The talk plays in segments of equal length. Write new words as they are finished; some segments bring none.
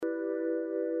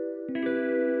You're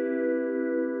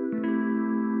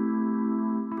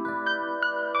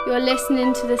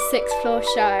listening to the Sixth Floor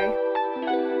Show.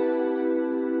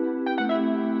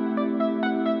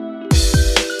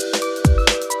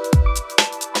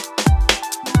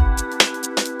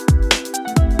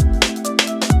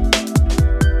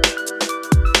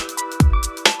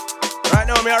 Right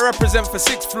now, I represent for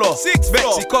Sixth Floor.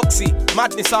 Vexy, Coxy,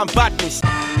 Madness and Badness.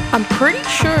 I'm pretty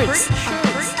sure it's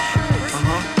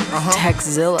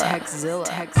Teckzilla.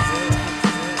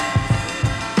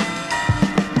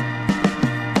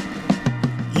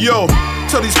 Yo,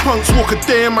 tell these punks walk a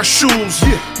day in my shoes.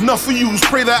 Not for yous,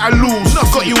 pray that I lose.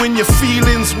 Got you in your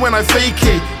feelings when I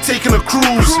vacate, taking a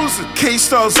cruise.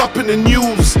 K-Star's up in the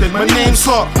news, my name's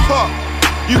hot.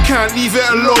 You can't leave it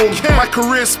alone. My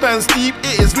career spans deep,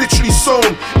 it is literally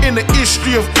sown in the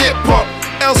history of hip-hop.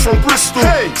 Else from Bristol,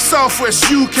 Southwest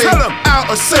UK,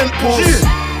 out of St. Paul's.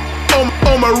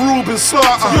 On my Ruben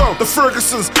Slaughter, the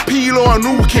Fergusons, Pilo and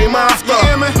who came after.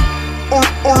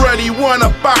 Already won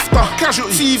a BAFTA.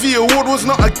 Casualty TV award was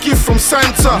not a gift from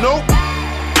Santa. Nope.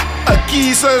 A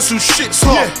geezers who shits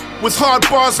hot, with hard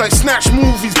bars like Snatch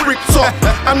movies, brick top.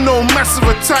 I'm no massive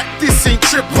attack, this ain't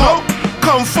trip hop.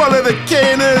 Come follow the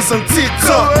gainers on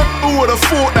TikTok. Who would've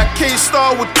thought that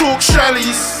K-Star would talk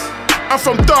Shallies? I'm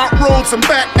from dark roads and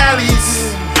back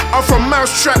alleys. I'm from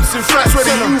mouse traps in flats where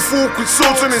the youth walk with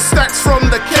swords and stacks from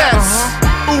the cats.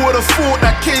 Who would've thought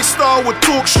that K-Star would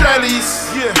talk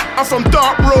Shallies? I'm from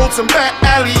dark roads and back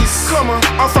alleys.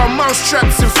 I'm from mouse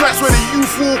traps in flats where the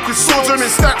youth walk with swords and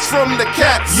stacks from the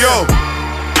cats. Yo,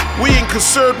 we ain't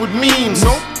concerned with memes.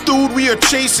 Dude, we are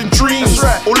chasing dreams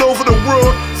all over the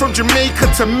world, from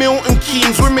Jamaica to Milton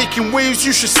Keynes. We're making waves,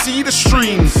 you should see the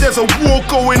streams. There's a war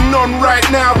going on right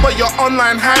now, but you're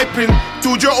online hyping.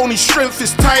 Dude, your only strength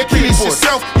is typing. It's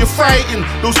yourself you're fighting.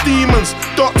 Those demons,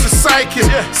 Dr. Psyching.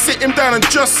 Sit him down and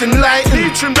just enlighten.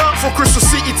 From Crystal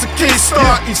City to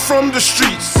K-Star, he's from the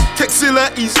streets. Teckzilla,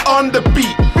 he's on the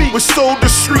beat. We're so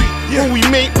discreet. When we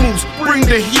make moves, bring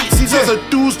the heat. These other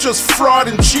dudes just fraud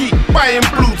and cheat, buying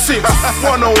blue tips.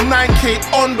 109K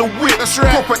on the whip.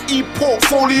 Proper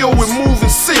e-portfolio with moving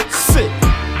sick.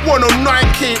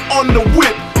 109K on the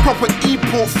whip. Proper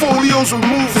e-portfolios with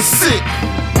moving sick.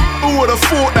 Who would've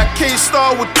thought that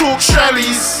K-Star would talk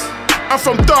Shallies? I'm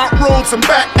from dark roads and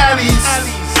back alleys.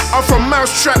 I'm from mouse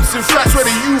traps in flats where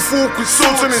the youth walk with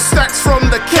swords and stacks from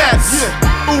the cats.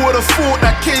 Who would've thought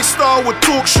that K-Star would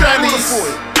talk Shallies?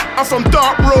 I'm from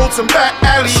dark roads and back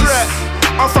alleys.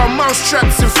 I'm from mouse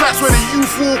traps in flats where the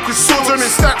youth walk with swords and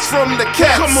stacks from the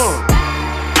cats. Come on.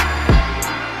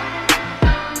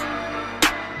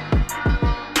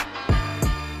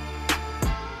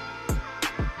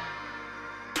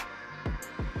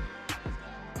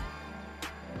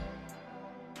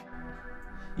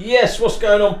 Yes, what's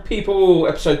going on, people?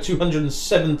 Episode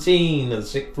 217 of the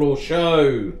Sixth Floor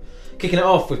Show. Kicking it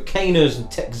off with Caners and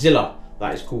Teckzilla.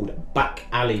 That is called Back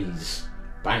Alleys.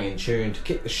 Banging tune to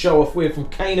kick the show off with from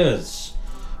Caners.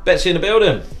 Betsy in the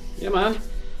building. Yeah, man.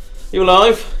 You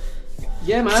alive?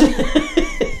 Yeah, man.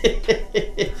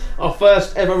 Our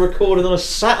first ever recording on a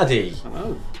Saturday. I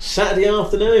know. Saturday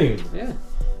afternoon. Yeah.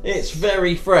 It's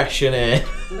very fresh in here.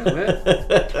 A little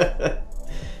bit.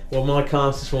 Well, my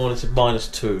cast this morning said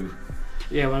 -2.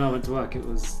 Yeah, when I went to work, it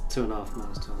was 2.5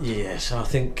 -2. Yeah, so I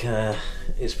think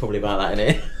it's probably about that in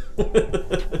here.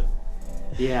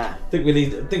 Yeah. I think we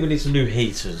need some new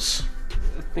heaters.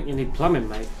 I think you need plumbing,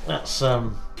 mate. That's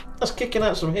kicking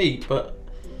out some heat, but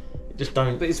it just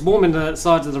don't. But it's warming the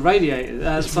sides of the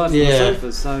radiator, sides of the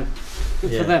sofas, so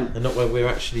good for them. And not where we're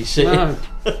actually sitting. No.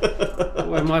 Not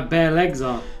where my bare legs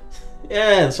are.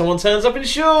 Yeah, and someone turns up in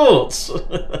shorts.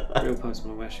 Real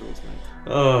postman wear shorts,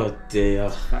 mate. Oh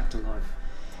dear. Back to life.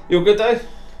 You all good though?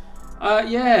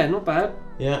 Yeah, not bad.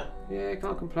 Yeah. Yeah,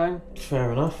 can't complain.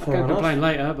 Fair enough. I can complain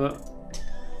later, but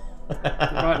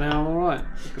right now I'm alright.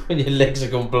 When your legs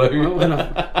have gone blue. Well, when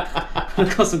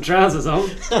I've got some trousers on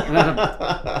and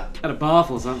had a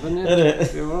bath or something, yeah, Isn't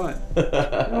it? be alright.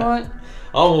 Alright.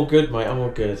 I'm all good, mate. I'm all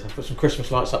good. I put some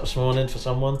Christmas lights up this morning for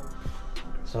someone.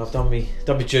 So I've done me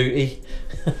duty.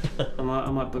 I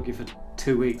might book you for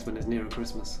 2 weeks when it's nearer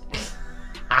Christmas.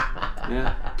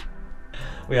 Yeah.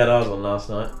 We had ours on last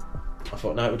night. I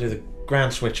thought, no, we'll do the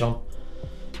ground switch on.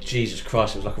 Jesus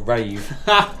Christ, it was like a rave.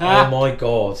 Oh my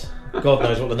God. God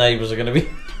knows what the neighbours are going to be.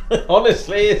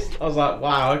 Honestly, I was like,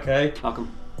 wow, okay. How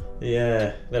come?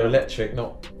 Yeah, they're electric,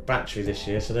 not battery this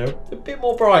year, so they're a bit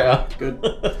more brighter. Good.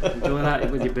 Enjoy that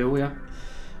with your bill, yeah?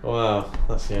 Wow,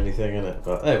 that's the only thing, isn't it?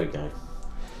 But there we go.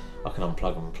 I can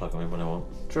unplug them and plug them in when I want.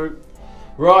 True.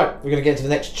 Right, we're going to get into the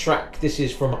next track. This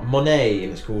is from Monét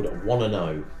and it's called Wanna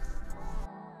Know.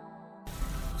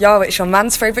 Yo, it's your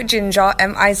man's favourite ginger,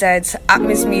 MIZ, at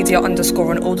Ms Media _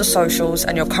 on all the socials,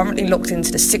 and you're currently locked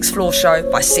into the 6th Floor Show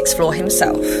by 6th Floor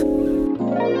himself.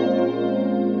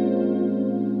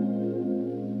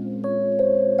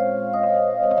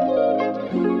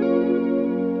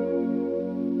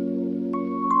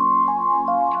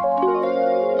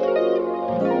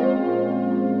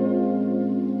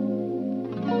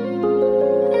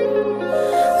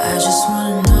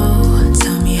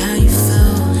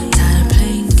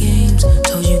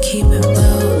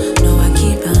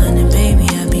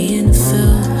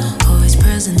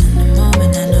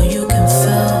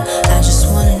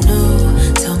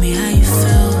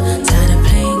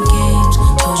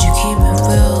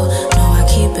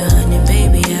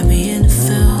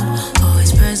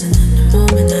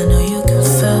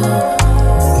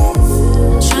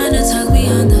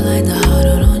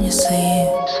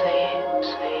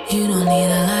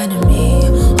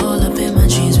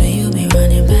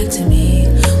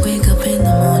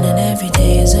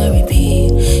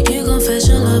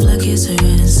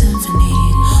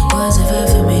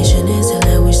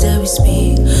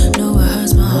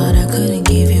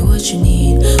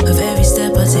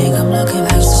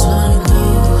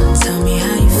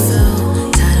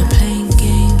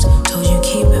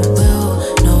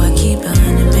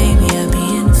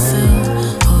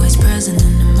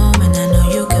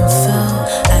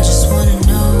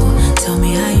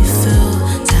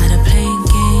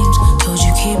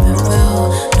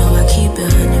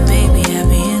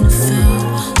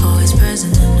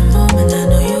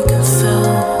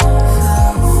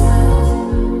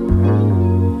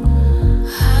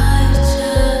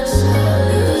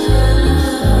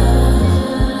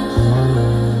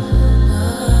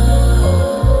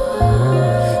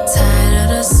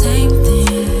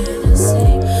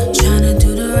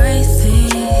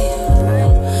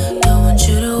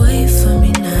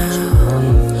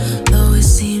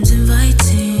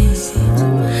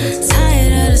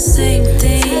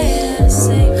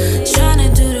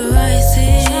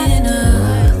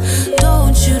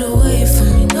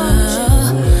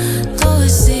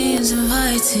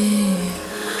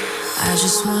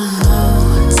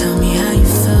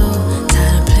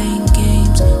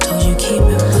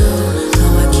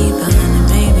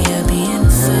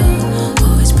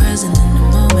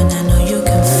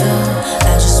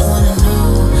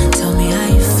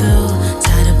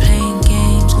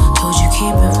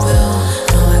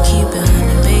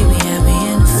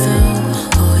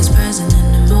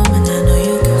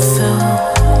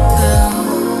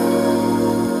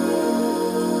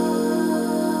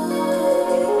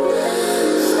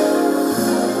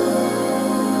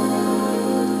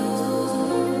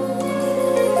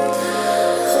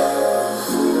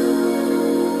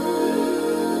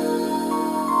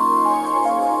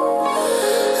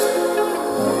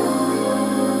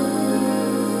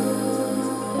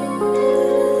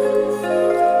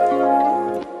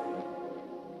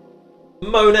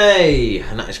 Monét,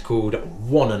 and that is called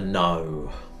Wanna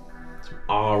Know. Some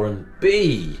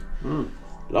R&B.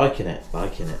 Liking it.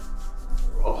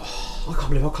 Oh, I can't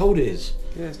believe how cold it is.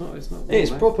 Yeah, it's not warm,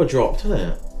 It's mate. proper dropped, isn't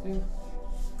it? Yeah.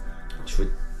 It's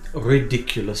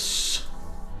ridiculous.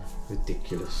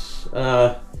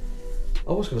 I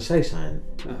was going to say something.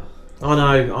 Oh. I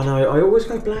know. I always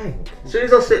go blank. As soon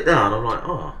as I sit down, I'm like,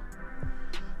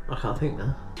 I can't think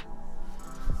now.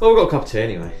 Well, we've got a cup of tea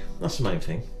anyway. That's the main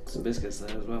thing. Some biscuits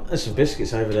there as well. There's some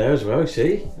biscuits over there as well,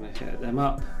 see? Gonna hit them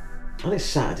up. And it's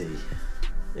Saturday.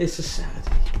 It's a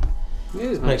Saturday. It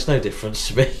is, mate. Makes no difference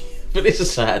to me, but it's a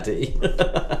Saturday. It's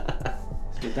a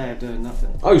good day of doing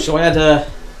nothing. Oh, so I had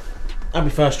my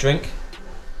first drink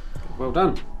Well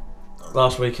done.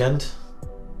 last weekend.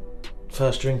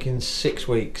 First drink in 6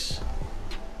 weeks.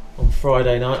 On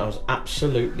Friday night, I was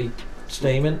absolutely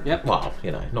steaming. Yep. Well,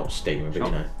 you know, not steaming, but Sure.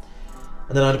 you know.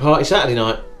 And then I had a party Saturday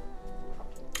night.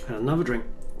 And another drink.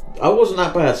 I wasn't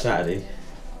that bad Saturday.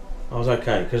 I was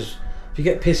okay, because if you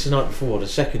get pissed the night before, the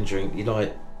second drink, you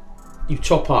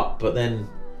top up, but then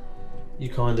you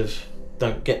kind of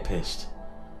don't get pissed.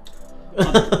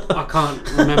 I can't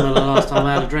remember the last time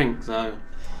I had a drink, so...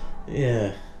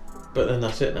 Yeah, but then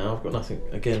that's it now. I've got nothing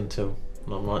again until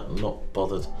I'm like, not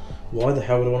bothered. Why the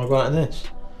hell would I want to go out in this?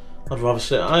 I'd rather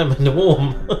sit at home in the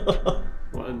warm.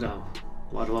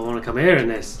 Why do I want to come here in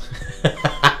this?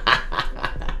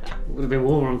 It would have been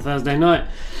warmer on Thursday night.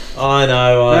 I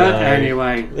know.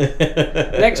 Anyway,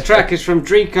 next track is from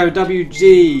Drico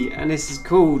WG, and this is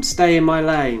called Stay in My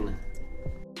Lane.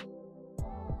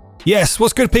 Yes,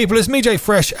 what's good, people? It's me, J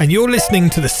Fresh, and you're listening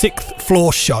to the 6th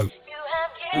Floor Show.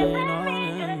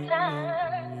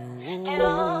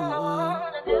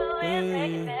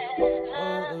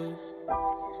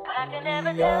 can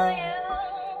never tell you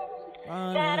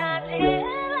that I feel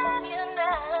like you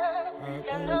now.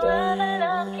 Got no other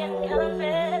love can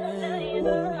compare to you.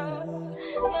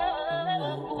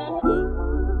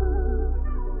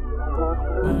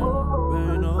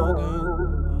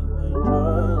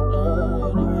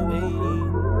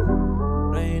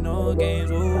 Ain't no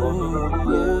games, ooh,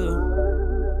 yeah.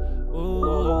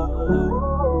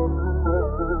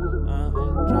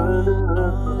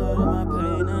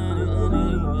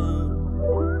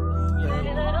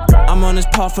 I'm on this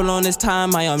path along this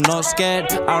time, I am not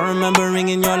scared. I remember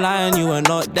ringing your line, you were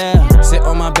not there. Sit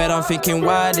on my bed, I'm thinking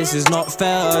why this is not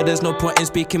fair. There's no point in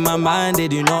speaking my mind, they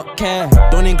do not care.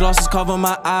 Don't need glasses cover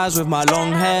my eyes with my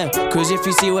long hair, cause if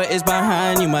you see what is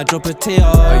behind, you might drop a tear.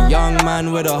 A young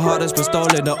man with a heart that's been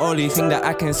stolen. The only thing that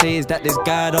I can say is that this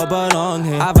guy don't belong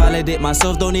here. I validate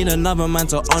myself, don't need another man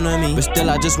to honor me, but still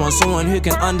I just want someone who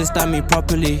can understand me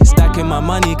properly. Stacking my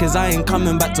money cause I ain't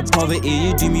coming back to poverty.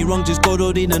 You do me wrong, just go,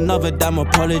 don't need another damn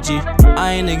apology.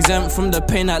 I ain't exempt from the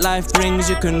pain that life brings.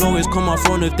 You can always call my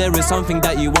phone if there is something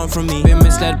that you want from me. Been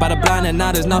misled by the blind and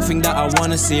now there's nothing that I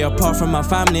wanna see, apart from my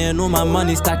family and all my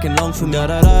money stacking long for me.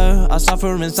 I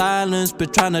suffer in silence,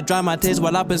 been trying to dry my tears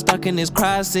while I've been stuck in this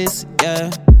crisis.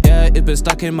 Yeah, it's been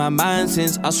stuck in my mind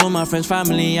since I saw my friend's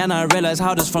family and I realized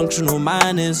how dysfunctional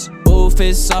mine is. Both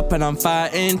fists up and I'm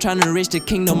fighting, trying to reach the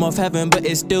kingdom of heaven, but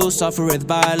it still suffereth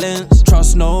violence.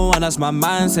 Trust no one, that's my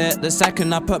mindset. The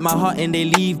second I put my heart in, they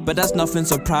leave, but that's nothing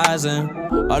surprising.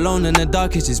 Alone in the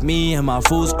dark, it's just me and my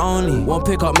fools only. Won't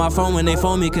pick up my phone when they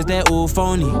phone me, cause they're all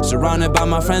phony. Surrounded by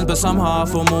my friends, but somehow I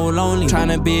feel more lonely. Trying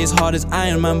to be as hard as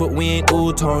Iron Man, but we ain't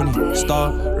all Tony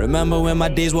Stark. Remember when my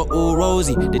days were all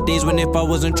rosy, the days when if I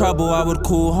was in trouble, I would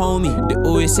call homie. They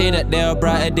always say that there are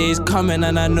brighter days coming,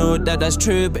 and I know that that's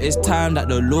true, but it's time that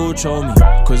the Lord show me.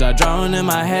 Cause I drown in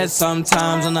my head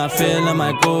sometimes, and I feel I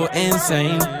might go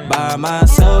insane by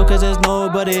myself, cause there's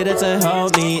nobody there to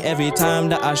help me every time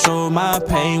that I show my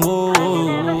pain. Whoa,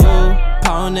 whoa, whoa.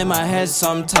 Pound in my head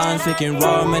sometimes, thinking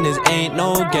raw man, this ain't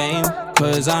no game.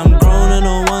 Cause I'm grown and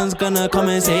no one's gonna come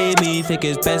and save me. Think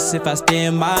it's best if I stay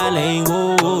in my lane.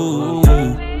 Whoa, whoa,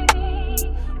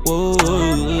 whoa,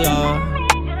 whoa, yeah.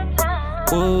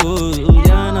 Whoa,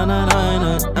 yeah, na na na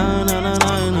na na na na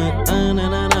na na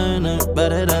na na na, ba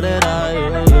da da da da,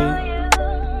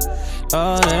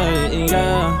 oh yeah,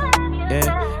 yeah,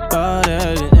 oh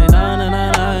yeah, na na na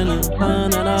na na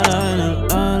na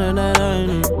na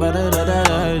na, ba da da da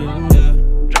da.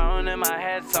 Drowning in my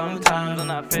head sometimes,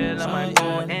 and I feel I might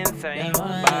go insane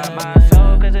by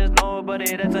myself, cause there's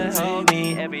nobody there to help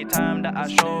me every time that I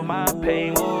show my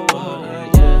pain. Whoa,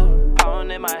 yeah.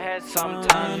 In my head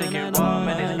sometimes, thinking raw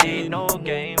man, this ain't no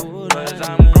game. Cause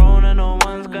I'm grown and no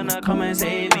one's gonna come and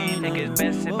save me. Think it's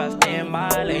best if I stay in my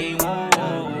lane. Whoa,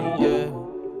 yeah.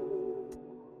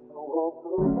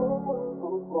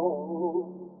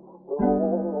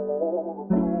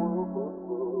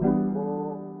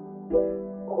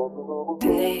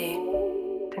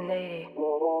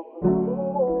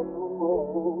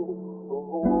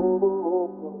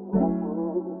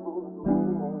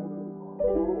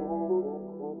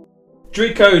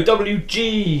 Drico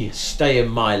WG, Stay in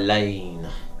My Lane.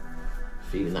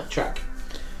 Feeling that track.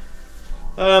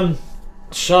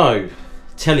 So,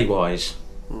 telly-wise,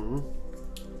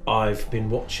 I've been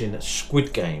watching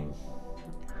Squid Game.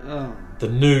 Oh. The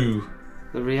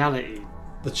reality.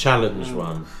 The challenge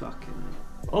one. Fucking.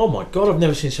 Oh my god, I've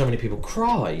never seen so many people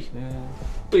cry. Yeah.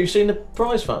 But you've seen the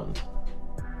prize fund?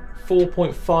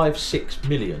 4.56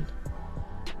 million.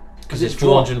 Because it's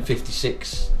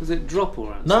 456. Does it drop all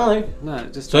around? No. No,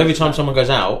 it just. So every time someone goes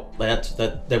out,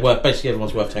 they're worth, basically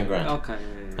everyone's worth 10 grand. Okay.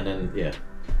 Yeah. And then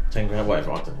 10 grand,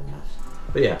 whatever, I don't know.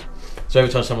 But yeah, so every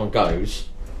time someone goes,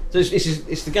 so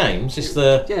it's the games. It's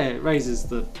the it raises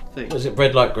the thing. What is it?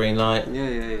 Red light, green light.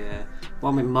 Yeah.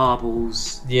 One with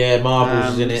marbles. Yeah,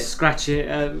 marbles is in it. Scratch it.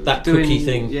 That cookie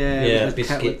thing. Yeah,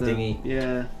 biscuit thingy.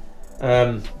 Yeah.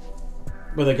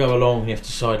 Where they go along, you have to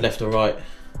decide left or right,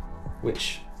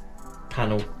 which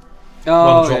panel.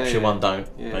 Oh, one drops you, one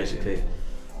don't, basically. Yeah.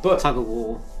 But tug of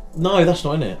war. No, that's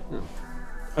not in it. No.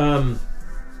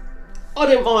 I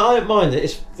don't mind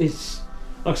it. It's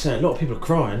like I say, a lot of people are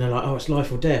crying. They're like, "Oh, it's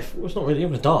life or death." Well, it's not really. You're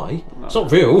gonna die. No. It's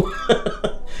not real.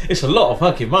 It's a lot of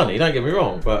fucking money. Don't get me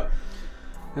wrong, but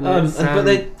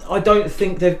I don't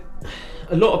think they've.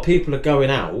 A lot of people are going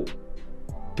out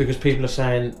because people are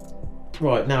saying,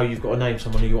 "Right now, you've got to name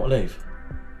someone who you want to leave,"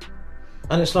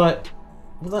 and it's like,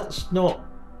 well, that's not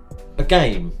a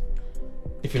game.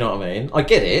 If you know what I mean. I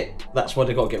get it. That's why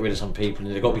they've got to get rid of some people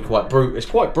and they've got to be quite brutal. It's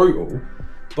quite brutal,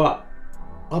 but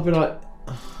I'll be like,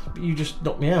 you just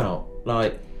knocked me out.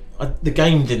 Like, the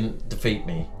game didn't defeat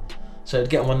me. So it'd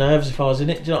get on my nerves if I was in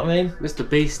it. Do you know what I mean? Mr.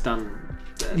 Beast done.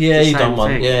 Yeah, he done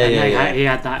one. Thing. Yeah, and he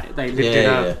had that. They lived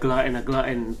in a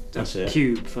glutton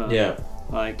cube for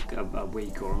like a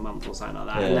week or a month or something like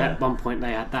that. And at one point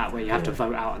they had that where you have to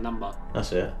vote out a number.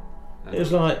 That's it. It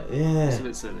was like, it's a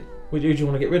bit silly. Who do you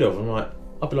want to get rid of?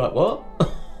 I'd be like, what?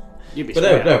 You'd be but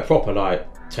they were proper like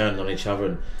turning on each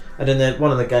other, and then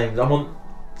one of the games I'm on.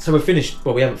 So we're finished.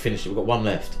 Well, we haven't finished it. We've got one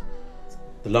left.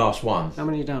 The last one. How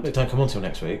many are you down to? It don't come on till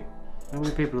next week. How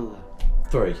many people are there?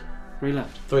 3. 3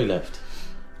 left. 3 left.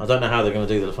 I don't know how they're going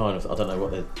to do the final. I don't know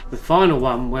what they're... The final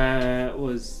one where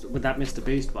was with that Mr.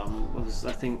 Beast one was,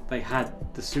 I think they had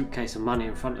the suitcase of money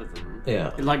in front of them.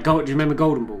 Yeah. Like do you remember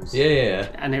Golden Balls? Yeah.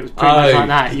 And it was pretty much like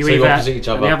that. You either opposite each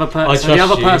other. The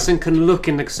other person can look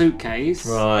in the suitcase.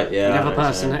 Right. Yeah. The other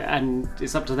person, and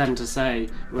it's up to them to say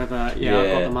whether I've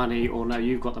got the money or no,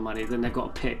 you've got the money. Then they've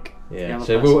got to pick. Yeah.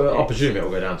 So I presume it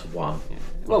will go down to 1. Yeah.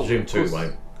 I presume 2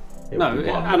 won't. No,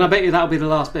 and I bet you that'll be the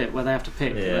last bit where they have to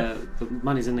pick the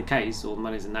money's in the case or the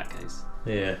money's in that case.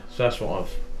 Yeah, so that's what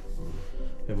I've.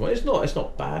 It's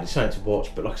not bad. It's something to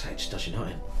watch, but like I say, it just does you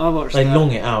nothing. I watched. They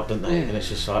long it out, don't they? Yeah. And it's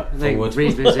just like they forward,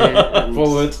 revisit, and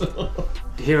forward.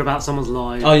 Hear about someone's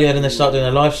life. Oh yeah, then they start doing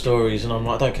their life stories, and I'm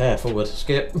like, I don't care. Forward,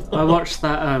 skip. I watched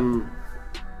that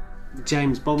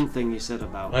James Bond thing you said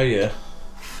about. Oh yeah,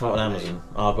 on Amazon.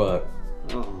 Hard work.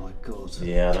 Oh my god.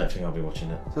 Yeah, I don't think I'll be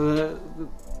watching it. So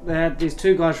they had these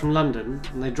 2 guys from London,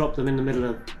 and they dropped them in the middle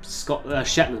of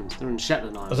Shetland. They're in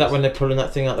Shetland Islands. Was that when they're pulling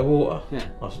that thing out the water? Yeah.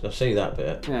 I see that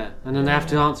bit. Yeah, and then they have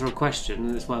to answer a question,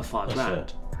 and it's worth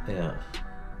 £5,000. Yeah.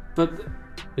 But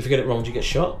if you get it wrong, do you get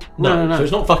shot? No. So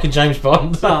it's not fucking James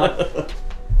Bond. But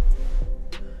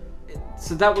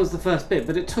so that was the first bit,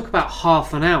 but it took about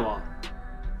half an hour.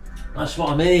 That's what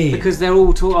I mean. Because they're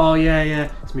all talking. Oh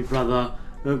yeah, it's my brother.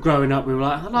 Growing up, we were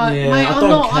like, mate,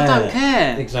 I don't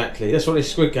care. Exactly. That's what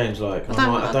this Squid Game's like.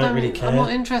 I don't really care. I'm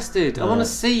not interested. I want to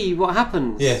see what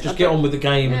happens. Yeah, just get on with the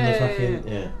game and the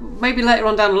fucking Maybe later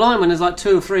on down the line when there's like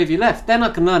 2 or 3 of you left, then I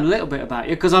can learn a little bit about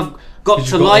you because I've got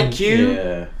to like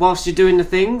you whilst you're doing the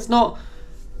things. Not,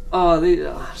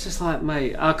 it's just like,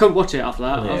 mate, I couldn't watch it after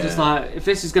that. I was just like, if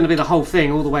this is going to be the whole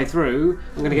thing all the way through,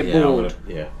 I'm going to get bored.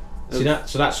 See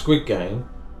that Squid Game.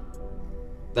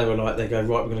 They go, right,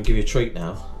 we're going to give you a treat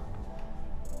now.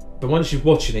 But once you're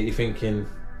watching it, you're thinking,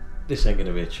 this ain't going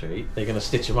to be a treat. They're going to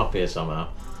stitch them up here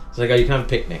somehow. So they go, you can have a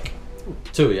picnic.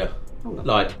 2 of you.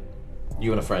 Like,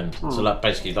 you and a friend. So like,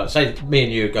 basically, like, say me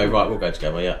and you go, right, we'll go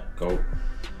together, yeah, cool.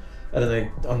 And then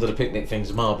they, under the picnic things,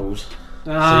 are marbles.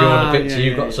 So you're on a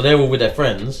picture, so they're all with their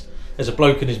friends. There's a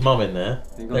bloke and his mum in there.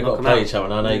 They've got to play each other,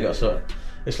 and I know you got to sort of...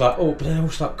 It's like, but they all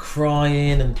start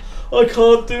crying and I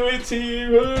can't do it to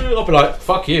you. I'll be like,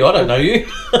 fuck you, I don't know you.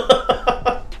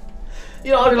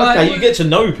 You know, you get to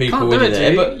know people when you're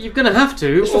there, but you're going to have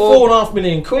to. It's for £4.5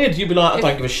 million. You'd be like, I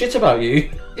don't give a shit about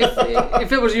you.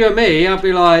 if it was you and me, I'd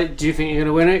be like, do you think you're going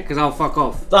to win it? Because I'll fuck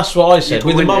off. That's what I said.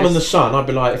 With the mum and the son, I'd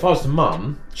be like, if I was the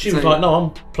mum, she was like, no,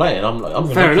 I'm playing. I'm going to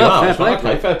knock you out.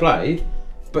 Fair play.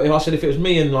 But if I said, if it was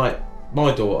me and like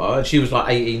my daughter, and she was like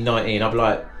 18, 19, I'd be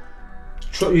like,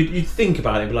 you'd think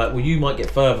about it and be like, well, you might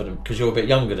get further because you're a bit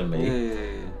younger than me.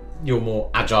 You're more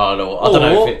agile, or I don't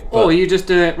know if it. Or you just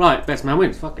do it right. Best man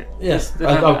wins. Fuck it. Yes,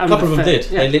 a couple of them did.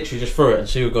 Yeah. They literally just threw it and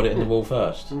see who got it in the wall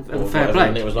first. And fair play.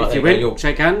 And it was like, if you win,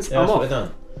 shake hands. I'm off.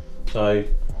 Done. So,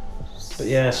 but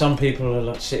yeah, some people are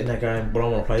like sitting there going, "Well, I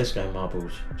want to play this game,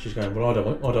 marbles." She's going, "Well, I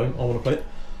don't. I want to play it."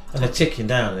 And they're ticking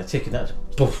down.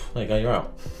 Poof! There you go. You're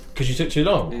out because you took too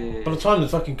long. Yeah. By the time the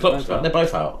fucking clock's out, they're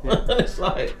both out. Yeah. It's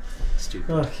like stupid.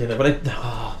 But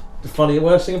the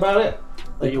worst thing about it.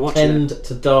 They tend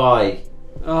to die.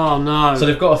 Oh no! So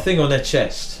they've got a thing on their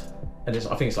chest, and I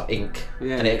think it's like ink,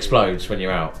 and it explodes when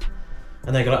you're out.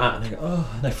 And they go like that, and they go,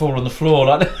 and they fall on the floor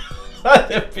like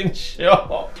they've been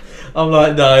shot. I'm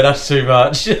like, no, that's too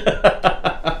much. Next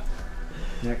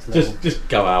level. Just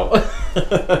go out.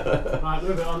 Right,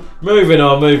 moving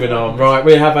on. Right,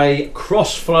 we have a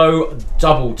Crossflow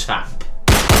double tap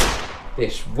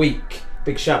this week.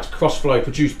 Big shout to Crossflow,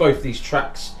 produced both these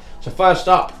tracks. So first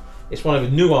up, it's one of the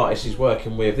new artists he's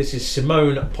working with. This is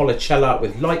Simone Policella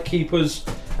with Light Keepers.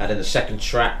 And then the second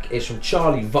track is from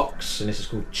Charly Vox, and this is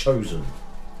called Chosen.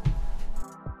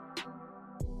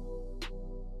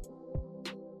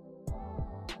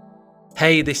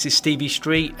 Hey, this is Stevie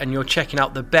Street, and you're checking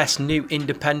out the best new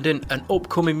independent and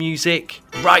upcoming music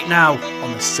right now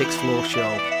on the Sixth Floor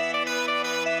Show.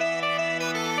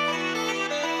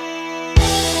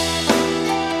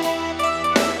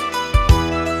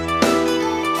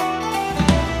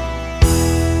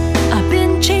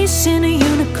 Chasing a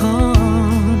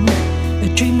unicorn, a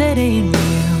dream that ain't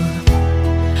real.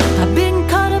 I've been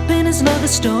caught up in his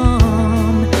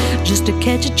storm just to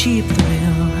catch a cheap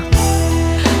thrill.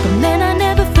 But man, I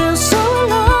never felt so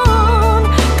alone,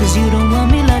 'cause you don't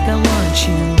want me like I want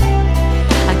you.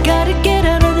 I gotta get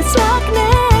out of this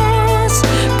darkness,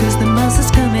 'cause the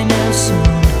monster's coming out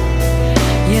soon.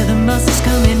 Yeah, the monster's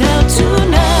coming out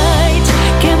tonight.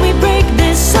 Can we break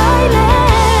this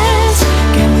silence?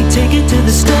 Can we take it to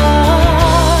the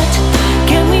start?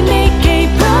 Can we make a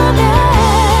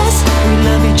promise? We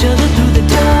love each other through the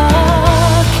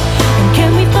dark. And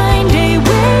can we find a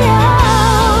way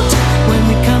out when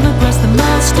we come across the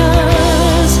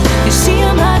monsters? You see,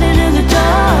 I'm hiding in the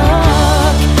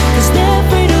dark, 'cause they're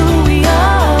afraid of who we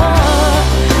are.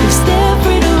 Yes, they're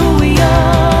afraid of who we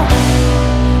are.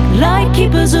 Light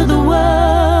keepers of the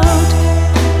world.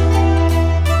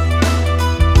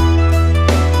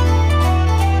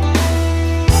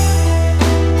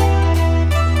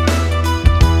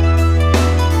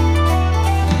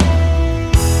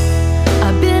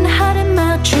 I've been hiding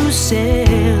my true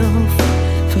self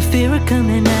for fear of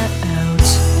coming out.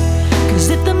 'Cause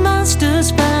if the monsters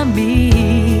find me,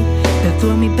 they'll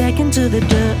throw me back into the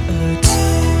dirt.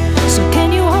 So can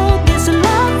you hold this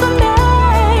love for me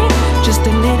just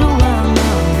a little while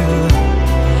longer?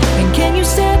 And can you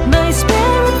set my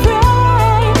spirit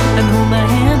free and hold my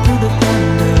hand through the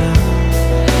thunder?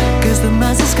 'Cause the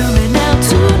monster's coming out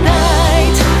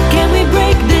tonight. Can we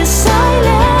break this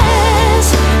silence?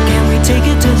 Can we take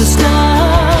it to the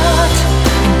start?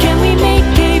 And can we make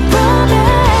a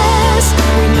promise?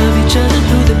 We love each other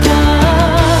through the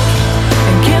dark.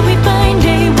 And can we find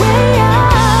a way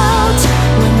out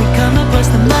when we come across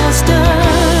the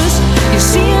monsters? You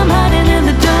see, I'm hiding in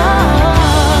the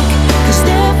dark, 'cause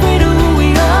they're afraid of who we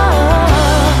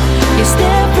are. Yes,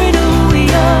 they're afraid of who we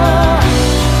are.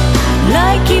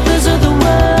 Light keepers of the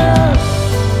world.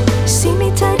 See me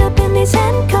tied up in these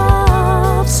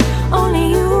handcuffs. Only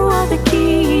you are the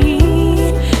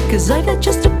key, 'cause I've got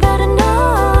just about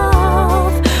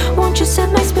enough. Won't you set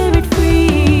my spirit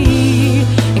free?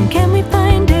 And can we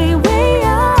find a way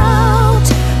out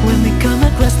when we come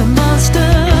across the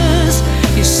monsters?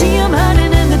 You see, I'm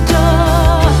hiding in the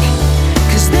dark,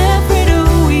 'cause they're afraid of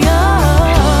who we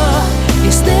are.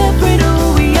 Yes, they're afraid of who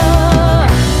we are.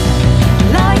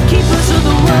 Light keepers of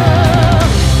the world.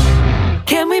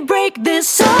 Can we break this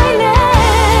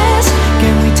silence?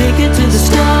 Can we take it to the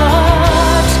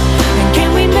start? And can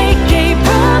we make a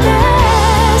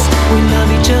promise? We love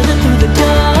each other through the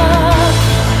dark.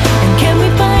 And can we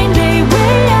find a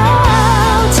way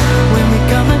out when we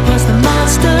come across the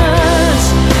monsters?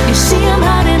 You see, I'm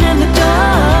hiding in the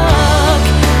dark,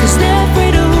 'cause they're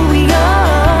afraid of who we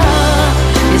are.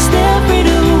 Yes, they're afraid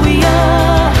of who we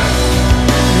are.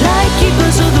 Light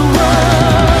keepers of the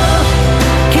world.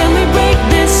 Can we break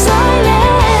this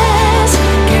silence?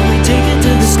 Can we take it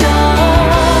to the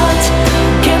start?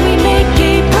 Can we make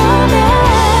a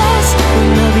promise? We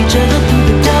love each other through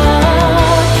the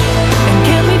dark. And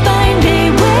can we find a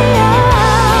way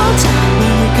out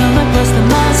when we come across the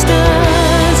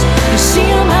monsters? You see,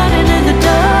 I'm hiding in the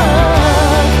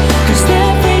dark, 'cause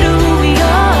they're afraid of who we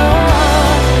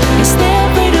are. Yes, they're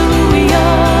afraid of who we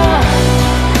are.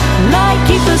 Light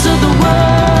keepers of the world.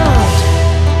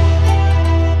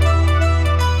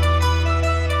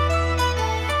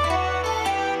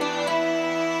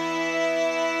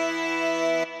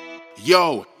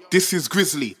 Yo, this is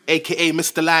Grizzly, aka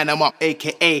Mr. Line I'm Up,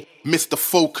 aka Mr.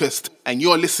 Focused, and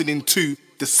you're listening to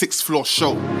the Sixth Floor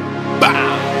Show.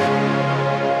 Bam!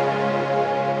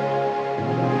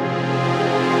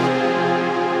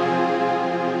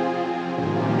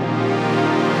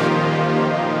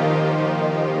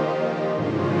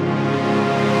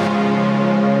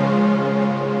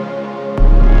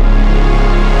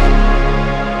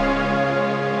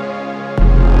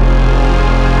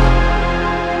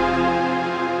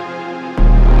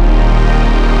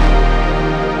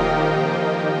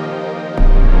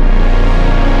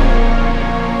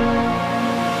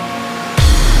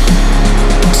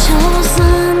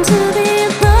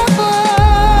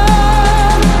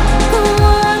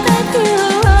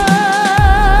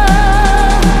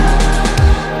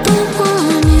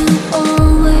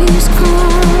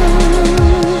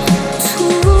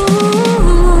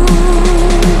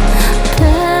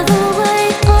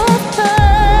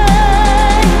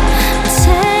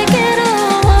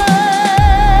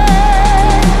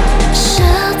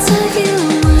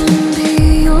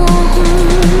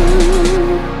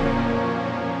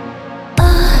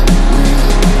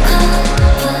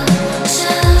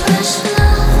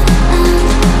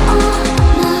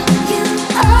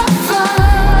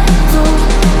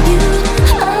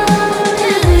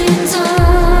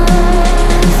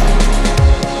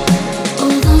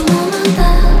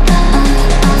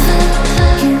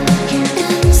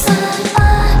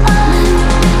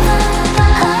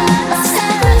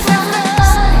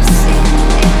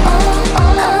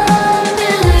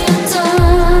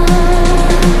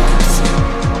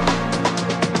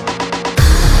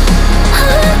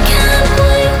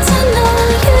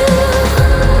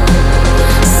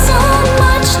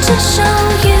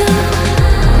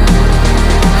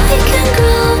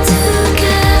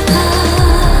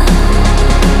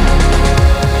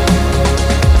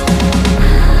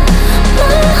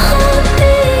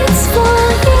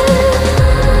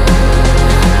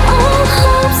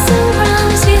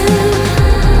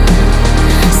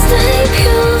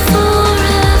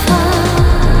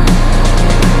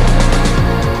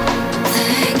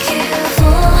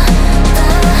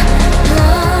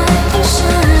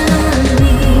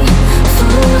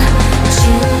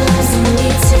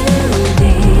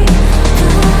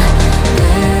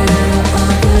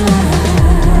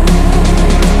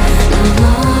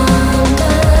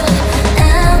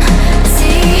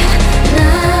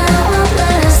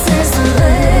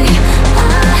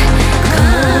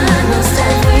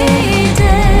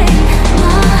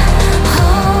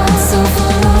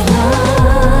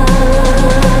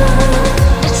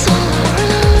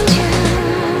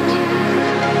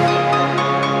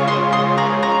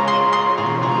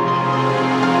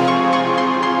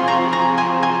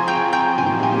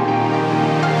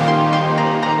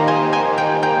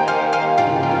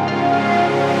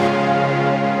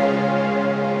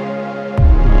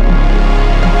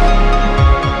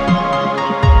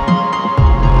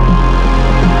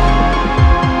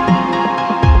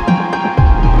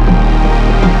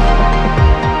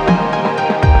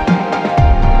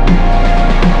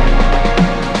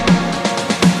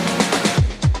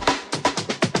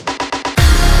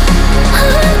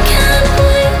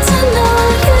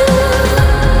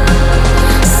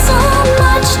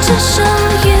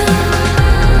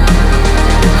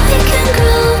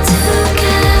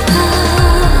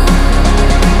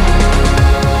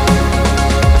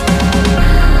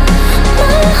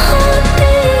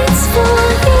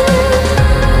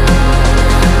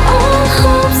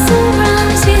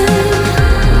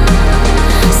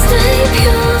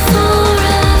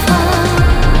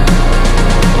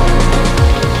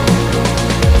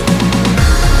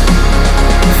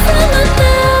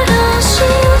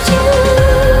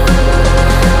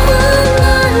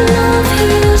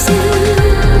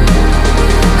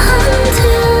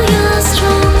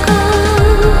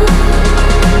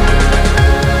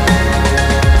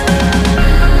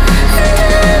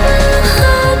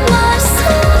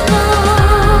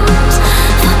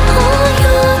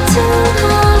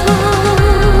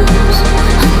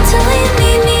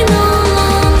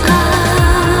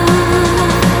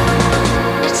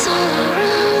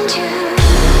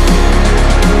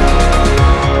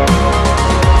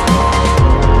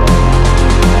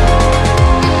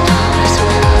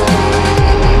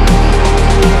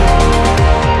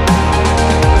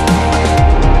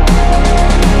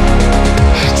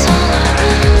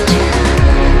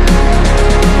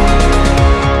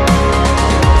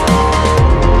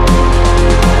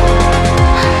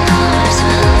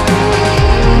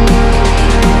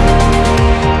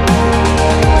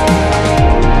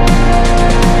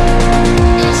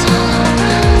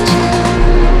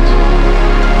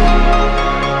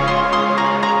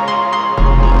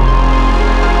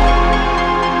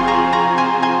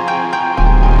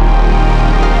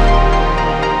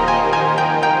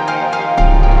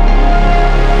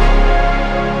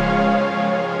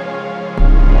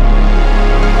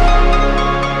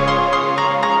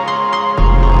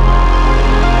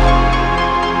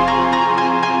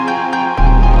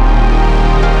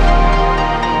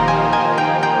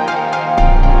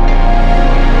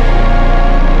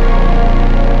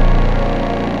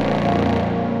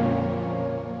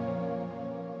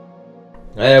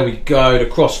 There we go, the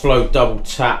Crossflow double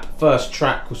tap. First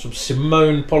track was from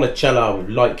Simone Policella with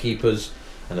Light Keepers,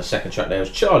 and the second track there was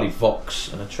Charly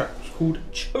Vox, and the track was called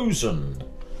Chosen.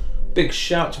 Big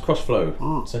shout to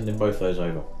Crossflow, sending both those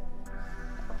over.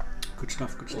 Good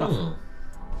stuff, good stuff.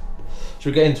 Should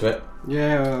we get into it?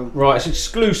 Yeah. Right, it's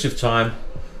exclusive time,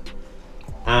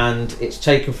 and it's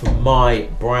taken from my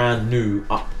brand new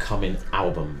upcoming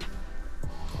album,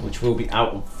 which will be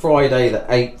out on Friday the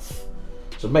 8th.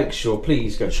 So make sure,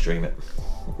 please go stream it.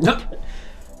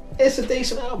 It's a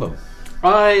decent album.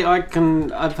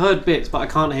 I've heard bits, but I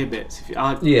can't hear bits.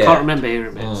 Can't remember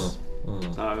hearing bits.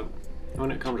 So when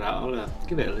it comes out, I'll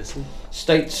give it a listen.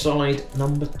 Stateside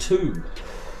number 2.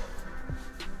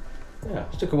 Yeah,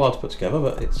 it took a while to put together,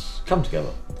 but it's come together.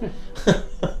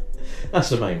 That's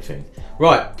the main thing.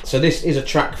 Right, so this is a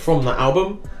track from that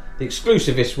album. The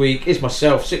exclusive this week is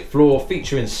myself, 6th Floor,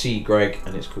 featuring C.Greg,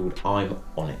 and it's called I'm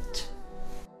On It.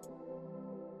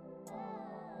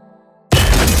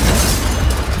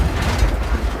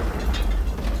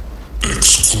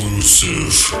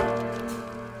 Exclusive.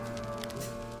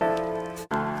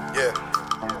 Yeah.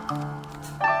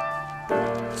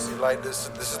 See, like this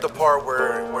is the part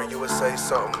where you would say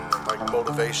something like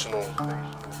motivational,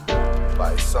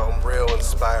 like something real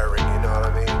inspiring, you know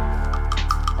what I mean?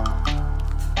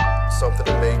 Something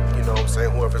to make, you know what I'm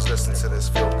saying, whoever's listening to this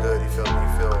feel good, you feel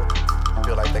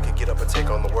like they could get up and take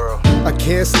on the world. I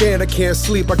can't stand, I can't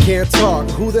sleep, I can't talk.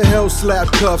 Who the hell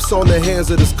slapped cuffs on the hands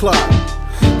of this clock?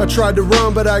 I tried to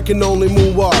run, but I can only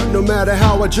moonwalk. No matter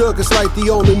how I jerk, it's like the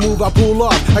only move I pull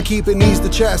off. I keep it knees to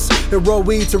chest and roll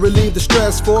weed to relieve the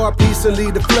stress. For a piece and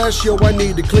lead the flesh, yo, I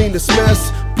need to clean this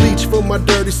mess. Bleach from my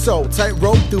dirty soul, tight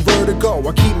rope through vertigo.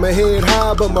 I keep my head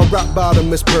high, but my rock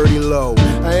bottom is pretty low.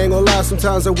 I ain't gonna lie,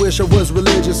 sometimes I wish I was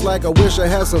religious. Like I wish I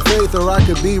had some faith or I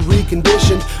could be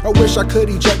reconditioned. I wish I could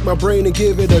eject my brain and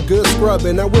give it a good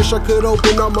scrubbing. I wish I could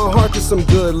open up my heart to some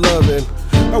good loving.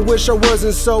 I wish I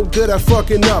wasn't so good at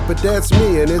fucking up, but that's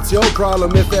me and it's your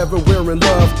problem if ever we're in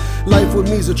love. Life with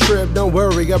me's a trip, don't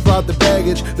worry, I brought the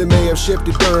baggage. They may have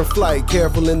shifted during flight,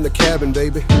 careful in the cabin,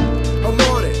 baby. I'm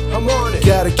on it, I'm on it.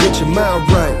 Gotta get your mind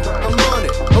right. I'm on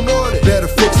it, I'm on it. Better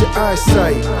fix your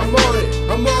eyesight. I'm on it,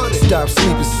 I'm on it. Stop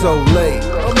sleeping so late.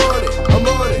 I'm on it, I'm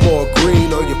on it. More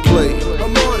green on your plate.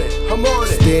 I'm on it, I'm on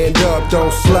it. Stand up,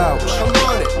 don't slouch. I'm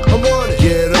on it, I'm on it.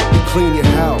 Get up and clean your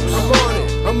house. I'm on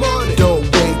it, I'm on it. Don't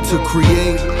wait to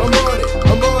create. I'm on it,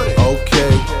 I'm on it.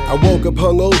 Okay. I woke up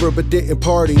hungover but didn't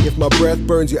party. If my breath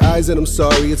burns your eyes, then I'm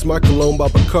sorry. It's my cologne by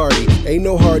Bacardi. Ain't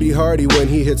no hardy when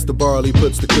he hits the barley.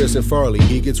 Puts the Chris in Farley.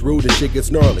 He gets rude and shit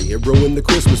gets gnarly. It ruined the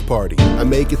Christmas party. I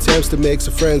make attempts to make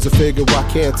some friends. I figure why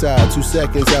can't I? 2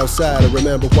 seconds outside, I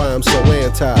remember why I'm so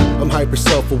anti. I'm hyper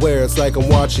self-aware. It's like I'm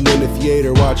watching in the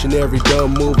theater, watching every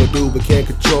dumb move I do, but can't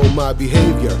control my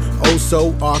behavior. Oh,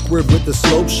 so awkward with the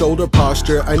slope shoulder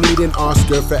posture. I need an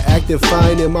Oscar for acting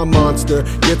fine in my monster.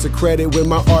 Gets a credit when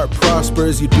my art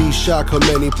prospers. You'd be shocked how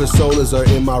many personas are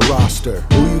in my roster.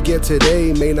 Who you get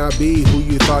today may not be who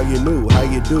you thought you knew. How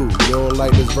you do? You don't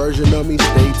like this version of me?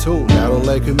 Stay tuned. I don't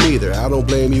like him either. I don't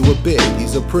blame you a bit.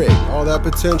 He's a prick. All that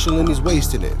potential and he's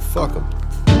wasting it. Fuck him.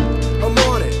 I'm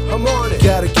on it, I'm on it.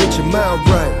 Gotta get your mind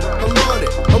right. I'm on it,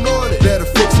 I'm on it. Better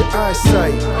fix your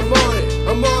eyesight. I'm on it,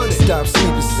 I'm on it. Stop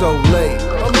sleeping so late.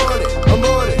 I'm on it, I'm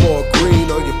on it. More green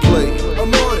on your plate.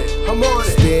 I'm on it, I'm on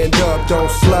it. Stand up, don't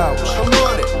slouch. I'm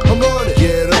on it, I'm on it.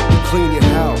 Get up and clean your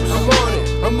house. I'm on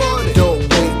it, I'm on it. Don't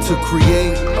wait to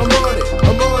create. I'm on it,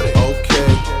 I'm on it.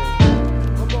 Okay.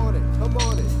 I'm on it, I'm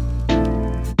on it.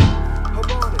 I'm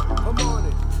on it, I'm on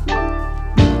it.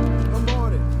 I'm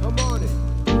on it, I'm on it.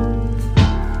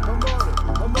 I'm on it,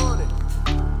 I'm on it.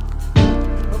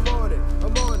 I'm on it,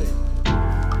 I'm on it.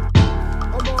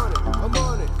 I'm on it, I'm on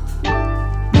it.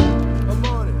 I'm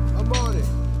on it, I'm on it.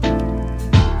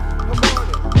 I'm on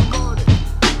it, I'm on it.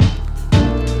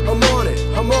 I'm on it,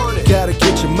 I'm on it. Gotta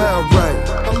get your mind right.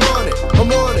 I'm on it,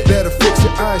 I'm on it. Better fix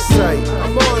your eyesight.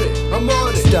 I'm on it, I'm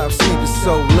on it. Stop sleeping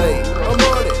so late. I'm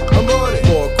on it, I'm on it.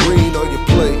 More green on your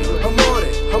plate. I'm on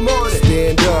it, I'm on it.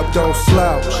 Stand up, don't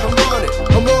slouch. I'm on it,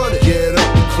 I'm on it. Get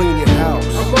up and clean your house.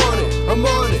 I'm on it, I'm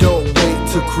on it. Don't wait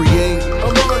to create.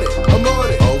 I'm on it, I'm on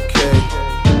it. Okay.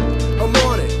 I'm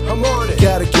on it, I'm on it.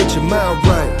 Gotta get your mind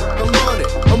right. I'm on it,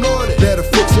 I'm on it. Better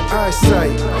fix your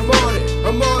eyesight. I'm on it,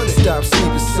 I'm on it. Stop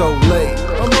sleeping so late.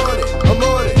 I'm on it, I'm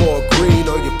on it. More green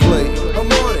on your plate.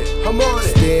 I'm on it, I'm on it.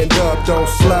 Stand up, don't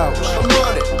slouch. I'm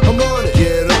on it, I'm on it.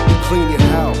 Get up and clean your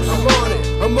house. I'm on it,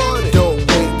 I'm on it. Don't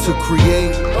wait to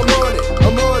create. I'm on it,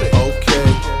 I'm on it. Okay.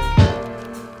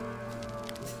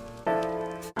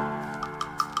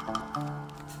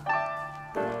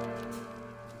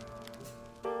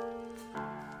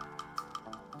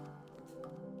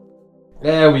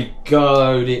 There we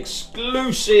go, the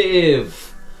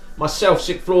exclusive. Myself,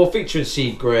 Sixth Floor, featuring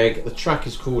C.Greg. The track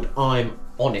is called I'm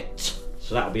On It.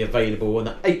 So that'll be available on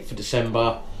the 8th of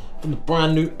December from the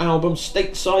brand new album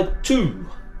Stateside 2.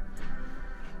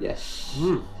 Yes.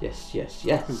 Yes.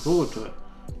 Looking forward to it.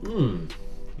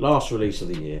 Last release of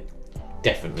the year.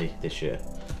 Definitely this year.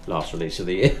 Last release of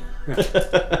the year.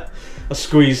 Yeah. I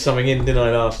squeezed something in, didn't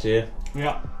I, last year?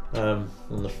 Yeah. On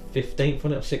the 15th,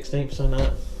 wasn't it, or 16th, something like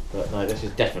that? But no, this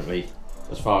is definitely,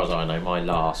 as far as I know, my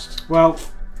last. Well,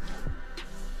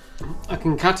 I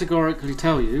can categorically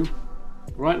tell you,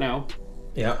 right now,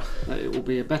 that it will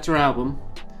be a better album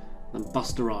than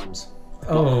Busta Rhymes.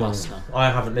 Busta. I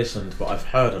haven't listened, but I've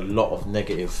heard a lot of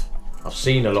negative. I've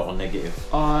seen a lot of negative.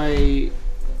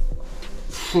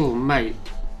 Mate,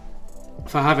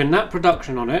 for having that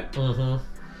production on it,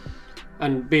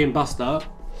 and being Busta,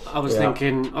 I was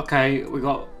thinking, okay, we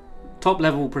got top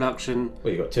level production.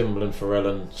 Well, you got Timbaland, Pharrell,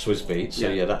 and Swizz Beatz, so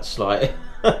yeah, that's like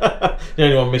the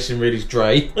only one missing really is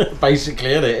Dre,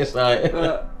 basically, isn't it? It's like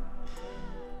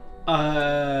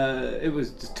it was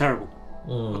just terrible.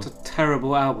 It's a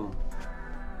terrible album.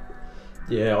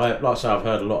 Yeah, like I say, I've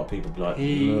heard a lot of people be like,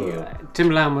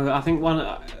 Timbaland. I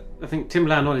think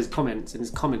Timbaland on his comments in his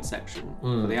comment section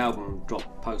for the album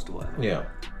drop post or whatever. Yeah,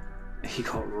 he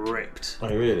got ripped.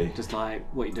 Oh, really? Just like,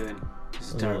 what are you doing? This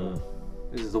is terrible.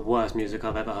 This is the worst music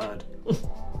I've ever heard.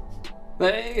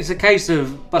 But it's a case of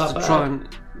Busta trying.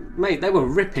 Mate, they were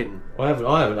ripping. I haven't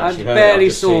actually heard. I barely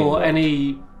saw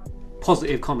any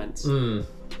positive comments. And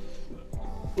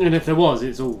if there was,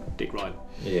 it's all dick ride.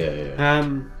 Yeah.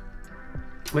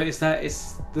 But it's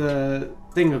the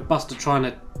thing of Busta trying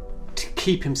to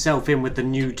keep himself in with the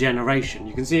new generation.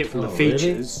 You can see it from the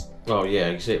features. Really? Oh yeah,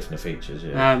 you can see it from the features.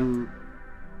 Yeah.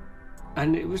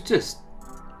 And it was just.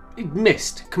 He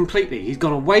missed completely. He's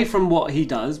gone away from what he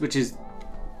does, which is,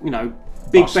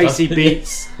 big bassy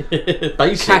beats,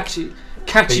 catchy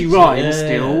beats, rhymes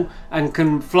still, and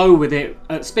can flow with it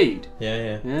at speed.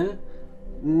 Yeah.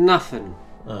 Nothing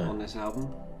on this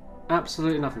album.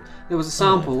 Absolutely nothing. There was a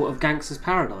sample of Gangsta's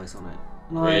Paradise on it.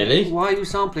 Really? Why are you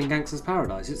sampling Gangsta's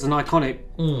Paradise? It's an iconic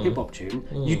hip hop tune.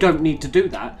 You don't need to do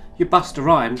that. Your Busta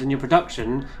Rhymes and your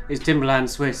production is Timbaland,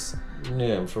 Swiss.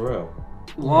 Yeah, and Pharrell.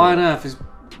 Why on earth is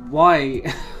why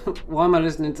am I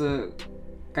listening to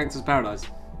Gangsta's Paradise?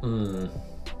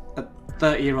 A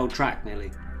 30-year-old track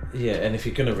nearly. Yeah, and if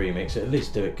you're gonna remix it, at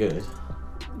least do it good.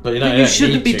 But you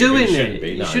shouldn't be doing it.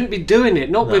 You shouldn't be doing it.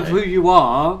 Not with who you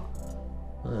are.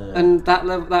 And that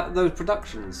level, those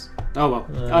productions. Oh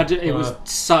well, it was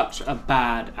such a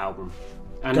bad album.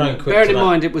 And bearing in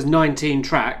mind it was 19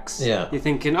 tracks. Yeah. You're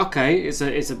thinking, okay, it's a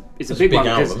big one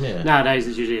album, because nowadays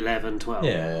it's usually 11, 12.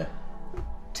 Yeah.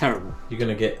 Terrible. You're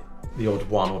gonna get the odd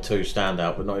one or two stand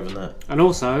out, but not even that. And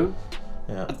also,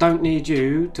 I don't need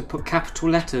you to put capital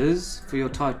letters for your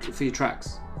title for your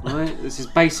tracks. Right? This is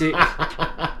basic.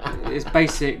 It's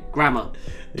basic grammar.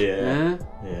 Yeah.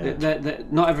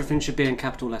 Not everything should be in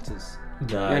capital letters.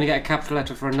 No. You only get a capital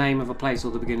letter for a name of a place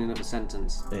or the beginning of a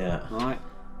sentence. Yeah. Right.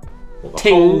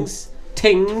 Tings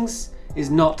is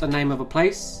not a name of a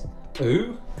place.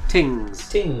 Who?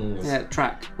 Tings. Yeah,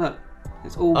 track. Look,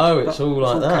 it's all. It's all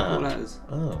like that. Capital letters.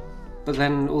 Oh. But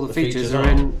then all the features are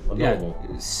in.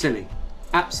 It's silly.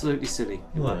 Absolutely silly,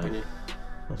 in my opinion.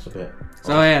 That's a bit.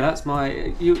 So that's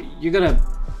my. You're gonna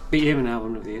beat him in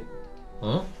album of the year.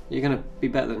 Huh? You're gonna be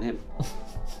better than him.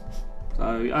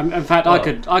 So in fact,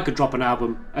 I could drop an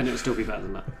album and it would still be better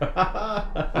than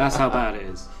that. That's how bad it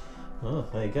is. Oh,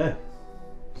 there you go.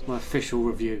 It's my official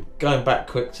review. Going back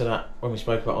quick to that when we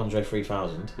spoke about Andre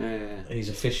 3000. Yeah.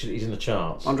 He's in the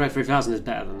charts. Andre 3000 is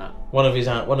better than that. One of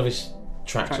his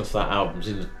tracks off that album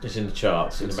is in the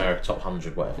charts in America, top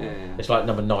 100, whatever. Yeah. It's like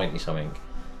number 90 something.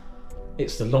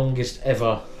 It's the longest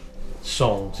ever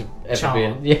song to ever be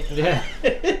in. Yeah.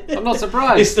 I'm not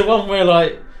surprised. It's the one where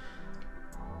like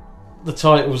the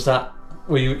titles that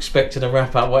were you expecting a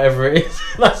rap out, whatever it is.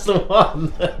 That's the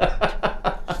one.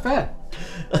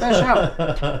 Fair shout.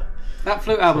 That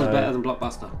Flute album is better than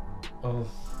Blockbuster. Oh,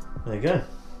 there you go.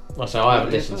 I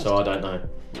haven't listened, so I don't know.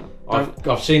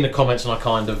 I've seen the comments and I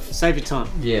kind of save your time.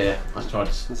 Yeah, I tried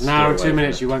to. It's an hour and 2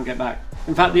 minutes you won't get back.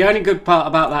 In fact, the only good part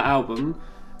about that album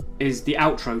is the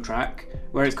outro track,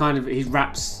 where it's kind of he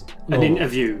raps an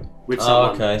interview with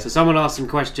someone. Okay. So someone asks him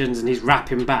questions and he's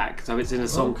rapping back, so it's in a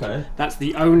song. Okay. That's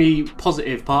the only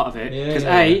positive part of it. Because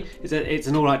A, it's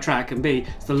an alright track, and B,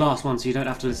 it's the last one, so you don't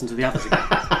have to listen to the others again.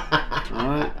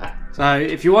 Alright. So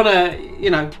if you want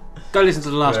to, go listen to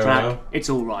the last track. It's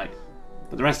alright,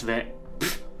 but the rest of it,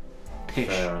 pish.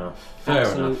 Fair enough.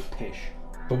 Absolute pish.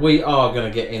 But we are going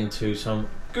to get into some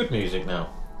good music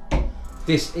now.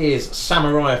 This is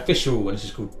Samurai Official, and this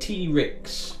is called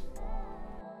T-Rix.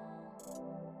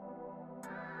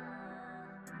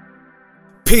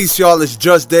 Peace, y'all. It's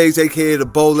Just Days, aka the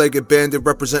Bow-Legged Bandit,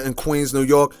 representing Queens, New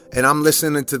York, and I'm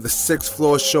listening to the 6th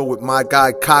Floor Show with my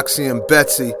guy Coxie and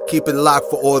Betsy. Keep it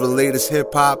locked for all the latest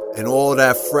hip-hop and all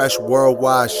that fresh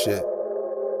worldwide shit.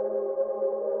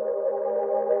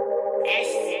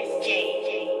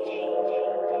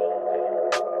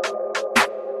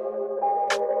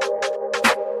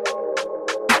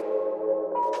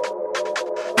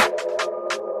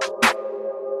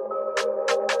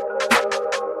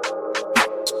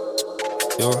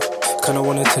 Yo, kinda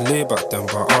wanted to lay back then,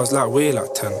 but I was like way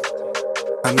like 10.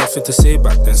 Had nothing to say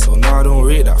back then, so now I don't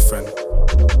rate that friend.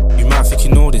 You might think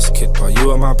you know this kid, but you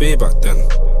were my babe back then.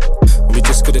 And we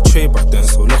just got a trade back then,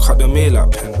 so look at the mail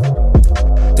like pen.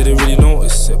 Didn't really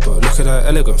notice it, but look at that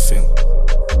elegant thing.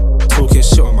 Talking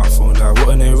shit on my phone, like what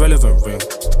an irrelevant ring.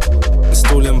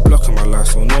 Installing block in my life,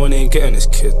 so no one ain't getting this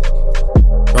kid.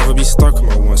 Rather be stuck in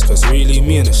my ones, cause really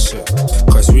me and the shit.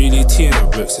 Cause really tea and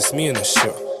the bricks, it's me and the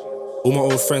shit. All my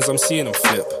old friends, I'm seeing them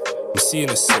flip. I'm seeing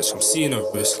a switch, I'm seeing a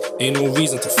risk. Ain't no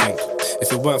reason to think.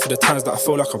 If it weren't for the times that I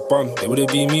felt like a bum, it would've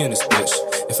been me and this bitch.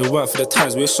 If it weren't for the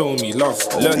times we're showing me love,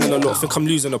 learning a lot, think I'm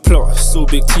losing the plot. Still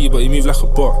big T, but you move like a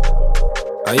bot.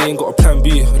 I ain't got a plan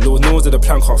B, Lord knows that the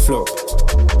plan can't flop.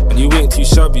 And you ain't too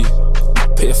shabby,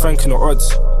 put your frank in the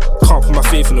odds. Can't put my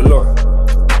faith in the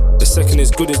lot. The second is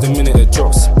good as the minute it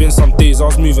drops. Been some days I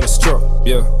was moving a strut,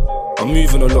 yeah. I'm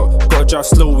moving a lot, gotta drive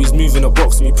slow, he's moving a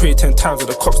box. And we pray 10 times that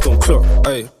the cops don't clock.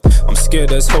 Ay, I'm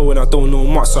scared as hell and I don't know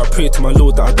much, so I pray to my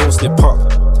Lord that I don't slip up.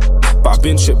 But I've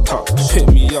been tripped up, pick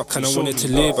me up, and I wanted to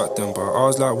lay back then, but I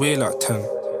was like way like 10.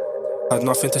 Had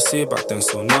nothing to say back then,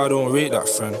 so now I don't rate that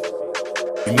friend.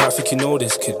 You might think you know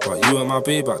this kid, but you were my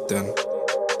babe back then.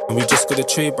 And we just got a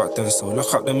trade back then, so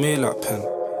look at the mail like pen.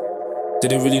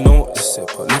 Didn't really notice it,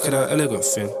 but look at that elegant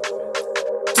thing.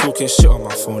 Talking shit on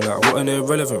my phone like what an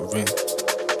irrelevant ring.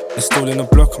 Installing a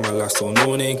block in my life, so no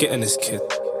one ain't getting this kid.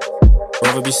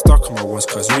 Rather be stuck on my ones,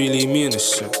 cause really me and the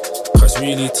shit. Cause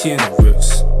really tea and the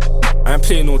bricks. I ain't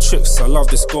playing no tricks, I love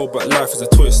this goal, but life is a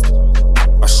twist.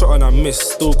 I shot and I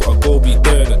missed, still got a goal, be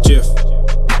there in a jiff.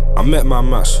 I met my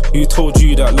match, who told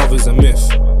you that love is a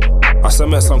myth? I said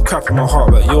met some crap in my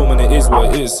heart, but yo man, it is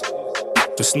what it is.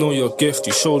 Just know your gift,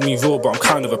 you showed me raw, but I'm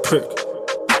kind of a prick.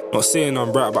 Not saying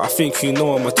I'm right, but I think you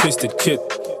know I'm a twisted kid.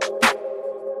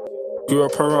 Grew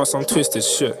up around some twisted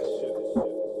shit.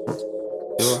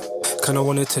 Yeah, kinda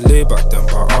wanted to lay back then,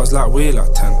 but I was like way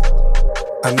like 10.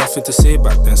 Had nothing to say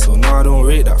back then, so now I don't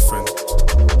rate that friend.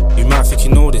 You might think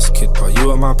you know this kid, but you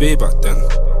were my babe back then.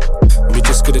 And we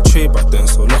just got a trade back then,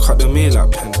 so look at the mail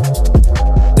like pen.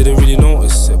 Didn't really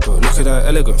notice it, but look at that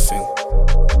elegant thing.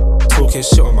 Talking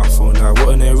shit on my phone like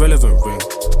what an irrelevant ring.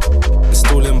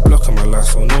 Installing block in my life,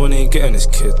 so no one ain't getting this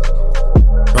kid.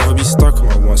 Rather be stuck in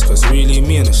my ones, cause really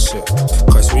me and the shit.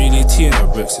 Cause really tea and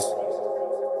the bricks.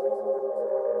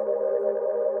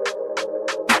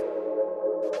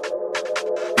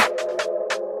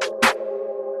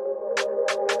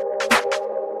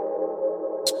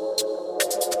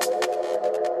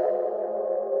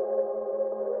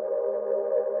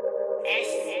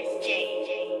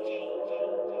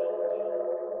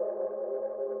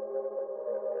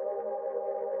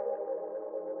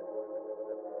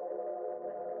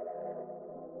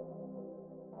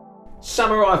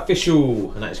 Samurai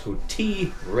Official, and that is called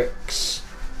T-Rix.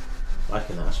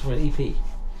 Liking that, that's from an EP,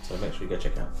 so make sure you go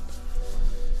check it out.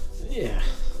 Yeah,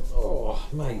 oh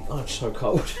mate, I'm so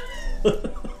cold.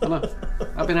 I know,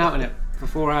 I've been out in it for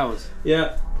 4 hours.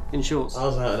 Yeah. In shorts. I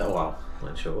was out in it a while,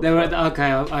 in shorts.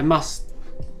 Okay, I must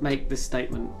make this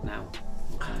statement now.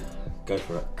 Okay. Go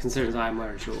for it. Considering I am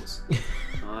wearing shorts.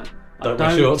 Right. Don't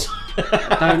wear shorts.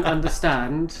 I don't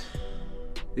understand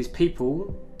these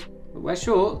people that wear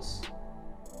shorts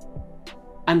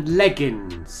and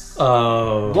leggings.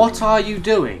 Oh. What are you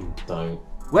doing? Don't.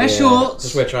 Wear shorts.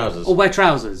 Just wear trousers. Or wear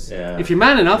trousers. Yeah. If you're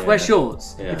man enough, wear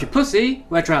shorts. Yeah. If you're pussy,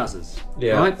 wear trousers.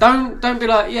 Yeah. Right? Don't be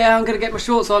like, yeah, I'm going to get my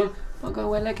shorts on. I'm going to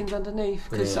wear leggings underneath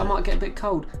because I might get a bit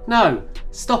cold. No,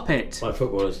 stop it. Like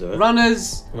footballers do it.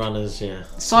 Runners, yeah.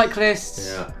 cyclists.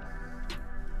 Yeah.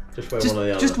 Just wear one or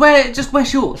the other. Just wear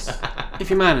shorts if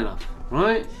you're man enough,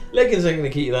 right? Leggings ain't going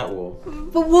to keep you that warm.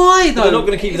 But why though? They're not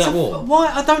going to keep you that warm. Why?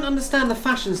 I don't understand the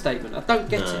fashion statement. I don't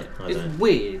get it. It's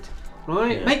weird,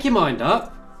 right? Yeah. Make your mind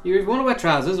up. You either want to wear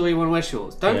trousers or you want to wear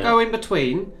shorts. Don't go in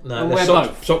between and wear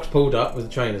both. Socks pulled up with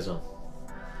the trainers on.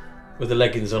 With the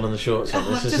leggings on and the shorts on.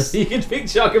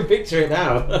 I can picture it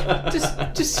now.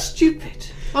 just stupid.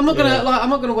 I'm not gonna I'm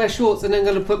not gonna wear shorts and then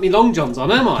gonna put me long johns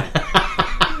on, am I?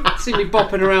 See me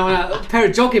bopping around with a pair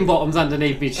of jogging bottoms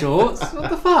underneath me shorts.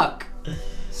 What the fuck?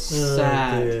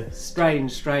 Sad.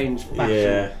 Strange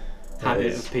fashion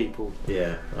habit of people.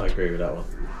 Yeah, I agree with that one.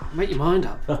 Make your mind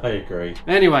up. I agree.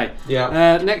 Anyway,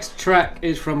 yeah. Next track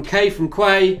is from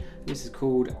Kfromkway. This is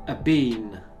called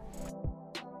Abeen.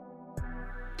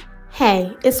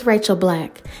 Hey, it's Rachel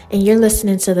Black, and you're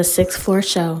listening to the 6th Floor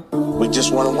Show. We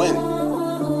just want to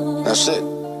win. That's it.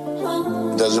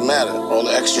 It doesn't matter. All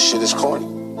the extra shit is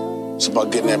corny. It's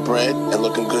about getting that bread and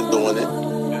looking good doing it,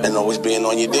 and always being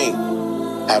on your D.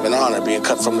 Having honor, being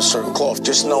cut from a certain cloth.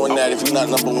 Just knowing that if you're not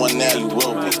number one now, you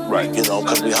will be. Right. You know,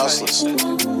 because we hustlers.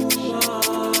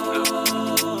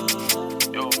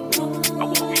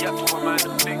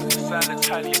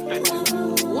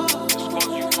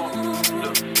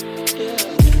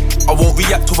 I won't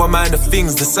react to a mind of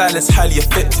things, the silence highly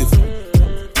effective.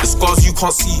 The scars you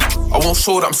can't see, I won't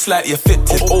show that I'm slightly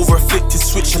affected. Over-afflicted,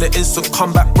 switching an instant,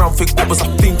 come back round, think what was I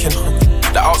thinking?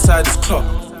 The outside is club,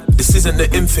 this isn't the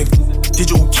in thing.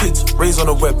 Digital kids, raised on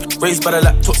the web, raised by the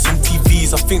laptops and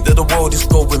TVs. I think that the world is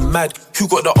going mad. Who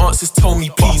got the answers, tell me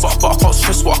please. But I can't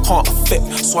stress what I can't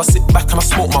affect, so I sit back and I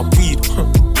smoke my weed.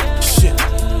 Shit,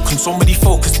 can somebody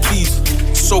focus please?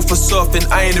 Sofa surfing,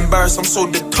 I ain't embarrassed, I'm so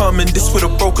determined. This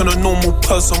would've broken a normal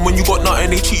person. When you got nothing,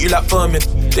 they treat you like vermin.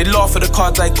 They laugh at the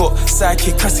cards I got,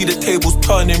 sidekick, I see the tables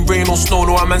turning. Rain or snow,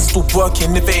 no, I'm still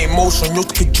working. If it ain't motion, you'll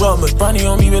take German. Bunny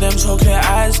on me with them chocolate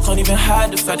eyes, can't even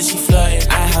hide the fact that she flirting.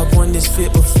 I had one this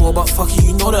fit before, but fuck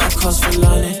you, you know that I cuss for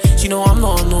learning. She know I'm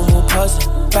not a normal person.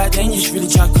 Back then you should really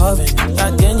try covering.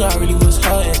 Back then y'all really was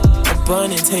hurting. I'm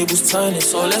burning, tables turning,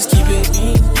 so let's keep it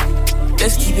being.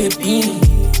 Let's keep it being.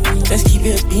 Let's keep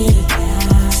it being.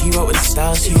 She rock with the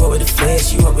style, she rock with the flair,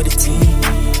 she rock with the team.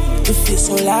 The fit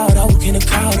so loud, I walk in the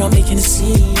crowd, I'm making a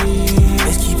scene.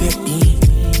 Let's keep it being.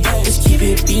 Let's keep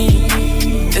it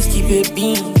being. Let's keep it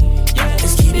being.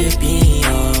 Let's keep it being.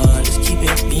 Let's keep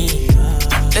it being.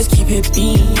 Let's keep it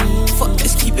being. Fuck,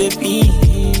 let's keep it being.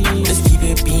 Let's keep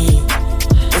it being.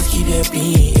 Let's keep it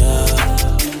being.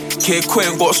 K.Quay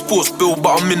ain't got a sports bill,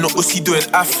 but I'm in the Ussy doing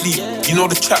athlete. You know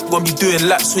the track gonna be doing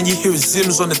laps when you hear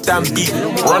Zims on the damn beat.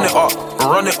 Run it up,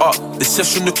 run it up. The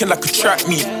session looking like a track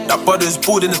meet. That brother's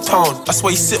bored in the town, that's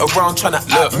why he sit around trying to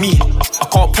alert me. I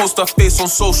can't post her face on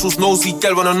socials, nosy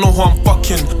girl wanna know who I'm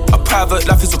fucking. A private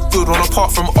life is a good one,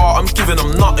 apart from art, I'm giving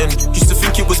them nothing. Used to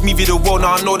think it was me v the world,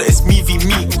 now I know that it's me v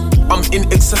me. I'm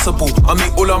inaccessible, I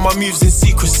make all of my moves in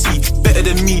secrecy. Better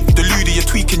than me, deluded, you're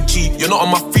tweaking G. You're not on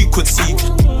my frequency.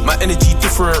 My energy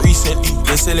different recently.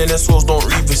 They selling their souls, don't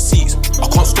read receipts. I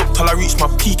can't stop till I reach my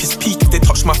peak. It's peak if they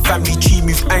touch my family tree.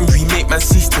 Move angry, make man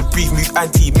cease to breathe. Move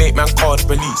anti, make man card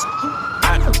release.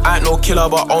 I ain't no killer,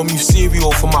 but I'll move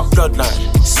serial for my bloodline.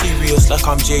 Serious like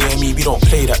I'm JME, we don't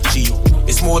play that G.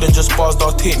 It's more than just bars,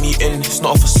 they'll take me in. It's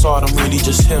not a facade, I'm really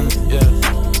just him, yeah.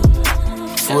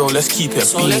 For real, let's keep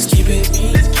it being. Let's keep it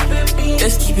being.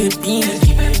 Let's keep it being.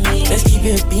 Let's keep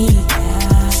it being.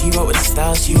 She rock with the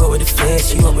style, she rock with the flair,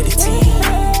 she rock with the team.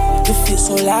 The fit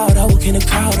so loud, I walk in the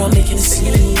crowd, I'm making a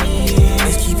scene.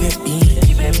 Let's keep it being.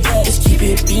 Let's keep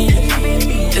it being.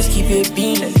 Let's keep it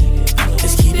being.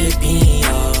 Let's keep it being.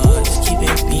 Let's keep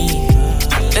it being.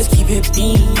 Let's keep it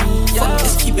being.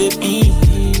 Let's keep it being.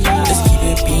 Let's keep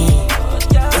it being.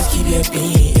 Let's keep it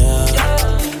being.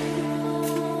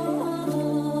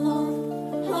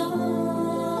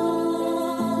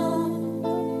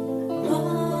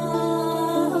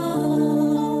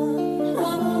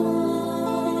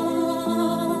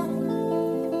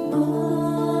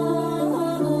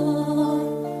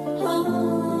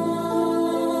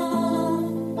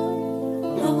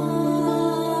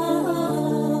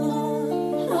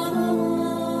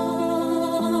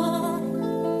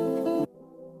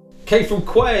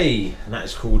 Kfromkway, and that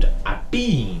is called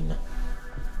Abeen.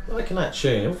 Liking that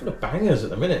tune. I'm full of bangers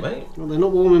at the minute, mate. Well, they're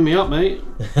not warming me up, mate.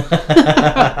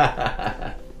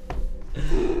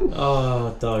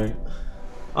 Oh, don't.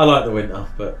 I like the winter,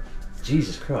 but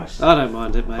Jesus Christ. I don't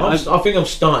mind it, mate. I think I'm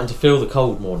starting to feel the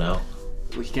cold more now.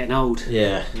 We're getting old.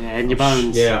 Yeah. Yeah, in your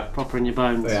bones. Yeah. Proper in your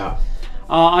bones. Yeah.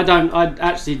 I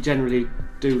actually generally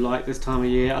do like this time of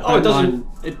year.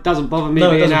 It doesn't bother me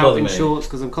being out in shorts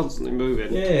because I'm constantly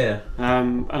moving. Yeah.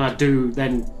 And I do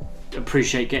then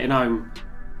appreciate getting home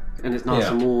and it's nice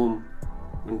and warm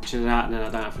and chilling out, and then I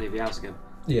don't have to leave the house again.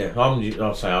 Yeah,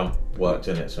 I'll say I'm worked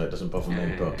in it, so it doesn't bother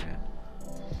me. But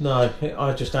no,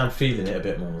 I just am feeling it a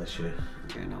bit more this year. I'm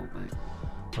getting old, mate.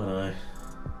 I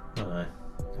know.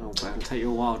 Oh, but it'll take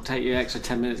you a while. It'll take you an extra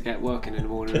 10 minutes to get working in the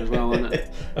morning as well, won't it?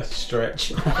 A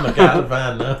stretch. I get out of the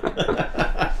van now.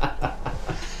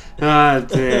 Oh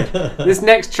dear. This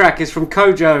next track is from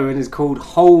CoJo and is called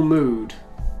Whole Mood.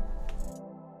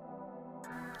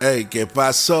 Hey,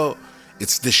 Kfromkway.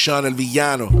 It's Deshaun El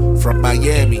Villano from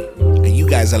Miami, and you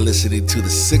guys are listening to the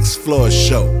 6th Floor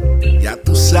Show. Ya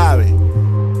tu sabes.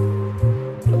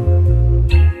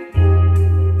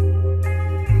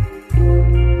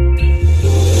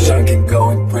 Don't get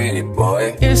going, pretty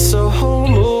boy. It's a whole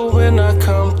mood when I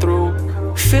come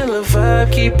through. Feel a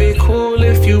vibe, keep it cool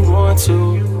if you want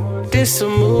to. This a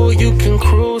mood you can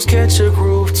cruise, catch a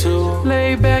groove to.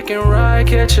 Lay back and ride,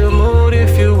 catch a mood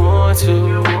if you want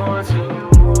to.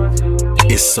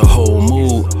 It's a whole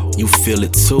mood, you feel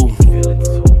it too.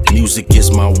 Music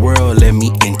is my world, let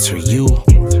me enter you.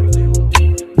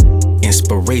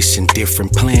 Inspiration,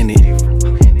 different planet.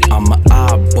 I'm an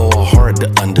eyeball, hard to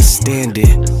understand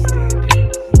it.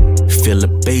 Feel the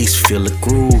bass, feel the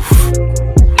groove.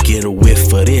 Get a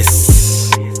whiff of this.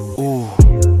 Ooh.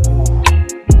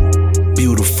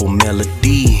 Beautiful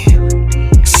melody.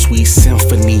 Sweet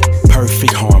symphony,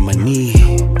 perfect harmony.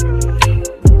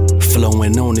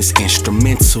 Flowing on this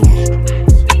instrumental.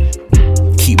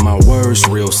 Keep my words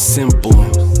real simple.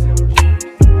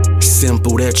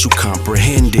 Simple that you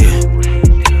comprehend it.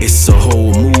 It's a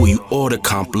whole mood, you ought to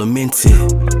compliment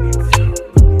it.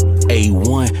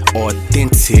 A1,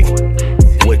 authentic.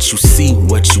 What you see,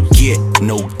 what you get,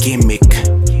 no gimmick.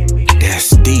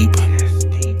 That's deep.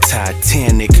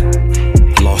 Titanic.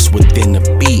 Lost within the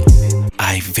beat,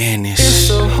 I vanish. It's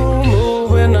a whole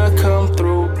mood when I come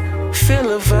through.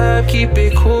 Feel a vibe, keep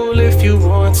it cool if you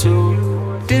want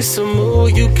to. This a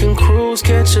mood you can cruise,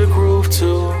 catch a groove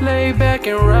to. Lay back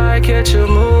and ride, catch a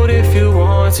mood if you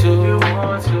want to.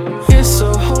 It's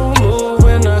a whole mood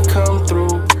when I come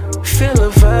through. Feel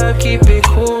a vibe, keep it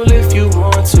cool if you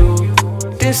want to.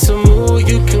 This a mood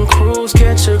you can cruise,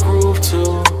 catch a groove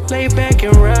to. Lay back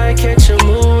and ride, catch a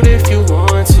mood if you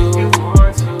want to.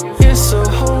 It's a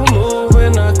whole mood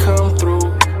when I come through.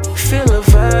 Feel a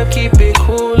vibe, keep it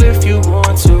cool if you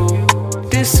want to.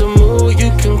 This a mood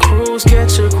you can cruise,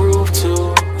 catch a groove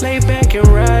to. Lay back and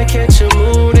ride, catch a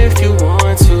mood if you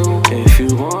want to. If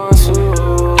you want to.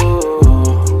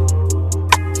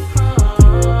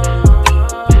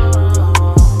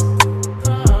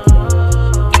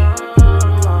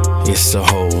 It's a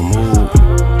whole mood.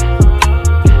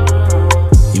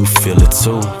 You feel it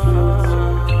too.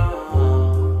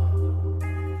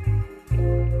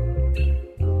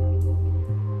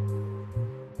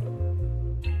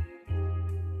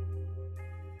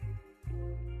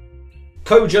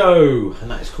 CoJo, and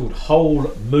that is called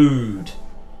Whole Mood.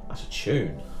 That's a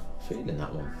tune. Feeling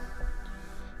that one.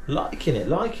 Liking it.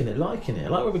 I like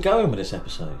where we're going with this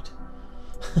episode.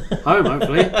 Home,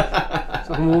 hopefully. So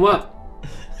I can warm up.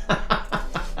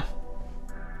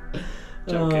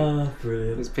 Joking.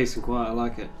 Brilliant. It's peace and quiet, I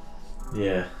like it.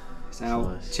 Yeah. It's out,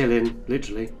 nice. Chilling,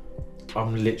 literally.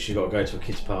 I'm literally got to go to a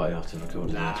kid's party after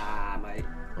recording. Nah, mate.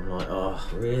 I'm like, oh,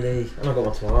 really? And I've got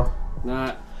one tomorrow.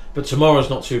 Nah. But tomorrow's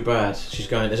not too bad. She's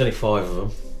going, there's only 5 of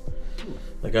them.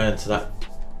 They're going to that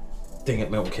thing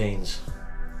at Milton Keynes.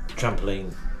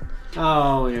 Trampoline.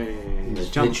 Oh, yeah.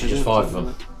 There's literally just 5 of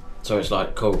them. So it's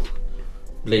like, cool.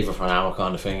 Leave her for an hour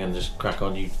kind of thing and just crack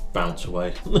on, you bounce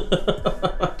away.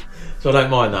 So I don't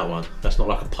mind that one. That's not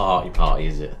like a party,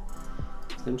 is it?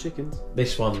 Them chickens.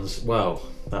 This one's, well,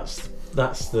 that's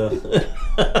the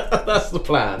that's the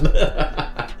plan.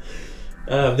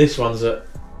 This one's at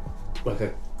like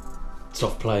a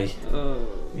soft play.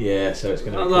 Yeah, so it's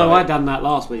going to be although I done that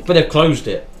last week. But they've closed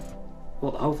it.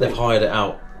 What, the whole thing? They've hired it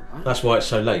out. That's why it's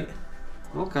so late.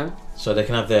 Okay. So they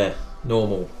can have their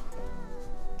normal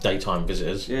daytime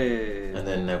visitors. Yeah. And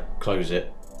then they'll close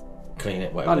it, clean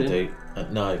it, whatever they do.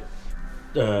 No.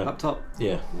 Up top?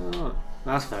 Yeah. Oh,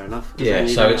 that's fair enough. Yeah,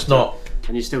 so it's not...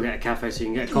 And you still get a cafe so you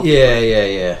can get a coffee.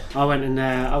 Yeah. I went in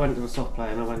there, I went to a soft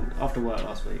play and I went after work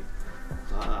last week. I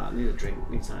was like, I need a drink,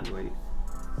 need something to eat.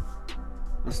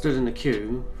 I stood in the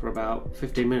queue for about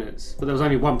 15 minutes, but there was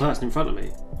only one person in front of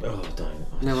me. Oh, don't.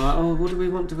 And they were like, oh, what do we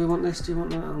want? Do we want this? Do you want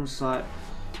that? And I was like,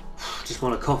 just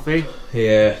want a coffee.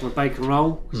 Yeah. Want a bacon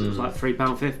roll, because it was like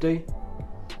 £3.50.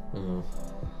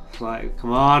 It's like,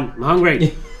 come on, I'm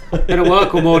hungry. Been at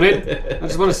work all morning. I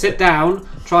just want to sit down,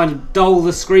 try and dull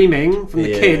the screaming from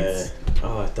the kids.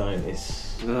 Oh, don't.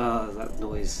 It's... that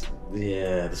noise.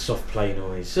 Yeah, the soft play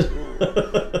noise.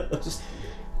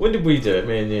 When did we do it,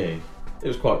 me and you? It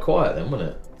was quite quiet then,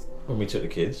 wasn't it? When we took the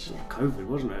kids. COVID,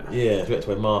 wasn't it? Yeah, we had to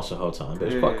wear masks the whole time, but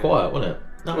it was quite quiet, wasn't it?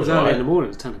 That was early in the morning,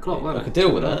 it was 10 o'clock, wasn't it? I could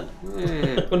deal with that.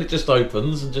 Yeah. When it just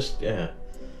opens and just,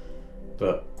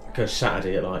 But it goes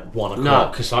Saturday at like 1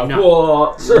 o'clock. It's like,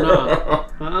 what?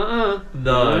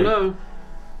 No.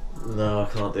 No, I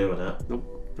can't deal with that.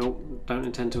 Nope, don't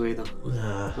intend to either.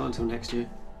 Nah. Not until next year.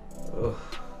 Ugh.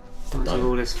 Until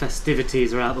all these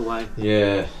festivities are out of the way.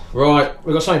 Yeah. Right,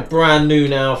 we've got something brand new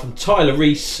now from Tyler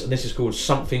Reese, and this is called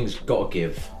Something's Gotta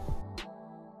Give.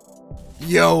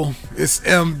 Yo, it's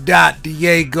M.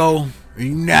 Diego, and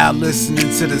you now listening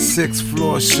to the 6th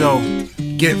Floor Show.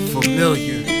 Get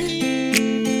familiar.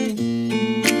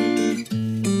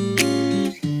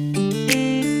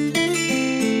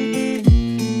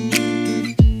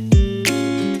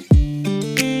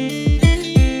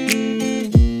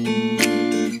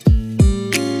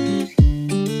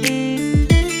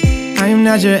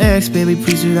 Not your ex, baby,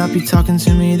 please do not be talking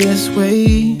to me this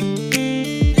way.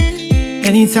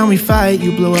 Anytime we fight,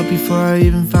 you blow up before I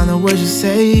even find the words to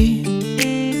say.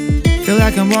 Feel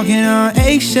like I'm walking on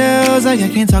eggshells, like I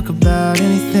can't talk about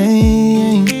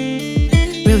anything.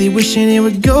 Really wishing it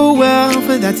would go well.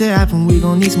 For that to happen, we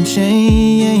gon' need some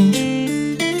change.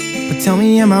 But tell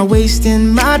me, am I wasting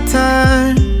my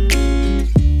time?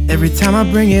 Every time I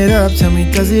bring it up, tell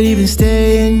me, does it even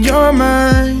stay in your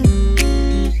mind?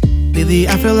 Lately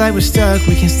I feel like we're stuck,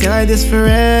 we can't stay like this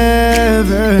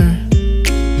forever.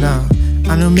 No,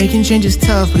 I know making change is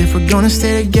tough, but if we're gonna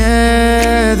stay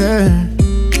together,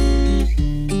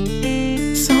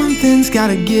 something's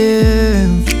gotta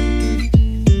give.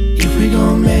 If we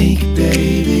gon' make it,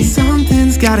 baby,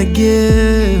 something's gotta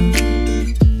give.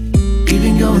 We've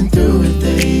been going through it,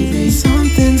 baby,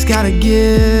 something's gotta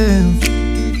give.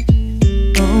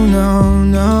 Oh no,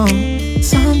 no,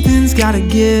 something's gotta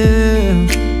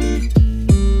give.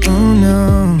 Oh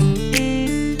no,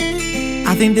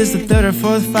 I think this is the 3rd or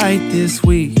 4th fight this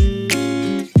week.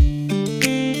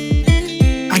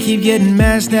 I keep getting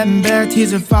mad, snapping back,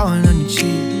 tears are falling on your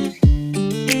cheek.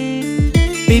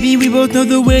 Baby, we both know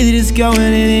the way that it's going,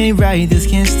 it ain't right, this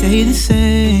can't stay the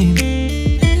same.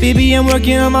 Baby, I'm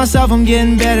working on myself, I'm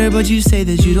getting better, but you say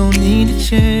that you don't need to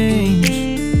change.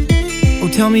 Oh,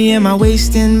 tell me, am I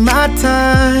wasting my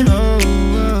time?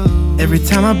 Every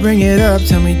time I bring it up,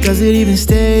 tell me, does it even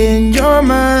stay in your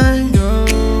mind?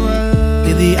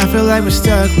 Lately I feel like we're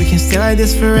stuck, we can't stay like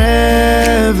this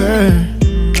forever.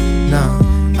 No,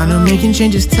 I know making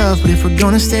change is tough, but if we're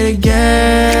gonna stay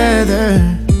together,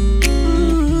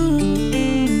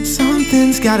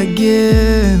 something's gotta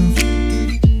give.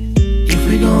 If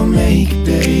we gon' make it,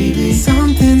 baby,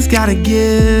 something's gotta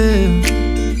give.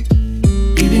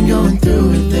 We've been going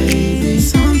through it, baby,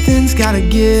 something's gotta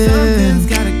give. Something's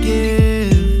gotta give.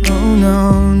 Oh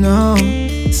no, no,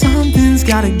 something's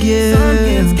gotta give.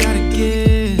 Something's gotta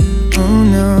give. Oh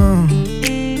no.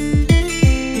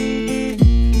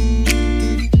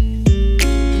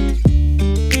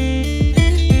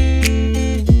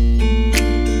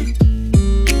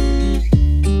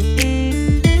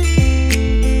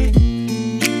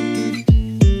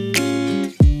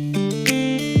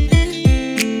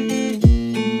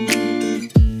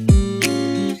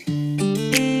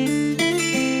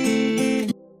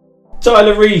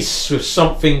 Tyler Reese with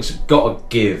Something's Gotta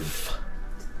Give.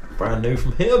 Brand new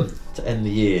from him to end the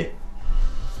year.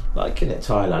 Liking it,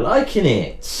 Tyler, liking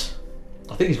it.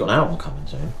 I think he's got an album coming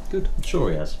soon. Good. I'm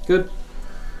sure he has. Good.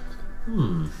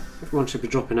 Everyone should be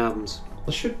dropping albums.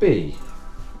 There should be.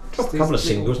 Drop a couple of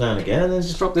singles now and again, and then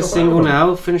just drop this single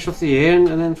now, finish off the year, and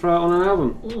then throw it on an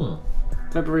album.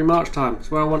 February, March time.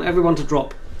 That's where I want everyone to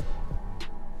drop.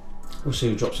 We'll see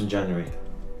who drops in January.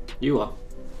 You are.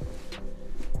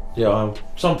 Yeah,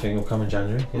 something will come in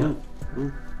January. Yeah.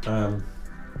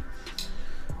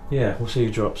 Yeah, we'll see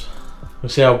who drops. We'll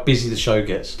see how busy the show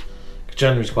gets.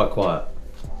 January's quite quiet.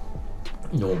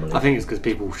 Normally. I think it's because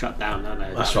people shut down, don't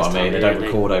they? That's what I mean. They don't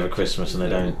record over Christmas, and they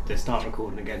don't. They start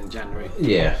recording again in January.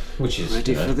 Yeah, which is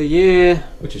ready for the year.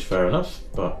 Which is fair enough,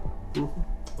 but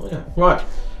yeah. Right.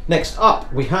 Next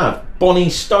up, we have Bonnie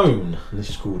Stone, and this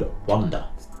is called Wonder.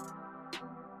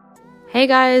 Hey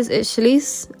guys, it's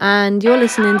Shalise, and you're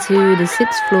listening to the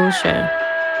 6th Floor Show.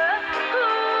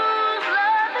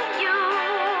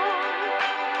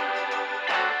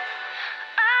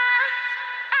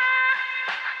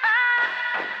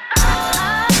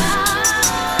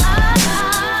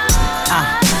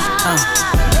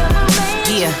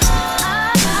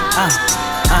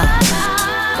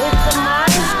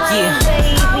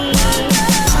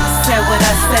 Said what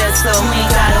I said, so me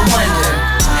gotta wonder.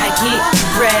 I get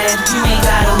bread, you ain't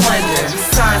gotta wonder.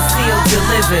 Signed, sealed,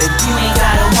 delivered, you ain't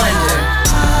gotta wonder.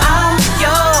 I'm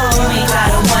yours, you ain't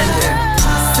gotta wonder.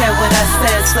 Said what I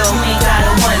said, so me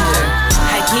gotta wonder.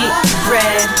 I get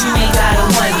bread, you ain't gotta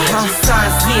wonder.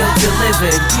 Signed, sealed,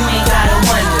 delivered, you ain't gotta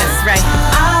wonder. That's right.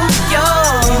 I'm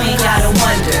yours, you ain't gotta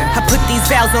wonder. I put these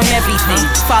vows on everything.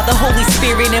 Father, Holy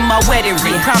Spirit in my wedding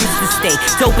ring. Promise to stay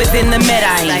doper than the med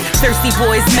I ain't. Thirsty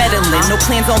boys meddling, no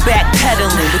plans on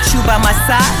backpedaling. With you by my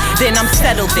side, then I'm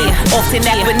settled in. Often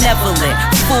act benevolent.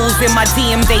 Fools in my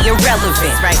DM, they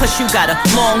irrelevant. Plus you got a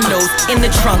long nose in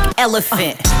the trunk,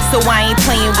 elephant. So I ain't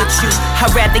playing with you.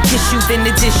 I'd rather kiss you than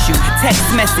to dish you. Text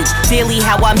message daily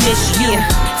how I miss you.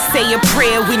 Say a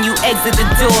prayer when you exit the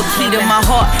door. Key to my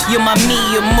heart, you're my me,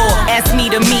 you're more. Ask me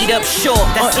to meet up short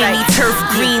on any turf,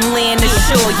 green land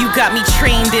ashore. You got me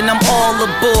trained and I'm all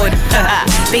aboard.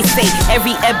 They say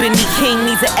every ebony king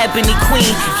needs an ebony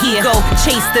queen. He go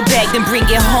chase the bag, then bring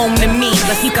it home to me.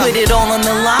 He put it all on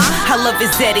the line. I love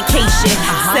his dedication.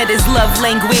 Said his love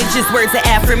language is words of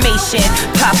affirmation.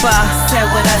 Papa said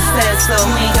what I said, so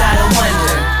you ain't gotta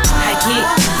wonder. I get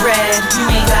bread, you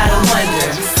ain't gotta wonder.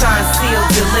 Signed, sealed,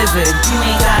 delivered, you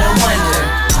ain't gotta wonder.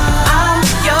 I'm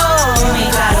yours, you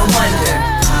ain't gotta wonder.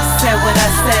 Said what I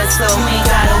said, so you ain't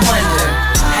gotta wonder.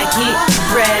 I get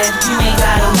bread, you ain't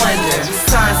gotta wonder.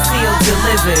 Signed, sealed,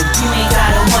 delivered, you ain't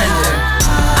gotta wonder.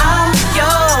 I'm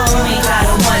yours, you ain't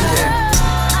gotta wonder.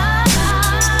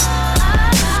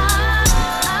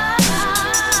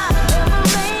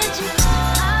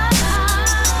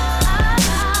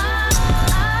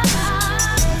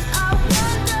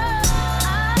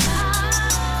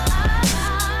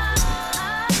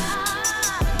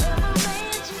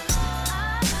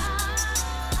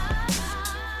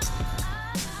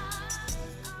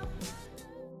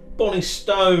 Bonnie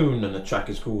Stone, and the track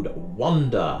is called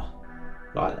Wonder.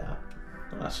 Like that.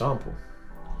 Like that sample.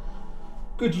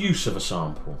 Good use of a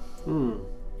sample.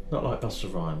 Not like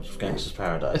Busta Rhymes of Gangsta's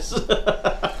Paradise.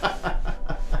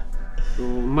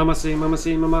 Mama see,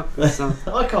 mama.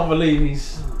 I can't believe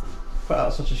he's put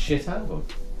out such a shit album.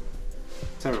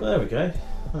 Terrible. There we go.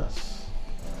 That's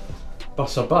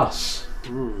Bussa Bus.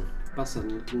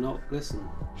 Bussa, not listen.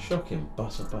 Shocking.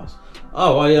 Bussa Bus.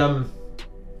 Oh,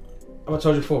 I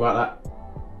told you before about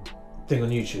that thing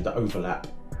on YouTube, that overlap.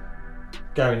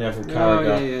 Gary Neville,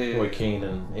 Carragher, Roy Keane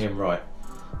and Ian Wright.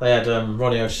 They had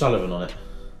Ronnie O'Sullivan on it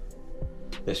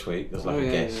this week. There's like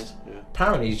a guest. Yeah.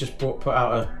 Apparently he's just put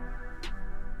out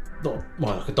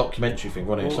like a documentary thing,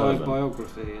 Ronnie O'Sullivan.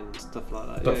 Biography and stuff like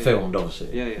that. But filmed,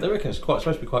 obviously. Yeah. They reckon it's supposed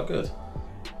to be quite good.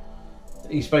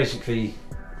 He's basically...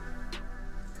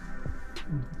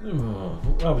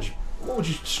 What would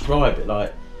you describe it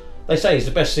like? They say he's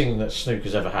the best thing that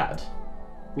snooker's ever had.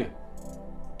 Yeah.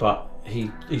 But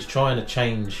he's trying to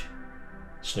change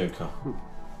snooker.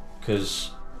 Because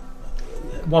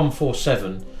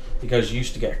 147, he goes, you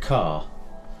used to get a car.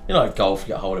 You know, like golf, you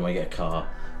get a hold'em where you get a car.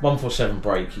 147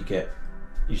 break, you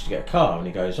used to get a car. And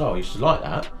he goes, oh, I used to like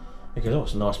that. He goes, oh,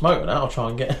 it's a nice motor now, I'll try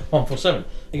and get 147.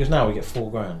 He goes, now we get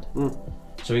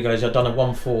 $4,000. So he goes, I've done a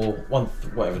 141,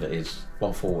 whatever it is,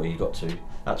 140 he got to.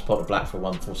 Had to pot the black for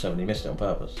 147, he missed it on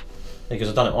purpose. He goes,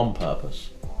 I've done it on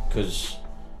purpose. Because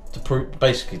to prove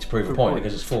a point,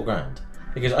 because it's $4,000.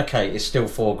 He goes, okay, it's still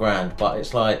 $4,000, but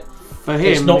it's like, for him,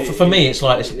 it's not for me. It's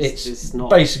like it's not,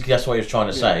 basically that's what he was trying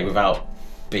to say without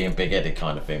being big-headed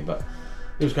kind of thing. But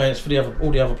he was going, it's for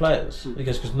all the other players. He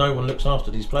goes, because no one looks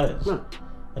after these players. No.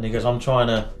 And he goes, I'm trying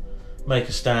to make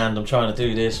a stand. I'm trying to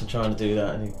do this. I'm trying to do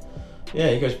that. And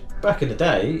he goes, back in the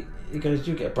day, he goes,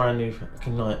 you get a brand new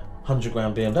fucking like $100,000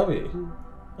 BMW,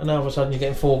 and now all of a sudden you're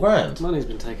getting $4,000. Money's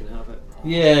been taken out of it.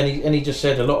 Yeah, and he just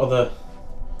said a lot of the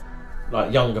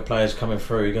like younger players coming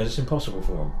through, he goes, it's impossible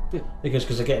for them. Yeah. He goes,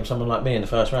 because they're getting someone like me in the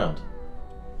first round,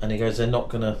 and he goes, they're not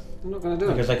gonna do it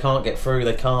because they can't get through.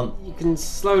 They can't. You can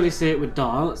slowly see it with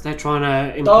darts. They're trying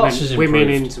to implement women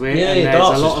into it. Yeah, and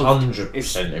darts a lot is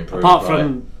 100% improved. Apart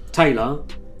from Taylor.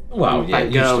 Well, yeah,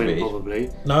 it used to be.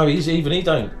 Probably. No, he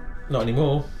don't. Not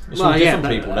anymore. It's all different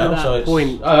people now.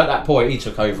 At that point, he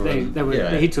took over.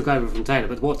 He took over from Taylor,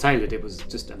 but what Taylor did was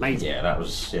just amazing. Yeah, that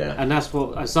was And that's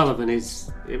what O'Sullivan is.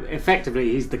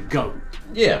 Effectively, he's the GOAT.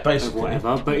 Yeah, basically. Of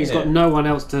whatever, but he's got no one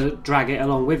else to drag it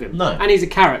along with him. No. And he's a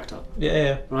character.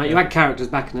 Yeah. Right. You had characters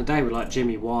back in the day with like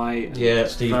Jimmy White. And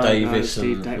Steve Davis.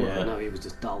 No, he was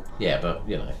just dull. Yeah, but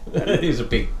he's a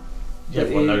big.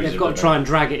 They've got to try and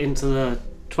drag it into the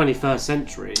 21st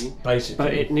century, basically,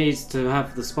 but it needs to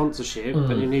have the sponsorship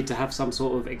and you need to have some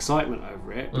sort of excitement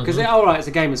over it because it's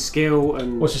a game of skill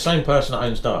and. Well, it's the same person that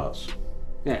owns darts.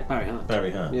 Yeah,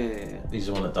 Barry Hunt. Yeah. He's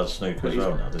the one that does snooker as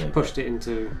well now, doesn't he? Pushed it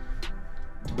into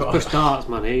darts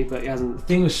money, but he hasn't. The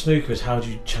thing with snooker is, how do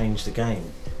you change the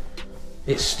game?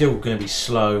 It's still going to be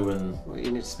slow and. Well, you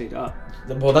need to speed it up.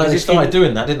 Well, they started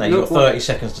doing that, didn't they? You got 30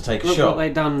 seconds to take a shot. Look what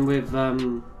they done with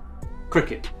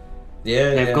cricket.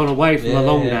 They've gone away from the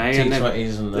long day and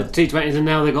T20s and the T20s, and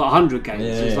now they've got 100 games.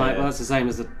 It's like, yeah. well, that's the same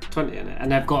as the 20, isn't it?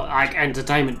 And they've got like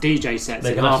entertainment DJ sets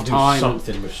They're at going to half have to time. do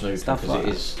something with snooker stuff because like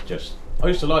it is just. I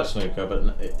used to like snooker,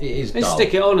 but it is They dull.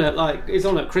 stick it on at like it's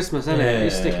on at Christmas, isn't it? Yeah. You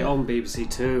stick it on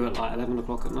BBC Two at like 11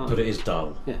 o'clock at night. But it is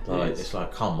dull. Yeah, like, it is. it's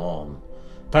like, come on.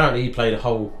 Apparently, he played a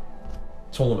whole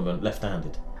tournament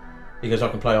left-handed. He goes, I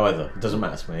can play either. It doesn't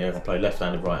matter to me. I can play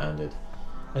left-handed, right-handed.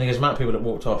 And he goes, the amount of people that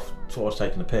walked off thought I was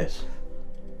taking a piss.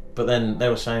 But then they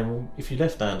were saying, well, if you're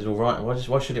left-handed or right,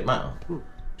 why should it matter?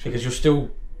 Because you're still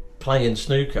playing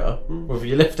snooker, whether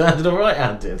you're left-handed or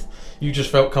right-handed. You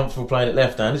just felt comfortable playing it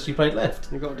left-handed, so you played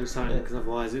left. You've got to do something because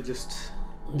otherwise it just.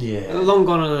 Yeah. Long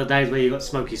gone are the days where you got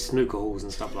smoky snooker halls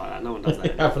and stuff like that. No one does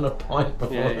that. Having a pint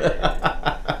before.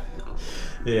 Yeah.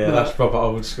 Yeah, that's proper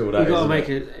old school. That You've got to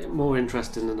isn't make it more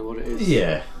interesting than what it is.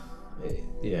 Yeah.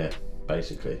 Yeah,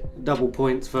 basically. Double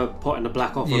points for potting the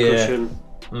black off a Yeah. cushion.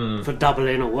 For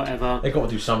doubling or whatever. They've got to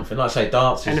do something. Like I say,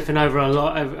 darts is... Anything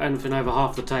over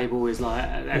half the table is like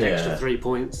an extra 3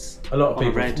 points. A lot of on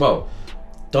people... red. Well,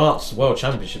 darts World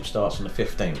Championship starts on the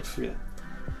 15th. Yeah.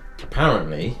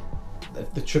 Apparently,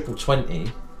 the triple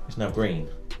 20 is now green.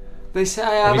 They say,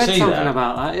 I read something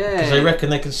about that, yeah. Because they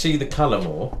reckon they can see the colour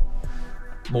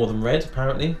more than red,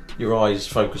 apparently. Your eyes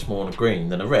focus more on a green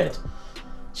than a red.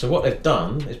 So what they've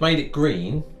done is made it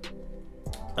green,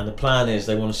 and the plan is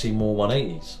they want to see more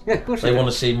 180s. Yeah, of course they want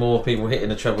to see more people hitting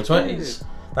the treble 20s.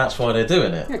 That's why they're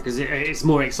doing it. Yeah, because it's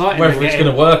more exciting. Whether it's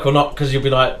going to work or not, because you'll be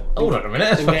like, hold on a minute,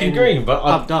 that's fucking green. But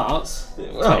pub darts,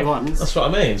 21s. That's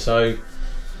what I mean. So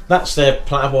that's their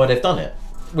plan, why they've done it,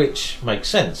 which makes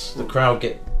sense. The crowd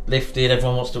get lifted,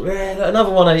 everyone wants to,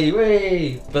 another 180,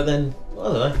 whee! But then, I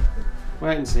don't know.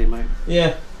 Wait and see, mate.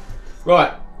 Yeah.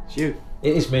 Right. It's you.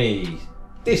 It is me.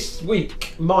 This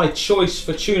week, my choice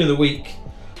for tune of the week,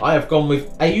 I have gone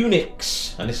with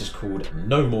Ayooniks, and this is called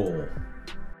No More.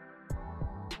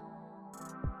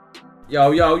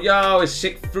 Yo, yo, yo, it's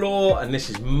Sixth Floor, and this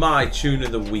is my tune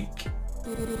of the week.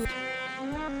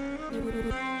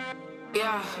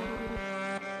 Yeah.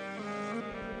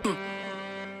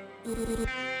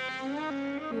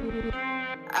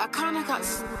 I kinda got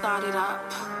started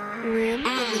up.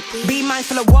 Be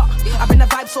mindful of what? I've been a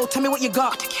vibe, so tell me what you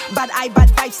got. Bad eye, bad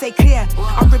vibe, stay clear.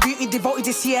 I'm rebooted, devoted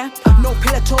this year. No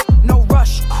pillar talk, no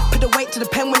rush. Put the weight to the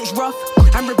pen when it's rough.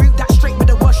 And rebuke that straight with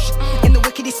a wash. In the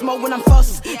wickedest mode when I'm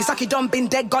fuss. It's like you done been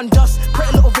dead, gone dust.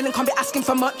 Pretty little villain can't be asking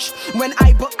for much. When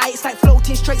I book I, it's like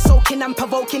floating, straight soaking and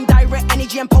provoking. Direct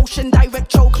energy and potion, direct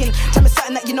choking. Tell me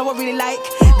something that you know I really like.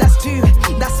 That's 2,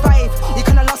 that's 5. You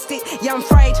kinda lost it, yeah I'm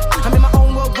fried. I'm in my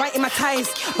own world, right in my ties.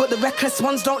 But the reckless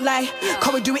ones don't lie.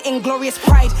 Can we do it in glorious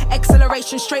pride?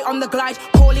 Acceleration straight on the glide.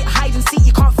 Call it hide and seek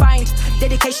you can't find.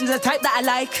 Dedication's the type that I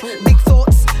like. Big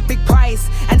thoughts, big prize.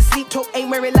 And the sleep talk ain't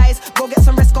where it lies. Go get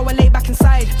some rest, go and lay back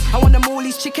inside. I want the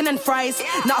Morley's chicken and fries.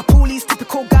 Not a Pooley's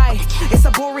typical guy. It's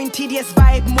a boring, tedious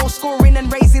vibe. More scoring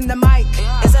and raising the mic.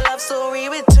 It's a love story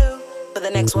with 2. But the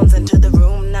next one's into the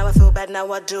room. Now I feel bad, now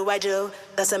what do I do?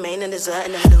 That's the main and dessert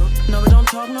and the loop. No, we don't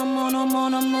talk no more, no more,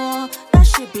 no more. That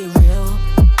shit be real.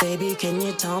 Baby, can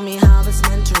you tell me how it's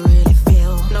meant to really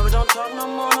feel? No, we don't talk no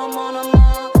more, no more, no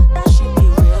more. That shit be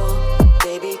real.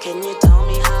 Baby, can you tell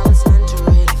me how it's meant to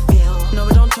really feel? No,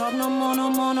 we don't talk no more, no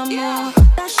more, no more.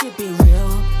 That shit be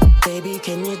real. Baby,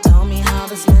 can you tell me how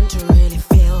it's meant to really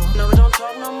feel? No, we don't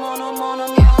talk no more, no more, no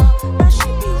more. That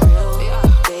shit be real.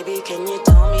 Baby, can you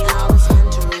tell me how it's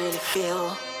meant to really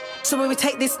feel? So when we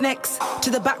take this next to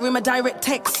the back room, a direct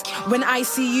text. When I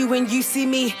see you, when you see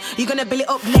me, you're gonna build it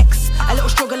up next. A little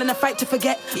struggle and a fight to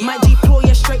forget. Might deploy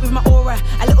you straight with my aura.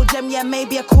 A little gem, yeah,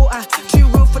 maybe a quarter. Too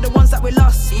real for the ones that we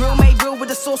lost. Real made real with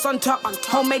the sauce on top.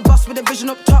 Homemade boss with a vision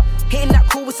up top. Hitting that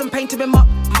cool with some paint to bim up.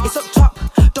 It's up top,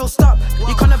 don't stop.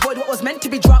 You can't avoid what was meant to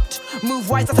be dropped. Move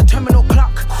wise as a terminal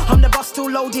clock. I'm the boss still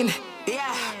loading.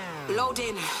 Yeah,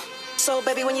 loading. So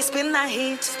baby, when you spin that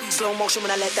heat, slow motion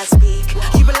when I let that speak.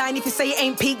 You be lying if you say it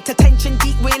ain't peaked. Attention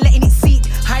deep, we're letting it seat.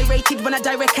 High rated when I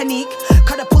direct a neek.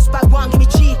 Cut a puss back one, give me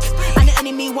cheek. And the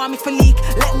enemy want me for leak.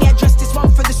 Let me address this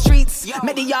one for the streets.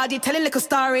 Met the yardie, telling little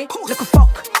story. Look a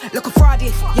fuck, look a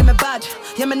fraudy. Yeah me bad,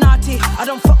 yeah me naughty. I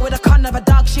don't fuck with a con of a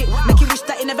dog shit. Make you wish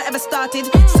that it never ever started.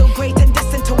 So great and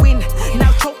destined to win.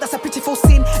 Now choke, that's a pitiful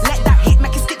sin. Let that hit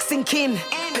make it stick sink in.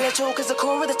 Clear talk is the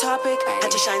core of the topic.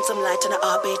 Had to shine some light on the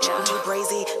art, bitch. I'm too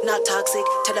brazy, not toxic.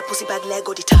 Tell that pussy bad leg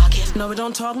or the target. No, we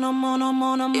don't talk no more, no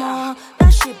more, no more.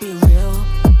 That shit be real.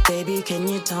 Baby, can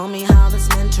you tell me how it's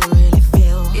meant to really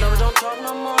feel? No, we don't talk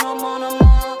no more, no more, no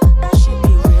more. That shit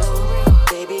be real.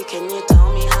 Baby, can you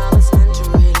tell me how it's meant to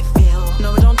really feel?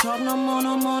 No, we don't talk no more,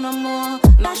 no more, no more.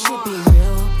 That shit be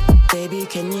real. Baby,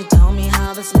 can you tell me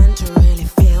how it's meant to really feel?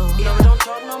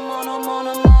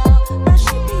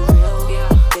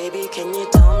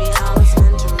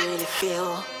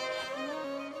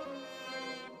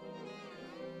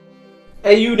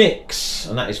 Ayooniks,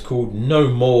 and that is called No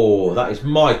More. That is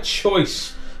my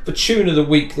choice for tune of the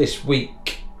week this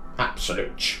week.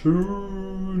 Absolute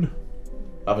tune.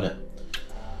 Loving it.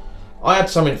 I had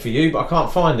something for you, but I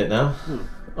can't find it now.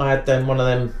 I had one of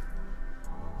them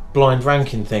blind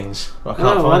ranking things. I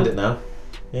can't find it now.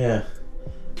 Yeah.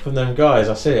 From them guys,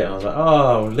 I see it and I was like,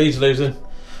 oh, Lee's losing.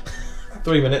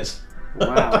 3 minutes.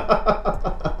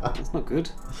 Wow. That's not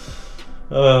good.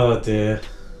 Oh dear.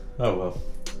 Oh well.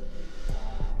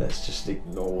 Let's just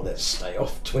ignore. Let's stay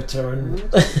off Twitter and.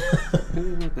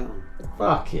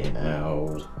 Fucking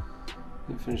hell.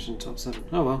 You're finishing top 7.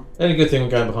 Oh well. The only good thing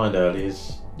with going behind early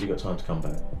is you got time to come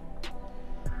back.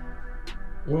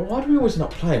 Well, why do we always not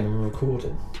play when we're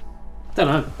recording? Don't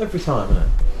know. Every time, isn't it?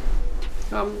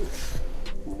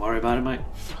 Wouldn't worry about it, mate.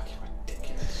 Fucking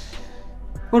ridiculous.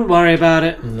 Wouldn't worry about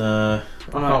it. No.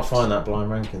 I can't find that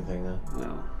blind ranking thing now.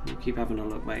 Well, we'll keep having a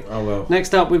look, mate. I will.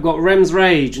 Next up, we've got Remz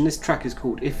Rage, and this track is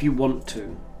called If You Want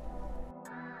To.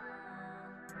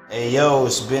 Hey yo,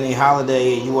 it's Benny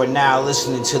Holiday. You are now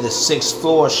listening to the 6th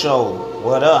Floor Show.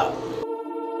 What up?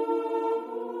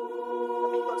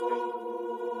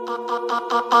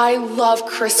 I love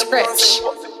Chris Rich.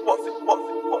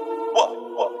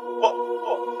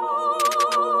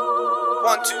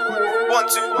 One, two, one,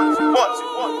 two, one, two, one, two,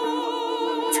 one.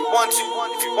 If you want to,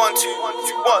 if you want to, if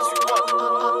you want to.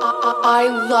 I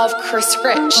love Chris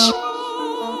Rich.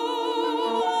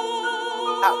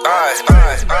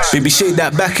 Baby, shake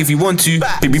that back if you want to.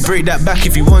 Baby, break that back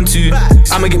if you want to.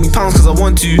 I'ma get me pounds cause I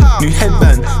want to. New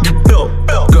headband, new belt.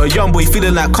 Got a young boy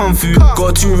feeling like Kung Fu.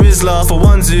 Got 2 Rizla for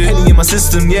 1 zoo. Henny in my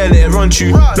system, yeah, let it run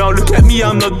through. Now look at me,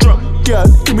 I'm not drunk. Yeah,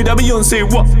 give me that Beyonce,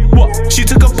 what? She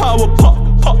took a power pop.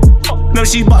 Now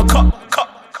she but a cup.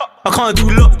 I can't do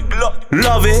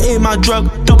love it ain't my drug.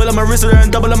 Double on my wrist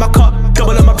and double on my cup.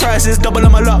 Double on my prices, double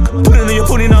on my luck. Put it on your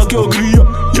pony now, girl, agree up.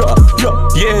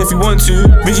 Yeah, if you want to,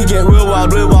 we can get real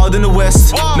wild in the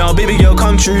west. Now baby girl,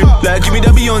 come true. Like give me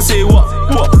that Beyonce, what?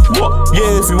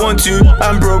 Yeah, if you want to.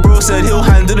 And bro said he'll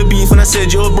handle the beef, and I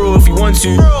said yo bro, if you want to.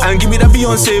 And give me that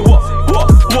Beyonce, what?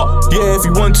 Yeah, if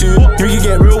you want to, we can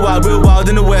get real wild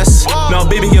in the west. Now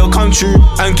baby girl, come true.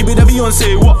 And give me that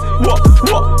Beyonce, what?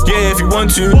 Yeah, if you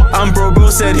want to. And bro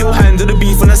said he'll handle the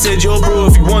beef, and I said yo bro,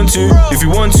 if you want to. If you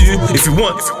want.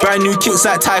 Brand new kicks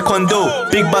like Taekwondo.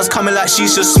 Big buzz coming like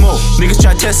shisha smoke. Niggas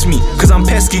try test me, cause I'm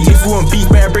pesky. If you want beef,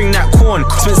 better bring that corn.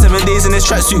 Spent 7 days in this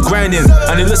tracksuit grinding,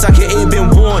 and it looks like it ain't been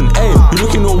worn. Hey, you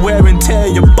looking all wear and tear.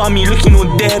 Your bummy looking all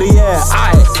dirty, yeah.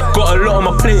 I got a lot on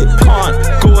my plate, can't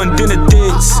go on dinner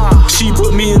dates. She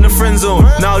put me in the friend zone.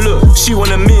 Now look, she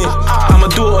wanna me. And my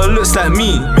daughter looks like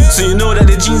me, so you know that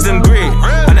the jeans them great.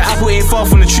 And the apple ain't far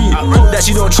from the tree. Hope that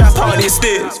she don't trap out these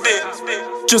stairs.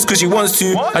 Just cause she wants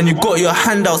to, and you got your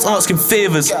handouts asking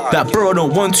favors. Like bro, I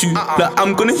don't want to. Like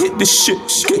I'm gonna hit this shit,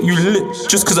 get you lit.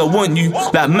 Just cause I want you.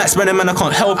 Like Max man, I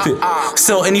can't help it.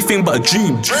 Sell anything but a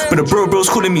dream. But the bro's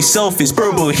calling me selfish.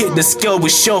 Bro hit the scale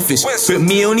with shellfish. But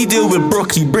me only deal with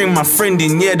broccoli. Bring my friend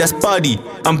in, yeah, that's body.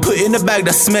 I'm put in the bag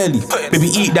that's smelly. Baby,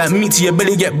 eat that meat till your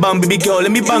belly get bung. Baby girl,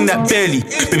 let me bang that belly.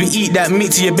 Baby, eat that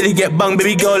meat till your belly get bung.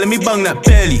 Baby girl, let me bang that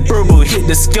belly. Bro hit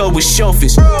the scale with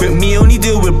shellfish. But me only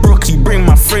deal with broccoli. Bring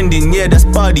my friend in, yeah, that's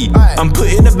body. I'm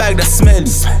put in the bag that's smelly.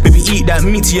 Baby, eat that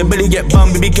meat till your belly get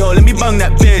bung. Baby girl, let me bang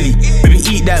that belly. Baby,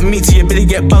 eat that meat till your belly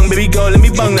get bung. Baby girl, let me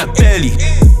bang that belly.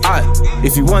 Alright,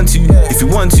 if you want to, if you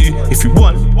want to, if you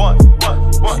want,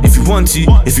 if you want to,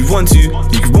 if you want to,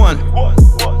 you can want.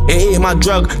 It ain't my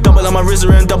drug. Double on my wrist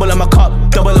and double on my cup.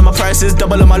 Double on my prices,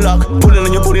 double on my luck. Pulling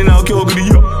on your booty now, girl, goody,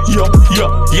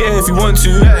 yeah, if you want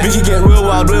to, we can get real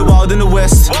wild in the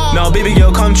west. Now baby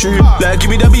girl, come true. Like give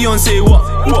me that Beyonce, what?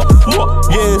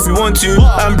 Yeah, if you want to.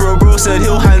 And bro said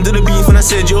he'll handle the beef, and I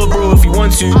said yo bro, if you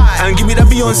want to. And give me that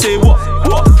Beyonce, what?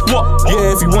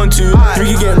 Yeah, if you want to,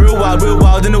 we can get real wild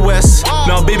in the west.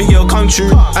 Now baby girl, come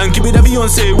true. And give me that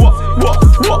Beyonce, what?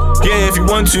 Yeah, if you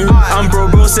want to. And bro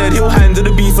said he'll handle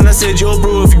the beef, and I said yo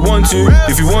bro, if you want to,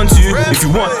 if you want to, if you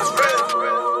want.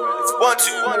 If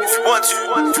you want to,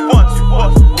 if you want to,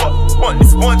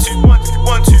 if you want to, if you want to, if you want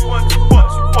to, if you want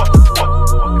to,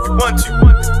 if you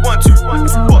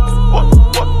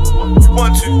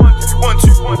want to, if you want to,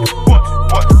 if you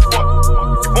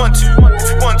want to, if you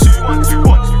want to, if you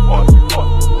want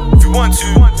to, if you want to,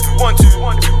 if you want to, if you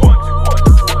want to,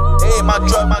 hey, my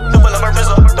drug, my double on my wrist,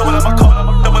 double on my cup,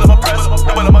 double on my press,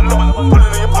 double on my lock, put it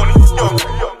on your pony,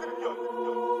 yo.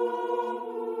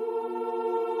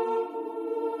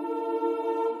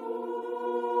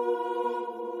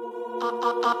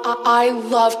 I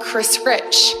love Chris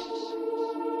Rich.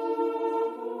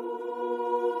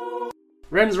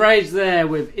 Remz Rage there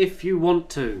with If You Want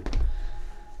To.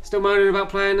 Still moaning about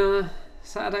playing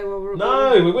Saturday while we're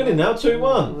No, we're winning now,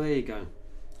 2-1. There you go.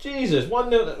 Jesus,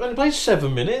 1-0. Only played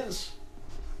 7 minutes.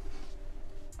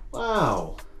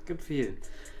 Wow. Good for you.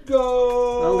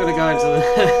 Go! I'm gonna go into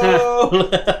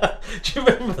the. Do you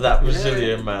remember that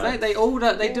Brazilian man? They do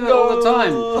it all the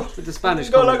time with the Spanish.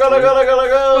 Go!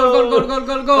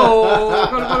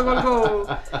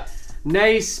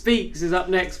 Nay Speaks is up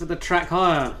next with the track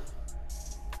Higher.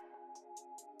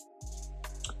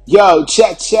 Yo,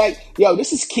 check. Yo,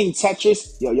 this is King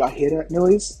Tetris. Yo, y'all hear that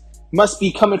noise? Must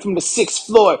be coming from the 6th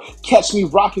floor. Catch me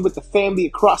rocking with the family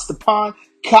across the pond.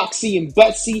 Coxie and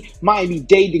Betsy,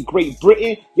 Miami-Dade to Great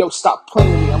Britain. Yo, stop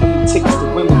playing with me. I'm gonna need tickets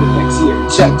to Wimbledon next year.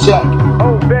 Check.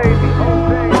 Oh, baby.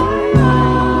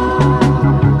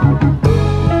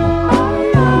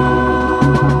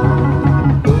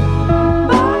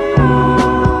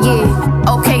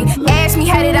 Yeah, okay. Ask me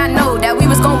how did I know that we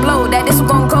was gonna blow, that this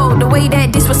was gonna go the way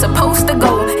that this was supposed to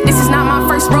go. This is not my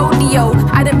first rodeo.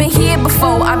 I done been here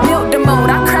before. I built the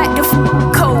mold. I cracked the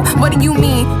code. What do you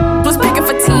mean? Was picking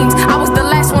for teams. I was the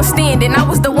last one standing. I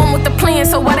was the one with the plan.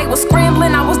 So while they was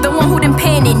scrambling, I was the one who done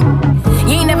panicked.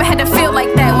 You ain't never had to feel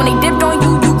like that. When they dipped on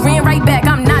you, you ran right back.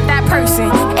 I'm not that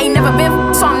person. Ain't never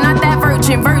been, so I'm not that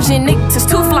virgin. Version niggas is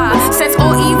too fly. Sense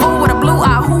all evil with a blue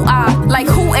eye. Who I? Like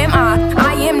who am I?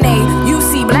 I am they. You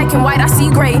see black and white, I see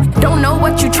gray. Don't know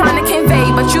what you trying to convey,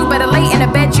 but you better lay in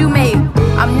a bed you made.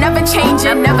 I'm never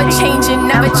changing, never changing,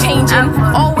 never changing.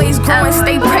 Always growing,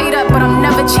 stay prayed up, but I'm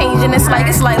never changing. It's like,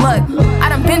 look, I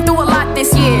done been through a lot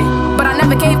this year, but I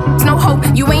never gave no hope.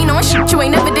 You ain't on shit, you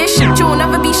ain't never did shit, you will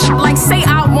never be shit. Like say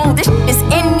I won't, this shit is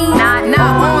in me, not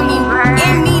on me.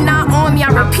 In me, not on me, I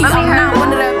repeat, I'm not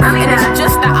one of the, and it's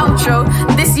just the outro.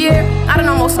 This year, I done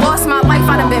almost lost my life,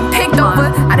 I done been picked over,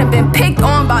 I done been picked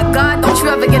on by God, don't you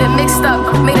ever get it mixed up.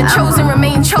 Made a chosen,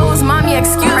 remain chose, mommy,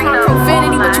 excuse my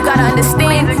profanity, but you gotta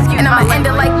understand. And I'ma end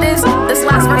it like this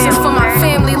last verse is for my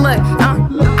family, look,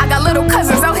 I got little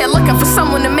cousins out here looking for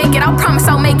someone to make it, I'll promise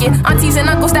I'll make it. Aunties and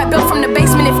uncles that built from the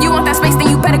basement, if you want that space then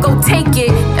you better go take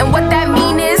it. And what that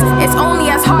mean is, it's only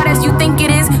as hard as you think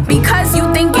it is, because you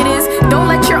think it is. Don't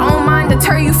let your own mind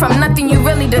deter you from nothing you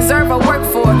really deserve or work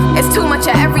for. It's too much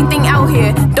of everything out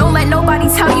here. Don't let nobody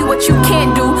tell you what you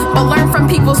can't do, but learn from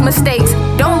people's mistakes.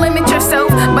 Don't limit yourself,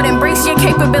 but embrace your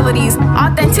capabilities.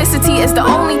 Authenticity is the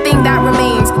only thing that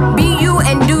remains. Be you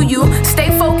and do you. Stay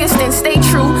focused and stay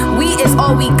true. We is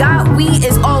all we got. We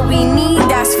is all we need.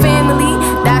 That's family.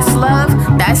 That's love.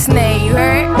 That's Nay. You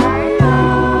heard?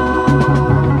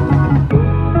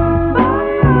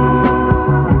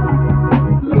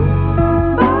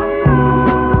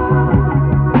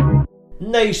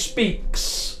 Nay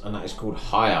Speaks, and that is called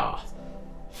Higher.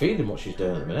 Feeling what she's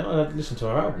doing at the minute. I listened to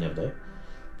her album the other day.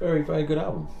 Very, very good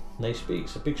album. Nay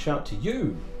Speaks. A big shout to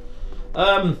you.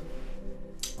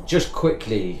 Just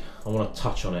quickly, I want to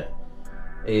touch on it.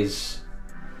 Is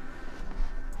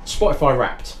Spotify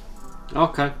Wrapped.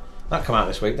 Okay. That came out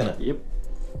this week, didn't it? Yep.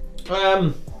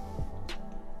 I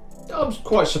was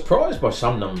quite surprised by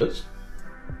some numbers.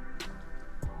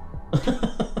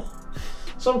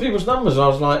 Some people's numbers, I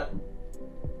was like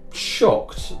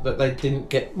shocked that they didn't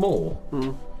get more.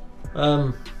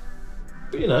 But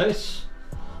you know,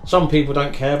 some people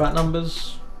don't care about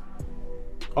numbers.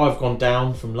 I've gone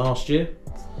down from last year,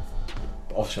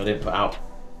 but obviously I didn't put out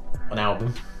an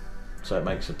album, so it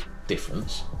makes a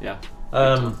difference. Yeah.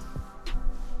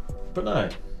 But no,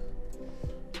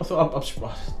 I thought that's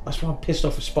why I'm pissed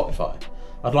off with Spotify.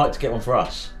 I'd like to get one for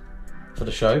us, for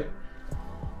the show,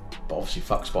 but obviously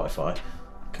fuck Spotify,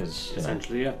 because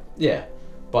essentially, yeah.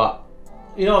 But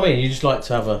you know what I mean. You just like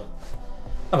to have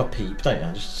a peep, don't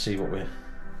you? Just to see what we're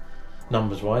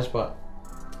numbers wise. But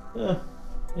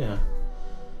yeah.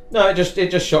 No, it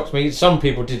just shocked me. Some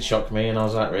people did shock me, and I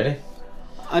was like, really?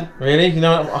 Really? You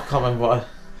know, I can't remember what.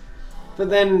 But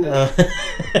then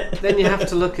you have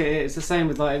to look at it. It's the same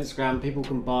with like Instagram. People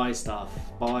can buy stuff,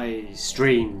 buy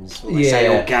streams, or they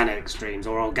say organic streams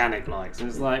or organic likes, and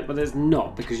it's like, but there's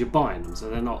not, because you're buying them, so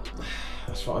they're not.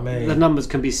 That's what I mean. The numbers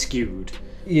can be skewed.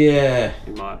 Yeah.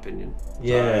 In my opinion.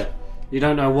 Yeah. So you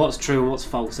don't know what's true and what's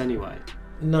false anyway.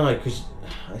 No, because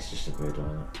it's just a weird one,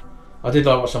 isn't it? I did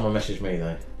like what someone messaged me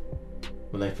though,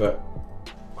 when they put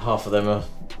half of them are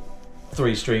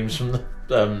 3 streams from the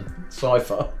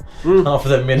Cypher, half of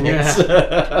them minutes.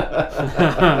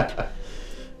 Yeah.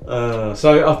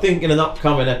 So I think in an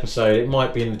upcoming episode, it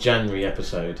might be in the January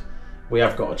episode, we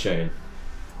have got a tune.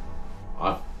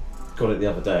 I've got it the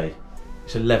other day.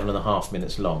 It's 11.5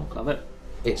 minutes long. Love it.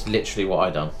 It's literally what I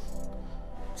done.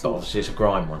 So obviously it's a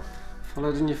grime one.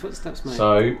 Followed in your footsteps, mate.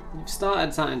 So you've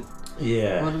started something.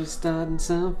 Yeah. What are we starting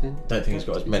something? Don't think it's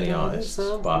got as many artists,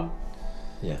 but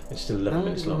Yeah, it's still 11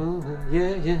 minutes long.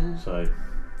 Yeah. So,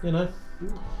 you know.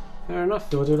 Fair enough.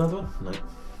 Do I do another one? No.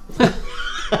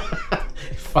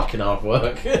 Fucking hard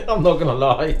work. I'm not gonna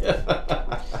lie.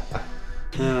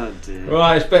 Oh dear.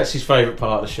 Right, it's Betsy's favourite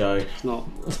part of the show. It's not.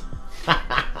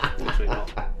 Literally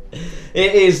not.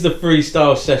 It is the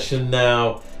freestyle session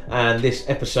now, and this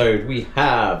episode we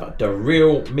have the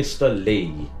real Mr.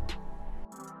 Lee.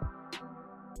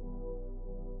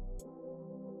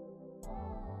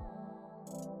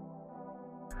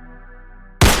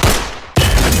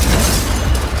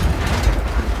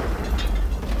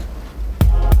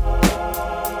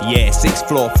 Yeah, 6th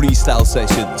floor freestyle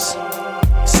sessions.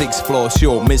 6th floor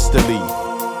show, Mr. Lee.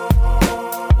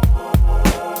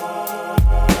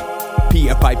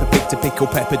 Peter Piper picked a pickle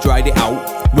pepper, dried it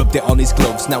out, rubbed it on his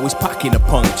gloves, now he's packing a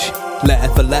punch.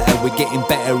 Letter for letter, we're getting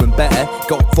better and better.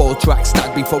 Got 4 tracks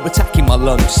stacked before attacking my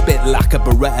lunch. Spit like a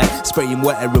beretta, spraying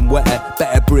wetter and wetter.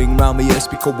 Better bring round me us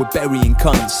because we're burying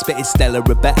cunts. Spit it stellar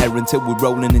or better until we're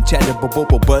rolling in cheddar.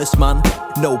 Bubble burst, man.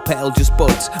 No petal, just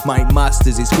buds. Mike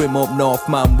Masters, it's grim up north,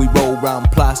 man. We roll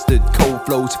round plastered. Cold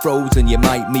flows frozen, you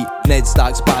might meet Ned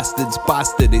Stark's bastards.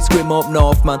 Bastard, it's grim up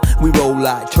north, man. We roll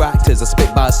like tractors. I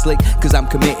spit by slick, cause I'm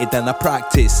committed and I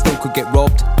practice. Still could get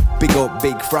robbed. Big up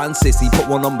Big Francis, he put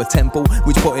one on my temple,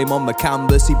 which put him on the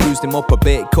canvas. He bruised him up a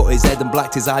bit, cut his head and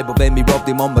blacked his eye, but then he robbed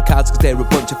him on the cards, cause they're a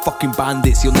bunch of fucking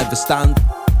bandits. You'll never stand.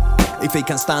 If he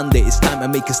can't stand it, it's time to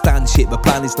make a stand. Shit, the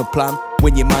plan is no plan.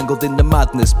 When you're mangled in the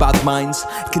madness, bad minds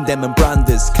condemn and brand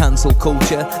us. Cancel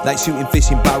culture, like shooting fish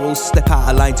in barrels. Step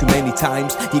out of line too many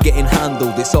times, you're getting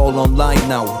handled. It's all online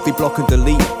now, they block and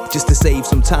delete just to save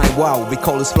some time. Wow, they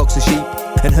call us flocks of sheep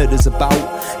and herd us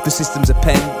about. The system's a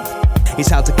pen. It's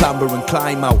how to clamber and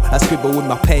climb out. I scribble with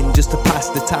my pen just to pass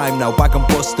the time now. Bag and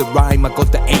bust the rhyme, I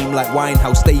got the aim like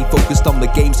Winehouse. Stay focused on the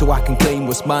game so I can claim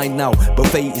what's mine now. But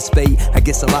fate is fate, I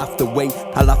guess I'll have to wait.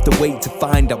 I'll have to wait to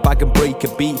find out. Bag and break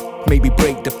a beat, maybe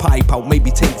break the pipe out,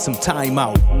 maybe take some time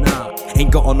out. Nah,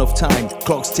 ain't got enough time,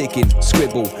 clock's ticking,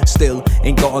 scribble, still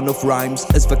ain't got enough rhymes.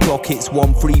 As the clock hits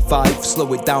 1:35,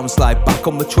 slow it down, slide back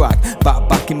on the track.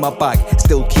 Back in my bag,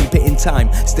 still keep it in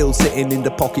time. Still sitting in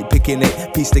the pocket, picking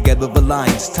it, piece together the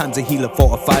lines. Time's a healer,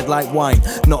 fortified like wine.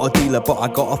 Not a dealer, but I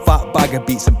got a fat bag of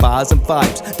beats and bars and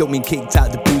vibes. Don't mean kicked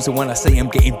out the boozer when I say I'm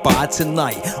getting barred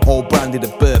tonight. All branded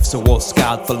at birth, so all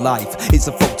scarred for life. It's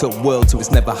a fucked up world, so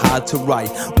it's never hard to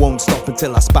write. Won't stop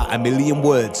until I spat a million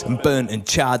words and burnt and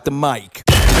charred the mic.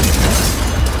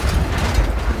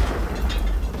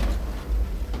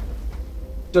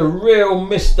 The real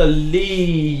Mr.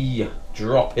 Lee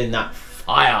dropping that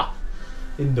fire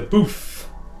in the booth.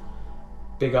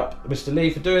 Big up Mr. Lee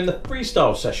for doing the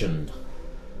freestyle session.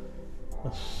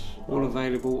 That's all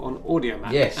available on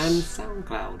Audiomack and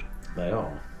SoundCloud. They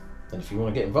are. And if you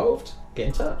want to get involved, get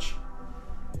in touch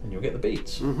and you'll get the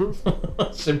beats.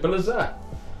 Simple as that.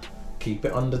 Keep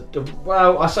it under,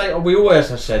 well, we always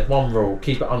have said one rule,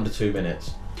 keep it under 2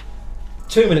 minutes.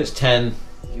 2 minutes 10.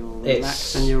 You're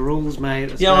relaxing your rules, mate.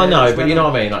 That's I know, but you know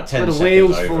what I mean, like 10 the seconds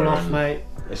wheels over fall off, mate.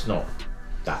 It's not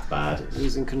that bad. It's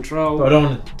losing control. But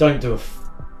don't do a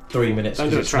 3 minutes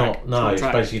because it's track. not. It's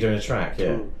basically doing a track.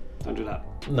 Yeah. Don't do that.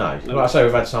 No. Like I say,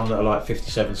 we've had some that are like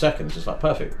 57 seconds. It's like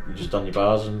perfect. You just done your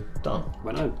bars and done.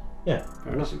 Went home. Yeah.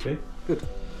 Fair enough. Basically. Good.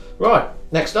 Right.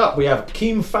 Next up, we have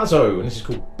KeemFazo, and this is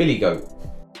called Billy Goat.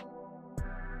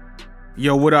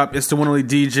 Yo, what up? It's the one only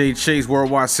DJ Chase,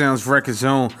 Worldwide Sounds Record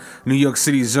Zone, New York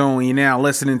City Zone. You're now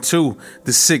listening to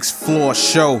the 6th Floor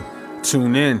Show.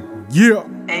 Tune in. Yeah.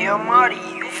 Hey, yo, Marty,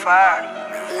 you fired.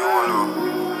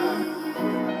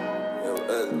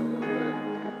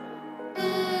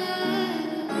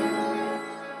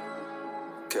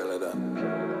 Kill it up.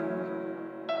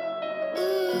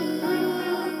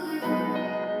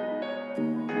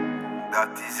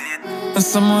 That is it. And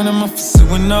someone I'm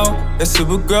pursuing now, that's who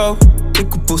we grow.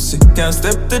 Pick a pussy, can't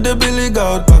step to the Billy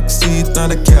Goat. Backseat,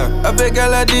 not a car. I beg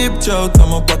all a deep throat.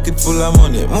 I'm a pocket full of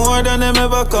money, more than them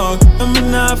ever count. I'm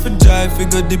in half a drive, we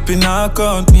go dip in our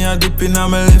account. Me a dip in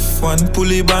on my left one,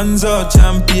 pulley bands out.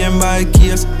 Champion by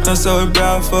case, that's how we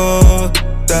brought for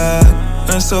that.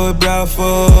 That's how we brought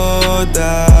for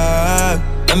that.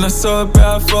 And that's how we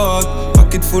brought for.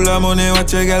 Pocket full of money,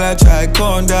 watch your girl a try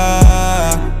count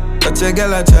that. Watch your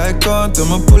girl a try count,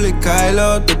 I'ma pull it Kyle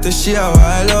out, but she a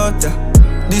wild out, yeah.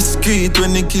 Discreet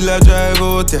when the killer drive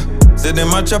out, yeah. Say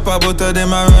them a chop about her,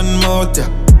 them a run mouth, yeah.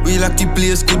 We lucky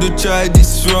place, could you try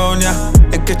this round, yeah.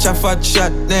 And catch a fat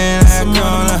shot, then I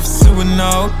crown, yeah. See we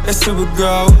now, let's see we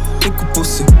grow. little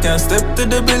pussy. Can't step to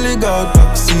the billy goat,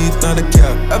 backseat, not the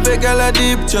cab. I beg all a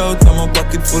deep chout, I'm a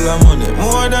pocket full of money,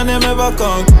 more than them ever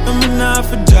count. I'm in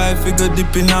half a drive, figure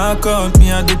dip in our account.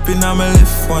 Me a dip in on my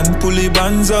left one, pulley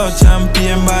bands out.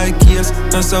 Champion by case,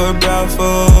 that's how we brought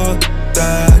for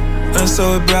that. That's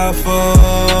how we brought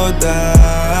for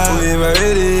that. We were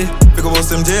ready, pick up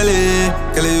some jelly.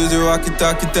 Can I use your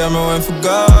walkie-talkie, tell me when for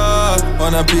God.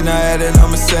 Wanna be in head and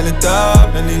I'ma send it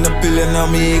up. I need no pilling on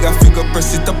me, got figure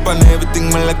press it up on everything,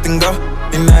 man letting go.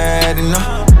 In the head, you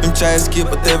know. Them try to escape,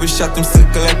 but every shot them still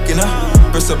collecting, you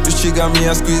know. Press up the trigger, me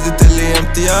I squeeze it till it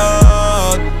empty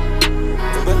out.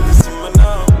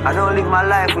 I don't live my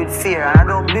life with fear, and I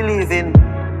don't believe in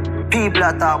people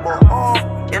that talk about, oh,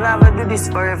 you're not gonna do this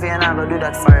forever, you're not gonna do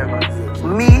that forever.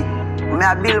 Me,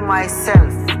 I build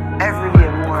myself every day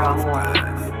more and more.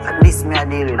 And this me I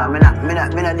deal with. Me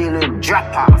not deal with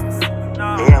drop off.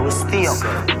 Yeah, we stay up.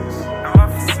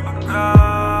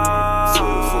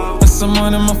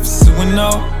 Someone in my pussy, we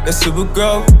know that's how we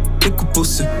grow. Little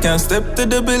pussy, can't step to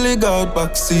the billy goat,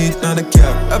 backseat, not the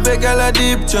cab. I beg all a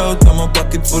deep chout, I'm a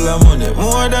pocket full of money,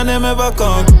 more than them ever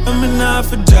count. I'm in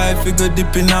half a drive, figure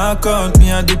dip in our account. Me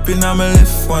a dip in on my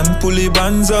left one, pulley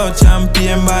bands out.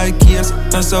 Champion by case,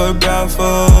 that's how we brought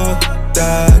for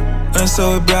that. That's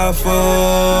how we brought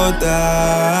for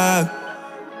that.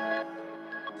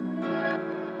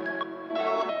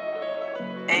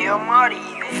 Hey, yo, Marty,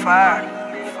 you fire.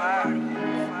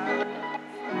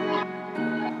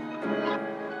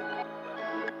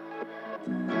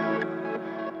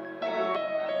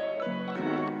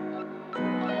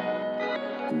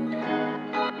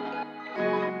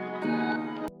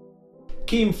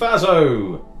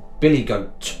 KeemFazo, Billy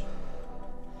Goat.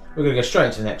 We're going to go straight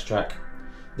into the next track.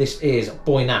 This is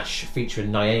Boy Nash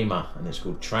featuring Nyema, and it's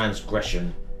called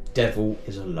Transgression, Devil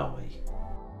is a Lie.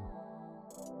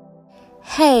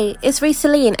 Hey, it's Reese,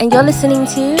 and you're listening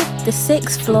to The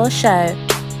Sixth Floor Show.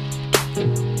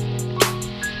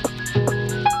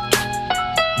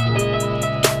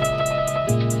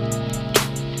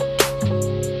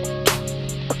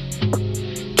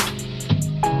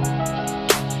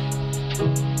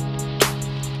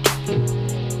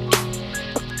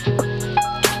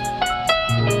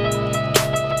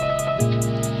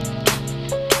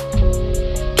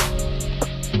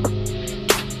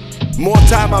 More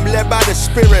time I'm led by the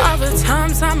spirit. Other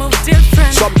times I move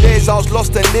different. Some days I was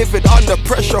lost and living under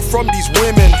pressure from these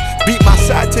women. Beat my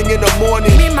side thing in the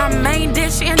morning. Me my main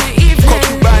dish in the evening.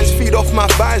 Concubines feed off my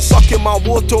vines, sucking my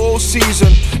water all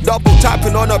season. Double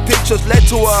tapping on her pictures led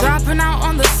to her. Dropping out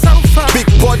on the sofa. Big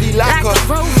body like a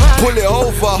rover. Pull it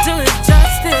over. Do it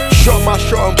justice. Shot my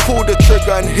shot and pull the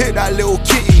trigger and hit that little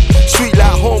kitty. Sweet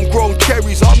like homegrown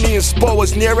cherries. I'm me and Spo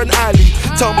was near an alley.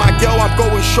 Tell my girl I'm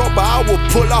going short, but I will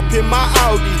pull up in my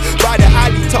Audi. By the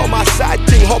alley, tell my side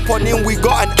thing, hop on in, we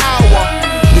got an hour.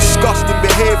 Disgusting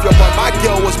behavior, but my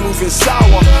girl was moving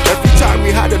sour. Every time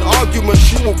we had an argument,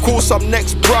 she would call some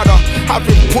next brother. Have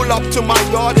him pull up to my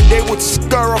yard and they would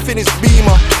scur off in his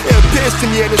beamer. It appears to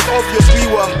me and it's obvious we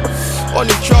were on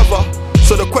each other.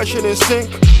 So the question is sync,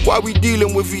 why we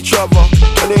dealing with each other?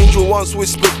 An angel once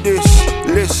whispered this,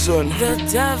 listen. The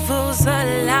devil's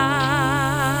a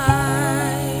lie,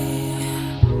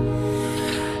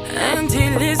 and he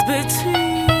lives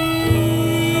between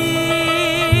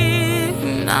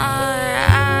our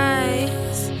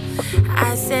eyes.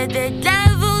 I said the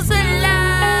devil's a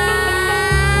lie,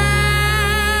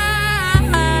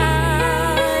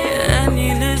 and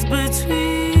he lives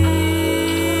between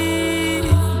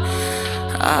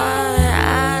our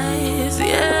eyes,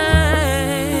 yeah.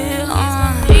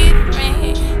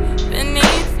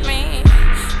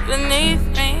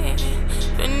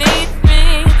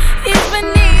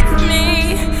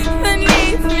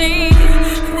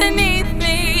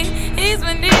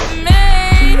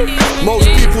 Most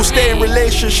people stay in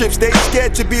relationships, they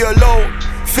scared to be alone.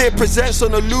 Fear presents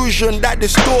an illusion that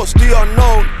distorts the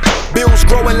unknown. Bills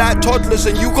growing like toddlers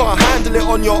and you can't handle it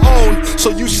on your own. So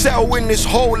you settle in this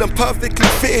hole and perfectly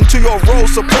fit into your role.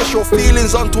 Suppress your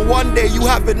feelings until one day you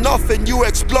have enough and you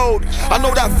explode. I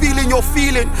know that feeling you're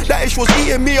feeling, that ish was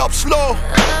eating me up slow.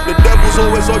 The devil's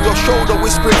always on your shoulder,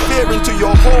 whispering fear into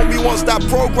your home. He wants that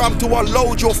program to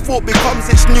unload, your thought becomes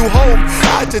its new home.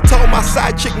 I had to tell my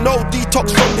side chick no,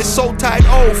 detox from this soul tied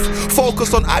oath.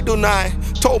 Focus on Adonai,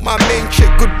 told my main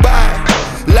chick goodbye.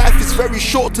 Life is very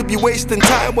short to be wasting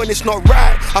time when it's not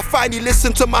right. I finally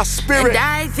listened to my spirit, and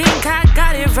I think I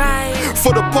got it right.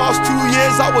 For the past 2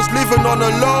 years I was living on a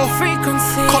low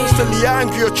frequency, constantly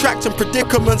angry, attracting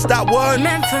predicaments that weren't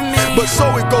meant for me. But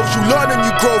so it goes, you learn and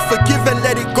you grow. Forgive and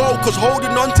let it go, cause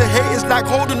holding on to hate is like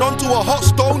holding on to a hot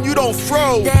stone you don't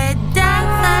throw. The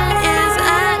devil is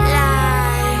alive.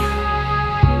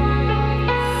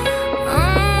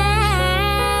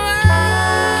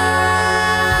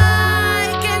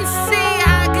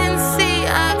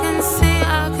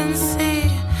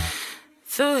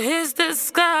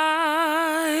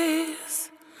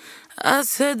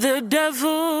 said the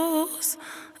devil's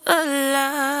a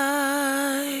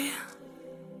lie.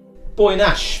 Boy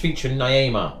Nash featuring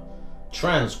Nyema.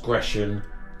 Transgression,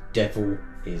 devil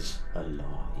is a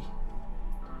lie.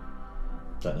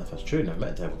 Don't know if that's true, never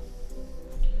met a devil.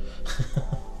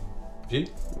 Have you?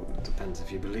 It depends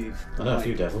if you believe. I know a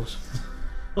few devils.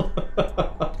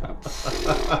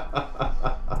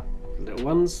 Little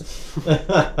ones.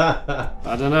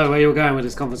 I don't know where you're going with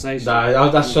this conversation.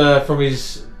 No, that's from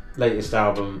his latest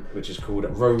album, which is called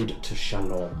Road to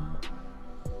Shalom.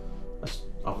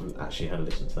 I've actually had a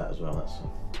listen to that as well. That's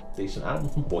a decent album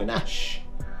from Boy Nash.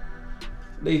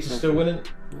 Leeds is still winning.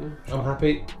 Yeah. I'm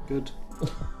happy. Good.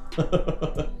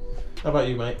 How about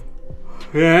you, mate?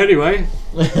 Yeah. Anyway,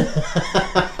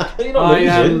 you're not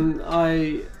losing.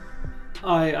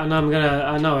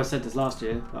 I know I said this last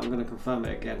year, but I'm gonna confirm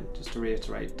it again, just to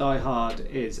reiterate. Die Hard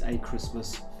is a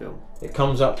Christmas film. It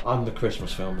comes up under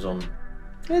Christmas films on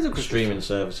streaming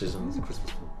services. It is a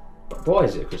Christmas film. But why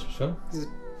is it a Christmas film? It's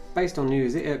based on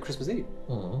Christmas Eve.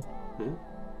 Oh. Yeah.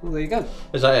 Well, there you go.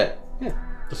 Is that it? Yeah.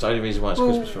 That's the only reason why it's a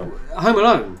Christmas film. Home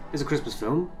Alone is a Christmas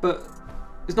film, but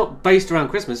it's not based around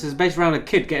Christmas. It's based around a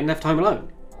kid getting left home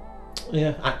alone.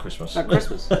 Yeah, at Christmas. At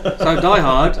Christmas. So Die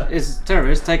Hard is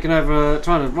terrorists taking over,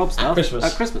 trying to rob stuff at Christmas.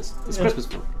 It's a Christmas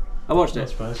film. I watched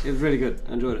it. I It was really good.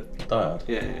 I enjoyed it. Die Hard.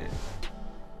 Yeah.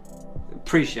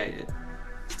 Appreciate it.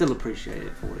 Still appreciate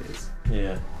it for what it is.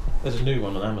 Yeah. There's a new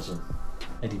one on Amazon.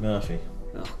 Eddie Murphy.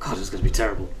 Oh God, it's going to be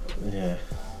terrible. Yeah.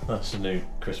 That's a new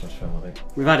Christmas film, I think.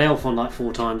 We've had Elf on like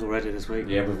 4 times already this week.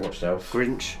 Yeah, we've watched Elf.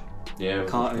 Grinch. Yeah,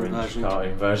 cartoon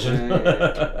version.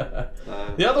 Yeah.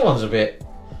 The other one's a bit.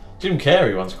 Jim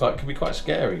Carrey one's could be quite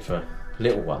scary for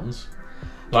little ones,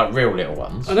 like real little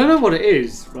ones. I don't know what it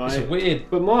is, right? It's weird.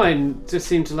 But mine just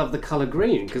seemed to love the colour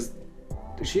green because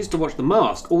she used to watch The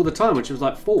Mask all the time when she was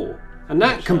like 4, and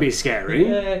that can be scary.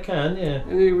 Yeah, it can. Yeah.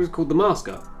 And it was called The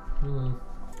Masker. Mm.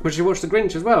 But she watched The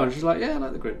Grinch as well, and she's like, "Yeah, I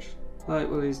like The Grinch.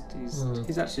 Like, well, he's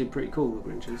actually pretty cool. The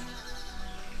Grinch is.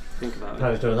 Think about it.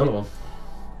 Now he's doing another one.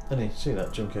 Didn't he? See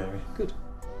that, Jim Carrey. Good.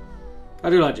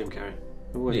 I do like Jim Carrey.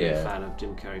 I've always been a Yeah. fan of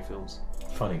Jim Carrey films.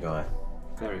 Funny guy.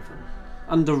 Very funny.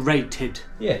 Underrated.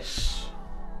 Yes.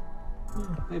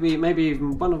 Maybe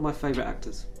even one of my favourite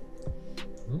actors.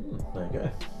 There you go.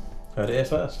 Heard it here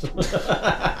first.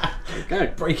 There you go.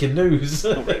 Breaking news.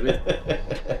 Not really.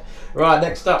 Right,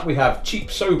 next up we have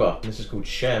Cheap Sober. This is called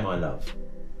Share My Love.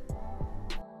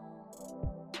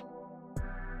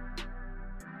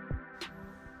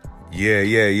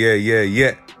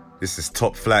 Yeah. This is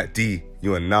Top Flight D.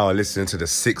 You are now listening to the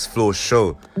 6th Floor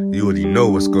Show. You already know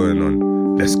what's going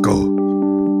on. Let's go.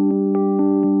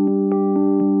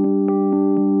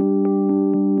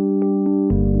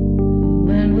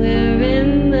 When we're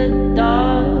in the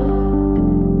dark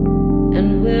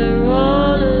and we're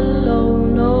all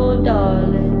alone, oh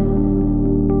darling,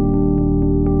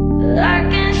 I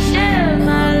can share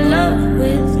my love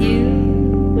with you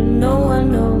when no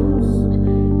one knows.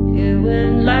 Yeah,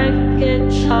 when life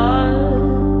gets hard,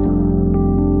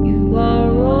 you are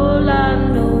all I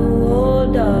know,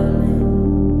 oh darling.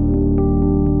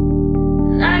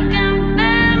 I can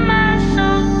bear my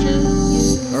soul to you.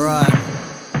 Alright.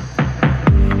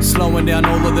 Slowing down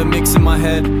all of the mix in my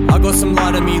head. I got some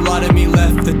light of me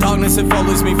left. The darkness that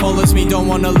follows me, don't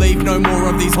wanna leave no more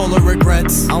of these hollow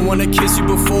regrets. I wanna kiss you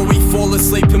before we fall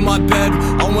asleep in my bed.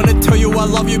 I wanna tell you I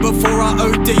love you before I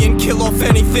OD and kill off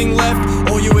anything left.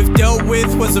 All you have dealt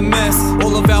with was a mess.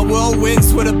 All of our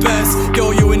whirlwinds were the best.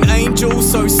 Girl, you an angel,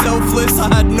 so selfless.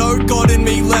 I had no God in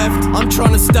me left. I'm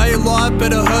trying to stay alive,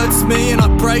 but it hurts me and I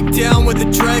break down with the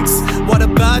dregs. Why do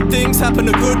bad things happen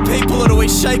to good people? It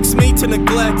always shakes me to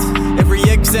neglect. Every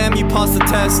exam you passed the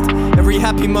test. Every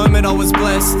happy moment I was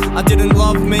blessed. I didn't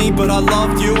love me, but I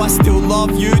loved you. I still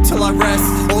love you till I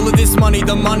rest. All of this money,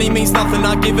 the money means nothing.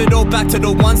 I give it all back to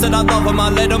the ones that I love. I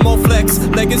let them all flex.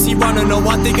 Legacy running, no,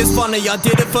 I think it's funny. I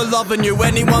did it for loving you.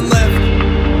 Anyone left?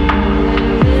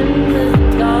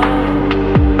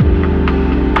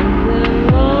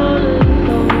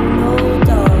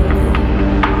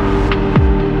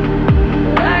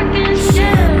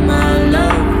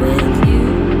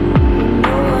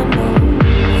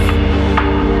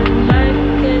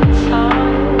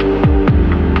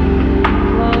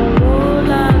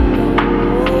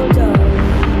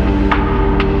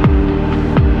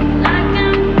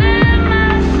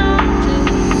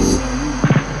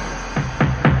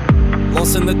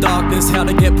 darkness, how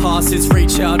to get past this.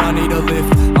 Reach out, I need a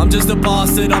lift. I'm just a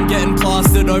bastard, I'm getting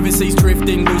plastered. Overseas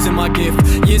drifting, losing my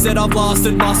gift. Years that I've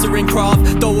lasted, mastering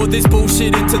craft. Throw all this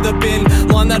bullshit into the bin.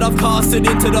 Line that I've casted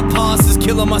into the past is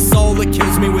killing my soul, it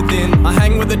kills me within. I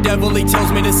hang with the devil, he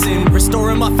tells me to sin.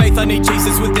 Restoring my faith, I need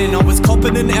Jesus within. I was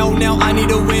copping an L, now I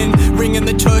need a win. Ringing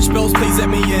the church bells, please let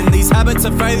me in. These habits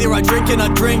of failure, I drink and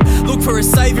I drink. Look for a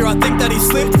savior, I think that he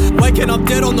slipped. Waking up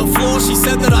dead on the floor, she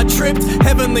said that I tripped.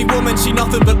 Heavenly woman, she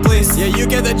nothing but bliss. Yeah, you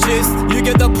get the gist, you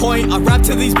get the point. I rap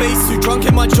to these beats, too drunk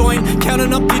in my joint.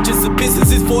 Counting up digits, the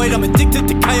business is void. I'm addicted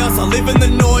to chaos, I live in the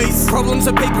noise. Problems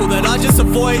are people that I just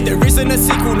avoid. There isn't a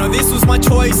sequel, no, this was my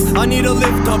choice. I need a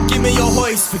lift up, give me your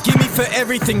hoist. Forgive me for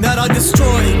everything that I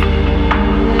destroyed.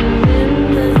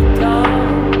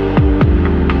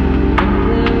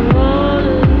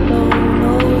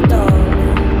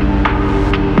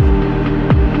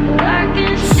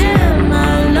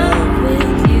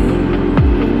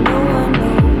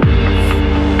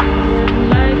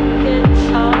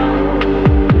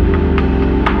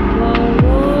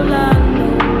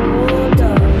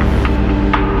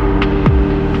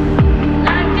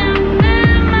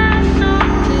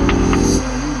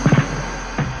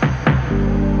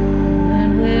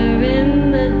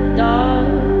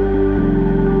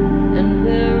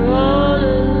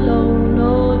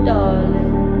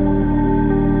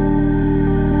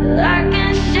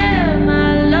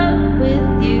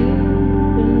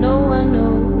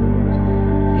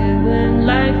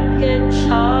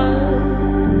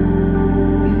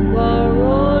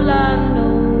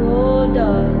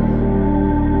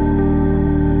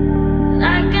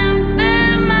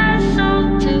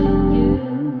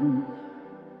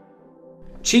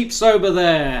 Cheap Sober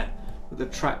there with a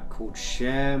track called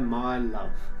Share My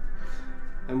Love.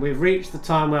 And we've reached the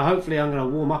time where hopefully I'm going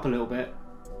to warm up a little bit,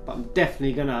 but I'm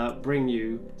definitely going to bring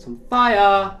you some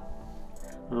fire.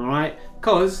 Alright,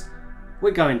 because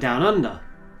we're going down under.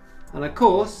 And of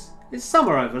course, it's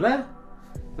summer over there.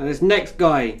 And this next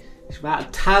guy is out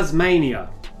of Tasmania.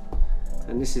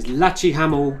 And this is Lachy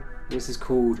Hamill. This is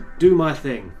called Do My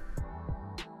Thing.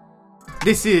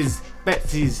 This is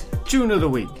Betsy's Tune of the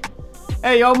Week.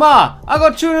 Hey yo ma, I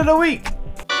got Tune of the Week.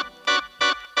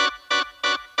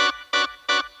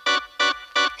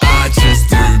 I just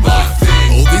do my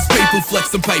thing. All these people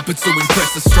flex some paper to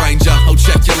impress a stranger. I'll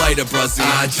check you later, bruzzy.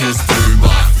 I just do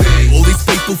my thing. All these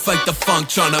people fake the funk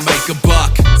trying to make a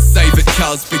buck. Save it,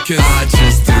 cuz, because I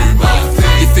just do my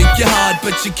thing. You think you're hard,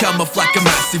 but you come off like a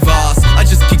massive ass. I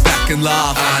just kick back and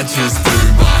laugh. I just do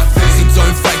my thing. So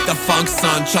don't fake the funk,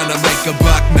 son, trying to make a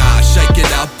buck. Nah, shake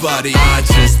it out, buddy. I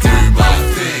just do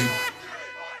my thing.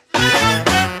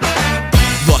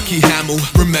 Hamill,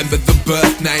 remember the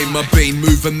birth name. I've been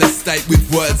moving the state with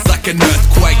words like an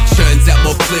earthquake. Churns out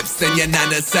more clips than your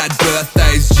nana's had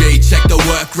birthdays. G, check the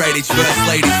work rate, each first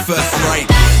lady's first rate.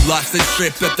 Life's a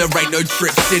trip, but there ain't no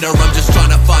trip sitter. I'm just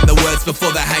trying to find the words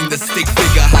before they hang the stick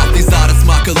figure. Half these artists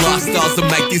market lifestyles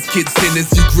and make these kids sinners.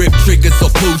 You grip triggers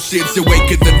or pull shifts, you're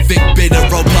weaker than Vic Bitter.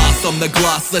 Roll past on the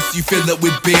glass, lest you fill it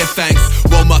with beer, thanks.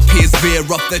 Roll my peers veer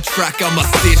off the track, I must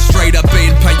steer straight. I've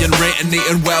been paying rent and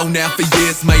eating well now for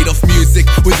years, mate. Off music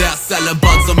without selling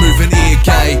buns, I'm moving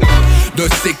EK. No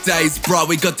sick days, bro,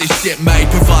 we got this shit made.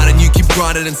 Providing you keep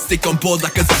grinding and stick on board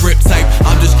like a script tape.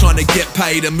 I'm just trying to get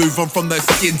paid and move on from those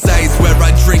skin days where I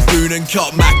drink goon and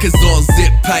cop Maccas on zip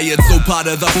pay. It's all part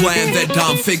of the plan, they're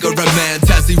dumb, figure a man.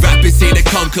 Tassie rap is here to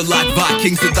conquer like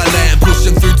Vikings with the land.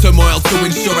 Pushing through turmoil to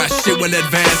ensure our shit will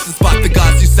advance. Despite the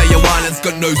guys who say your island's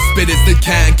got no spitters that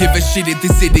can't give a shit if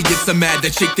this idiot's a mad.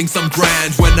 The chick thinks I'm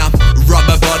grand when I'm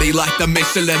rubber body like the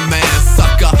Michelin Man.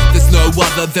 Sucker, there's no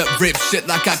other that rips shit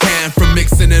like I can. From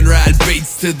mixing and rad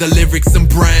beats to the lyrics and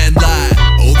brand like.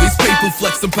 All these people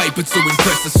flex some paper to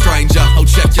impress a stranger. I'll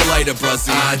check you later,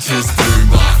 bruzzy. I just do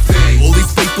my thing. All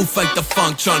these people fake the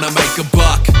funk trying to make a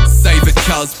buck. Save it,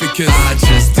 cuz, because I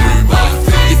just do my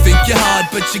thing. You think you're hard,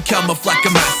 but you come off like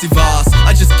a massive ass.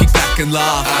 I just kick back and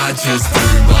laugh. I just do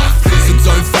my thing.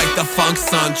 So don't fake the funk,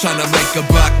 son, trying to make a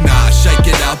buck. Nah, shake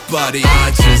it out, buddy.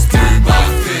 I just do my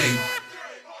thing.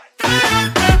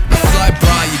 Like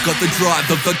Brian, you got the drive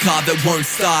of a car that won't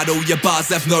start. All your bars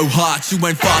have no heart, you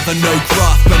ain't father, no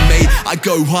craft. But me, I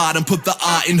go hard and put the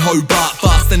art in Hobart.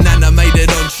 Fast and animated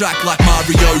on track like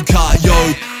Mario Kart, yo.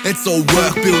 It's all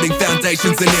work, building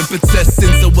foundations and impetus.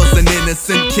 Since I was an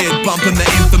innocent kid, bumping the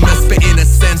infamous. But in a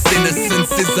sense,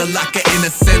 innocence There's a lack of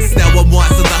innocence. Now I'm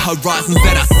wise to the horizons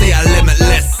that I see are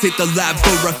limitless. Hit the lab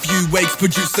for a few weeks,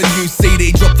 produce a new CD.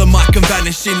 Drop the mic and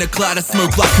vanish in a cloud of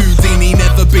smoke like Houdini.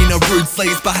 Never been a rude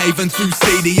sleaze, behaving too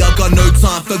seedy. I got no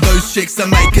time for those chicks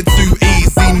that make it too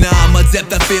easy. Nah, my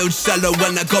depth of field shallow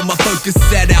when I got my focus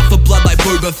set. Out for blood like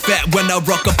Boba Fett when I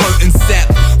rock a potent set.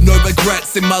 No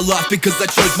regrets in my life because I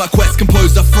chose my quest.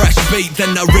 Compose a fresh beat,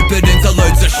 then I rip it into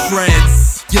loads of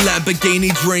shreds. Your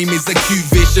Lamborghini dream is a cute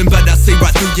vision, but I see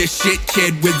right through your shit,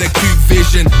 kid, with a cute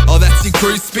vision. Oh, that's your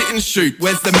crew, spit and shoot.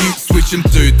 Where's the mute switching,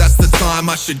 dude? That's the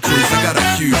time I should cruise. I got a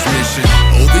huge mission.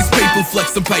 All these people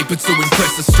flex on paper to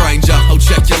impress a stranger. I'll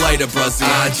check you later, bruzzy.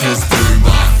 I just do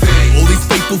my thing. All these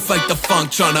people fake the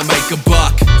funk, trying to make a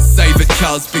buck. Save it,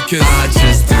 cuz, because I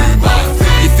just do my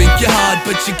thing. You think you're hard,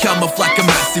 but you come off like a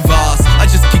massive ass.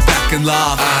 I just kick back and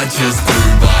laugh. I just do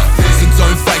my thing. So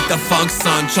don't fake the funk,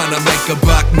 son, trying to make a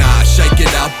buck. Nah, shake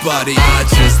it out, buddy. I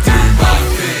just do my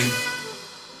thing.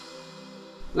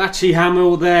 Lachy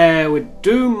Hamill there with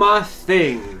Do My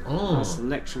Thing. A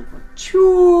selection for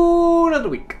Tune of the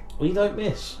Week. We don't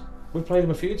miss. We've played him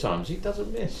a few times. He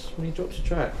doesn't miss when he drops a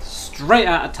track. Straight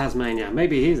out of Tasmania.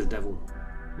 Maybe he's a devil.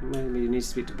 Maybe he needs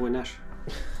to speak to Boy Nash.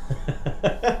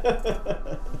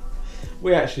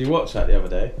 We actually watched that the other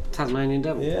day. Tasmanian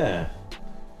Devil. Yeah.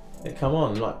 It come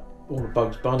on, like all the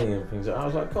Bugs Bunny and things like that. I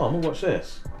was like, come on, we'll watch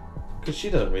this. Because she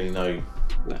doesn't really know.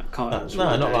 No, cartoons.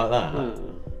 No, not like that.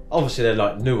 Obviously, they're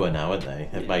like newer now, aren't they?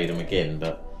 They've made them again,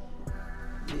 but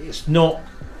it's not.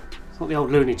 It's not the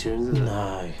old Looney Tunes, is it? No.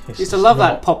 I used to love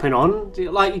that popping on,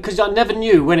 like, because I never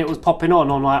knew when it was popping on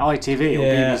like ITV or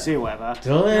BBC or whatever.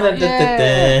 10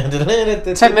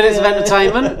 minutes of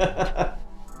entertainment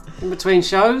in between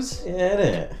shows. Yeah,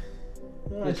 innit?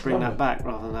 Let's bring that back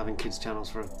rather than having kids' channels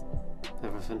for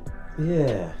everything.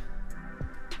 Yeah.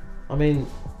 I mean,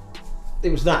 it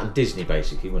was that and Disney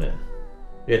basically, wasn't it?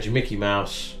 You had your Mickey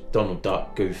Mouse, Donald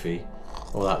Duck, Goofy,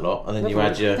 all that lot, and then you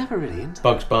had your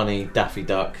Bugs Bunny, Daffy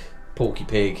Duck, Porky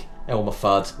Pig, Elmer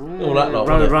Fudd, all that lot.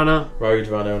 Roadrunner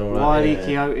and all that. Wile E.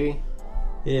 Coyote.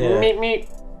 Yeah. Meep meep.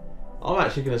 I'm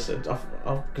actually gonna say I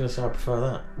prefer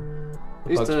that.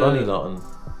 The Bugs Bunny lot, and do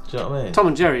you know what I mean? Tom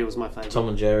and Jerry was my favourite. Tom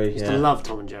and Jerry. Used to love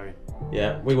Tom and Jerry.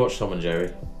 Yeah, we watched Tom and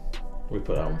Jerry. We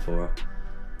put that on for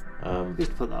her.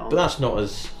 Used to put that on. But that's not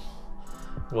as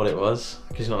what it was,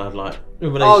 because you not had like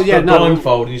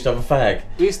blindfold and used to have a fag.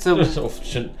 We used to sort of,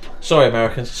 sorry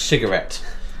Americans, cigarette.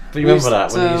 But you remember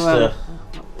that when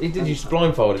he did used to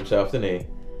blindfold himself, didn't he?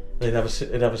 And he'd have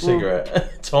a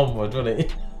cigarette. Tom would, wouldn't he?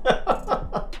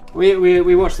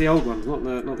 we watched the old ones,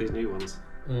 not these new ones.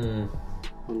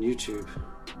 On YouTube.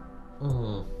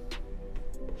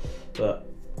 But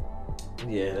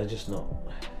yeah, they're just not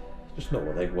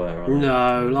what they were, are they?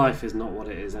 No, life is not what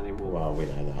it is anymore. Well, we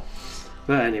know that.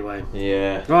 But anyway.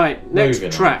 Yeah. Right, next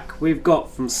track we've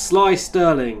got from Sly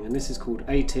Sterling, and this is called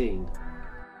 18.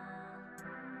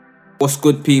 What's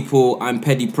good, people? I'm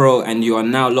Petty Pro, and you are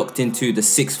now locked into the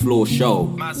 6th Floor Show.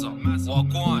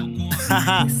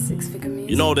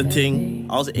 You know the thing,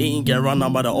 I was 18 getting run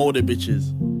down by the older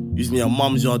bitches. Using your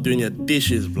mums, you're doing your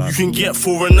dishes, blood. You can get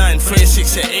 4 and 9,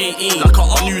 36 at 18. Like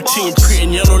a new team, pretty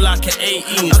yellow like an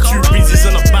 18. It's 2 breezes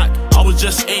in the back, I was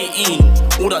just 18.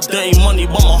 All that dirty money,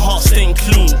 but my heart staying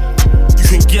clean.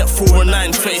 You can get 4 and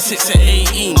 9, 36 at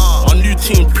 18. Our new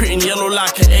team, pretty yellow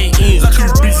like an 18. 2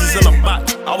 breezes in the back,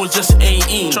 I was just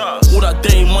 18. All that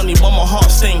dirty money, but my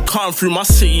heart staying calm through my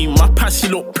city. My passy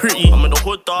look pretty. I'm in the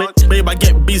hood, dog. Babe, I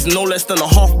get busy, no less than a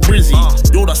half brizzy.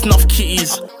 Yo, that's enough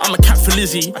kitties. I'm a cat for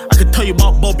Lizzie. I could tell you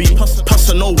about Bobby. Plus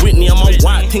I know Whitney. I'm a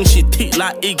white thing, she tick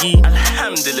like Iggy.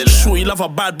 Alhamdulillah. Shorty love a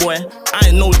bad boy. I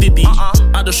ain't no Diddy.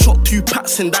 I just shot 2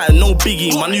 packs and that ain't no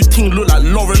biggie. My new thing look like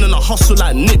Lauren and I hustle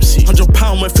like Nipsey.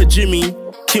 £100 went for Jimmy.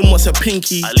 Kim wants a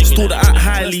pinky. Stored it at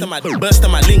highly. Burst at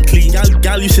my Linkley.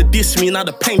 Gal used to diss me. Now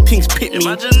the paintings pick me.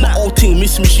 My old thing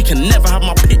miss me. She can never have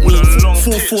my pick me.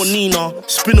 4-4 Nina.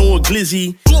 Spinner with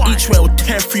Glizzy. Each way will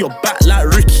tear through your back like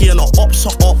Ricky. And the ops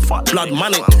are up. Blood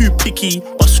man ain't too picky.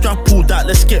 But scrap all that.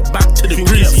 Let's get back to the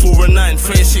grizzy. 4 and 9,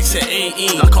 36 at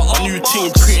 18. Like a new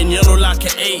team. Pretty yellow like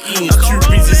an 18. 2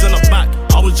 breezes in the back.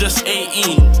 I was just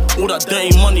 18. All that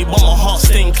dirty money, but my heart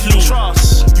staying clean. You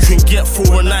can get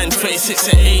 4 and 9, 36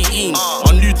 at 18.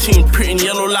 Our new team, pretty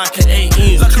yellow like an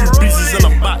 18. 2 breezes in the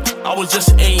back, I was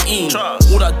just 18.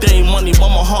 All that dirty money, but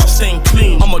my heart staying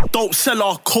clean. I'm a dope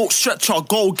seller, coat stretcher,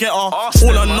 go getter.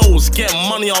 All I know is get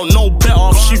money, I'll know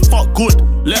better. If she fuck good,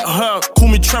 let her call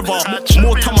me Trevor.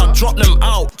 More time I drop them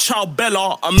out. Chow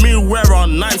Bella, a meal wearer,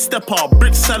 9-stepper,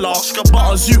 brick seller.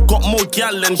 Butterzoot got more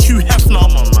gal than Hugh Hefner.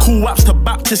 Cool waps to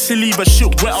Baptist, leave a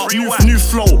shit wetter. New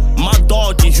flow, my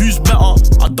doggy, who's better?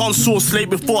 I done saw slate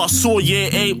before I saw year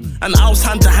 8. And I was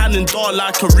hand to hand in dark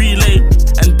like a relay.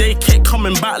 And they kept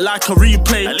coming back like a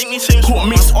replay. Put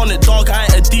mix on it, dog, I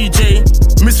ain't a DJ.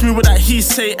 Miss me with that he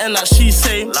say and that she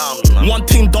say. One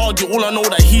thing, dog, you all I know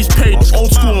that he's paid.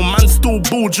 Old school, man, still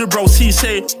bull, gibbros, he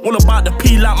say. All about the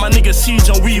P like my nigga Siege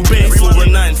and we base. 4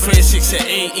 and 9, 36 at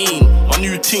 18. My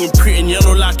new team pretty and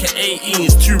yellow like an 18.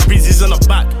 It's too busy on the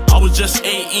back, I was just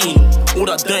 18. All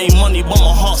that dirty money, but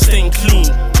my heart staying clean.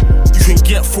 You can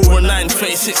get 4 and 9,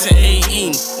 36 at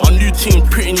 18. My new team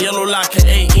pretty and yellow like an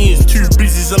 18. It's too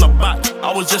busy on the back,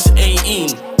 I was just 18.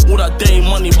 All that dirty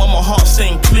money, but my heart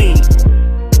staying clean.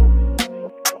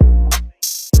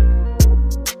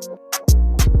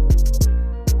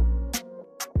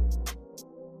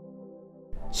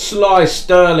 Sly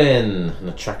Sterling, and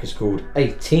the track is called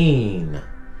 18.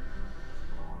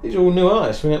 These are all new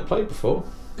artists we haven't played before.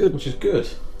 Good. Which is good.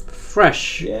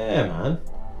 Fresh. Yeah, man.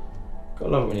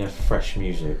 Gotta love it when you have fresh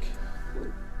music.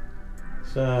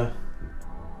 So,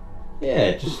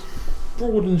 yeah, just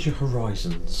broadens your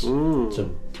horizons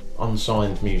to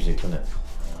unsigned music, isn't it?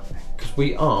 Because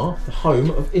we are the home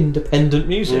of independent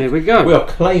music. There we go. We are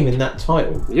claiming that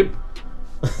title. Yep.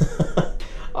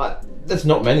 There's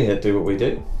not many that do what we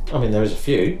do. I mean, there is a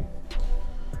few,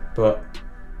 but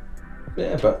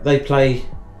yeah, but they play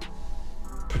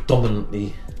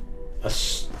predominantly a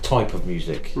type of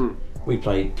music. We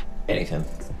play anything.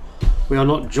 We are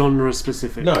not genre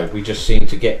specific. No, we just seem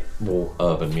to get more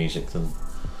urban music than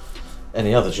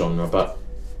any other genre. But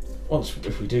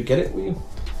if we do get it, we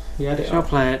add it. Shall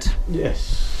play it.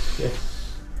 Yes,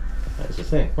 that is the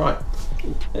thing. Right.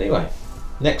 Anyway,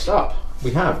 next up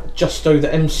we have Justo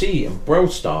the MC and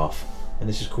Brelstaff, and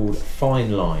this is called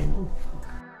Fine Line.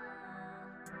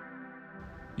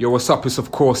 Yo, what's up? It's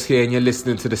Of Course here, and you're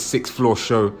listening to the 6th Floor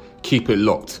Show. Keep it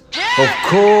locked. Of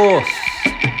course!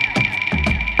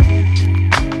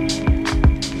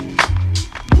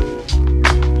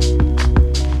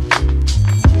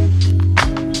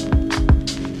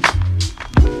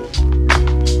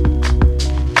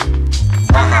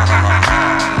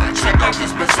 Check out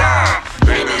this bazaar.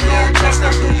 Baby, yo, just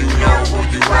up, do you know who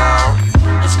you are?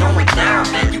 It's going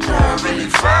down, man, you born really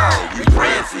foul. We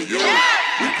praying for you,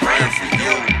 we praying for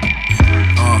you.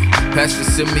 Pastor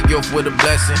sent me off with a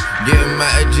blessing. Getting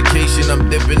my education, I'm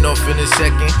dipping off in a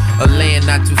second. A land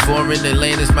not too foreign, the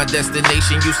land is my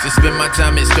destination. Used to spend my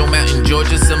time in Stone Mountain,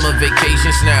 Georgia, summer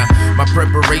vacations. Now, my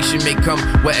preparation may come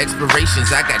with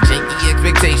expirations. I got janky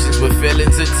expectations with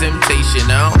feelings of temptation.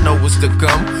 I don't know what's to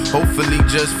come, hopefully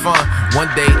just fun. One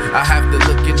day, I have to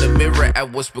look in the mirror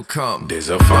at what's become. There's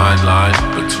a fine line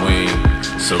between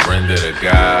surrender to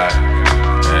God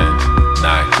and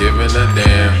not giving a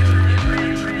damn.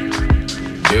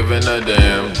 Giving a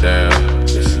damn.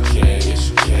 Yes you can, yes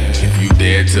you can. If you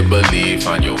dare to believe,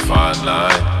 find your fine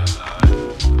line.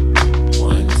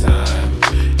 One time.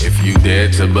 If you dare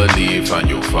to believe, find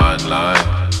your fine line.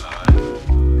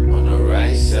 On the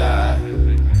right side.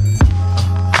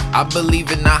 I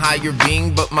believe in a higher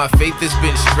being, but my faith has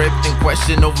been stripped and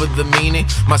questioned over the meaning.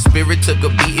 My spirit took a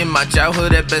beating, my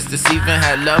childhood at best deceiving.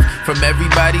 Had love from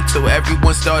everybody till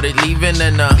everyone started leaving.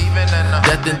 And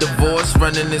death and divorce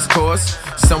running its course.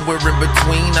 Somewhere in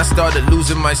between, I started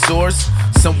losing my source.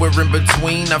 Somewhere in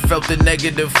between, I felt the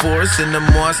negative force. And the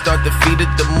more I start to feed it,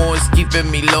 the more it's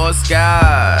keeping me lost.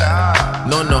 God,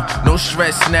 no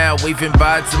stress now. Waving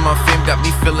bye to my fam got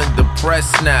me feeling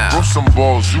depressed now. Throw some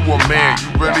balls, you a man,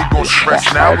 you really gon' stress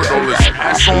now with all this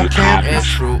ass on campus.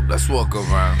 It's true, let's walk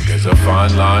around. There's a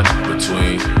fine line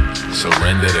between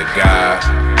surrender to God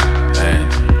and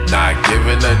not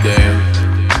giving a damn.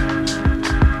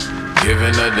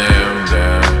 Giving a damn.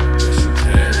 Yes you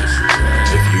can, yes you can.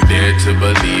 If you dare to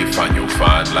believe, find your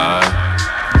fine line.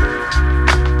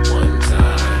 One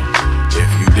time. If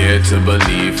you dare to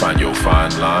believe, find your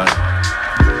fine line.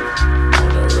 On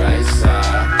the right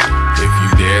side. If you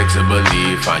dare to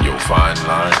believe, find your fine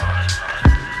line.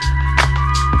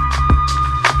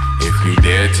 If you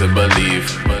dare to believe.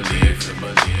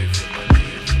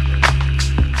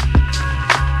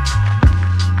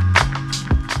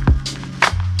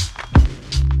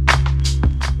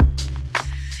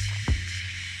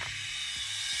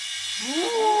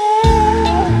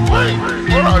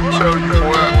 What I tell you,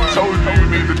 boy, I told you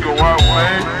need to go out,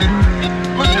 man.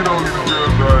 Look at those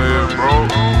girls out here, bro.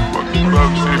 What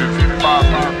up, shit? It's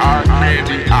poppin', eye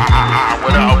candy,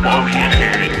 what up, boy?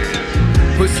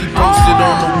 Pussy posted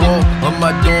on the wall of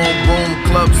my dorm room.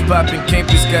 Clubs popping,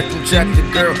 campus got them chocolate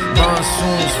girl.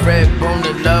 Monsoons, red bone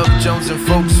and love Jones and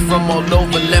folks from all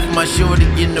over. Left my shorty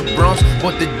in the Bronx,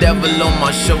 put the devil on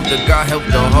my shoulder. God help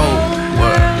the whole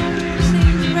world.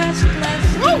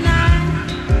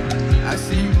 I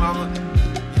see you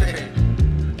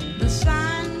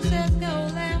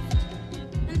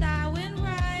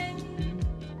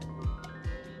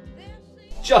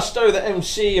Justo, the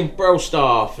MC, and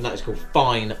Brelstaff, and that is called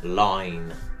Fine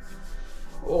Line.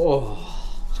 Oh,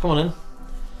 come on then.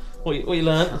 What you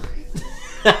learnt?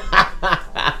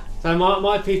 So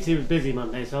my PT was busy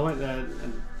Monday, so I went there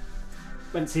and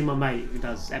went to see my mate who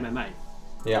does MMA.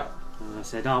 Yeah. And I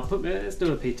said, let's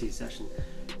do a PT session.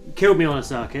 Killed me on a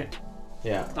circuit.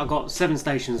 Yeah. I got 7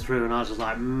 stations through and I was just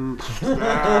like,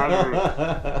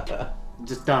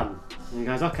 just done. And he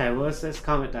goes, okay, well let's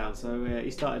calm it down. So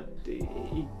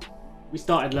we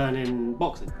started learning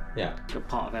boxing. Yeah. Got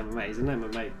part of MMA. He's an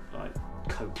MMA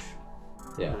coach.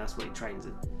 Yeah. And that's what he trains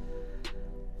in.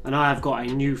 And I have got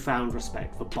a newfound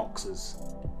respect for boxers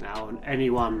now and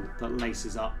anyone that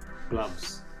laces up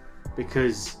gloves,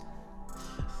 because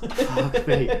fuck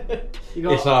me.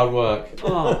 It's hard work.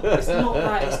 Oh, it's not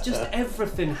that. It's just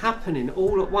everything happening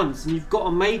all at once, and you've got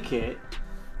to make it.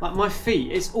 Like my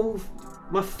feet,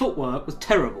 my footwork was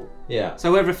terrible. Yeah.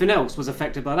 So everything else was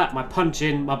affected by that. My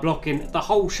punching, my blocking, the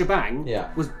whole shebang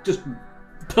was just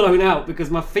blown out because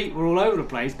my feet were all over the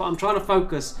place. But I'm trying to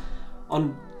focus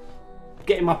on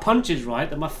getting my punches right,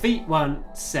 that my feet weren't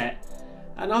set,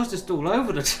 and I was just all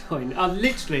over the joint. I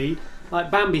literally like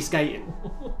Bambi skating.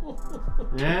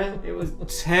 Yeah, it was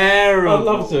terrible.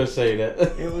 I'd love to have seen it.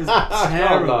 It was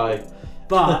terrible,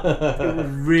 but it was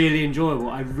really enjoyable.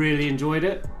 I really enjoyed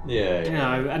it. Yeah, you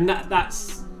know, and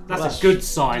that's a good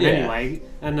sign anyway.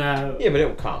 And yeah, but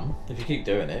it'll come if you keep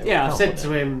doing it. Yeah, I said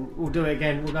to him, we'll do it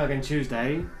again. We'll go again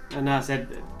Tuesday. And I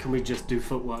said, can we just do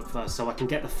footwork first so I can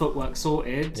get the footwork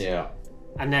sorted? Yeah.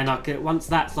 And then once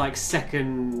that's like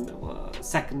second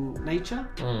nature,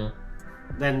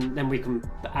 then we can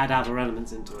add other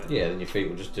elements into it. Yeah, then your feet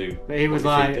will just do. But he was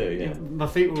like, do, my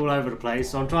feet were all over the place,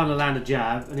 so I'm trying to land a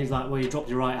jab, and he's like, well, you dropped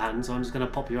your right hand, so I'm just going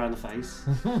to pop you around the face.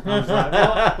 And I was like,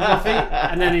 what? With my feet?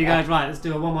 And then he goes, right, let's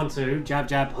do a 1-1-2, jab,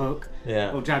 jab, hook,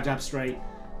 or jab, jab, straight.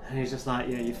 And he's just like,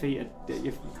 yeah, your feet are...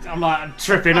 I'm like, I'm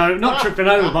tripping over, not tripping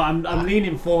over, but I'm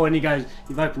leaning forward, and he goes,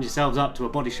 you've opened yourselves up to a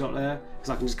body shot there, because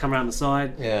I can just come around the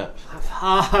side. Yeah.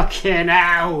 Fucking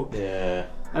hell! Yeah.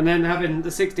 And then having the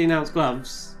 16-ounce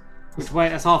gloves, which weight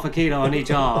that's half a kilo on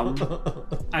each arm,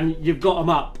 and you've got them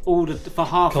up for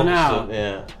half an hour.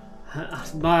 Yeah.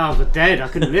 My arms were dead. I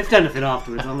couldn't lift anything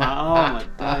afterwards. I'm like, oh my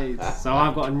days. So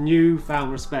I've got a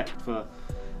newfound respect for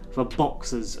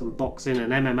boxers and boxing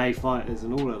and MMA fighters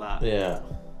and all of that. Yeah.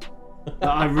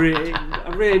 I really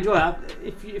enjoy it.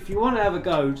 If you want to have a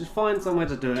go, just find somewhere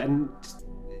to do it, and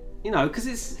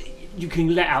because you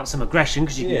can let out some aggression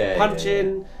because you can get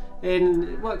punching. In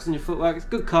it works on your footwork. It's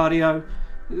good cardio.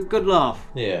 It's a good laugh.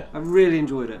 Yeah. I really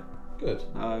enjoyed it. Good.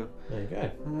 So there you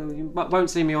go. You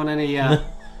won't see me on any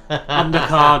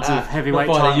undercards of heavyweight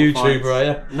title fights. A YouTuber,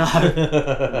 fights. are you?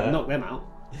 No, knock them out.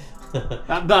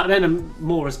 But then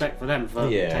more respect for them for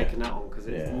taking that on, because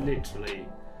it's literally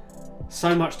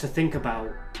so much to think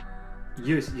about.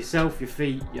 Yourself, your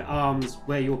feet, your arms,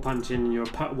 where you're punching, and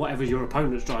whatever your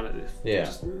opponent's trying to do. Yeah.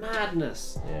 Just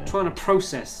madness. Yeah. Trying to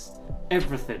process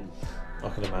everything. I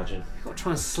can imagine. You've got to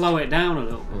try and slow it down a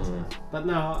little bit. But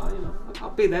no, I'll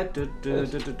be there. I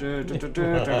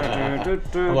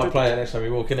might play it next time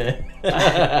you walk in here.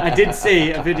 I did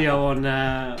see a video on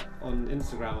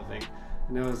Instagram, I think,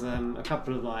 and there was a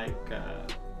couple of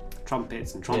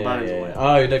trumpets and trombones or whatever.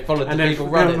 Oh, they followed the people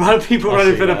running. People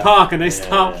running through the park, and they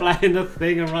start playing the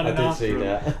thing and running after them. I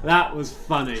did see that. That was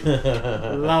funny.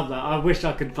 Love that. I wish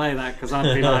I could play that, because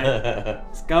I'd be like,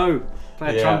 let's go.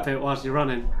 Play a trumpet whilst you're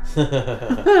running.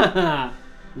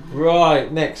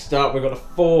 Right, next up we've got a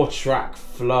 4-track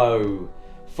flow.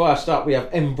 First up we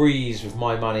have Brees with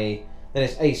My Money. Then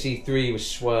it's AC3 with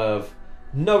Swerve.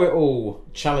 Knowitall,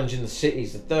 Challenging the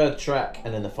Cities, the 3rd track.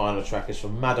 And then the final track is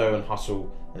from Mado and Hustle,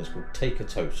 and it's called Take a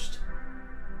Toast.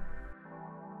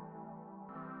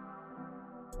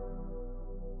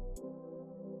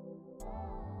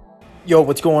 Yo,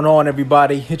 what's going on,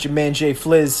 everybody? It's your man Jay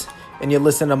Fliz, and you're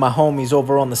listening to my homies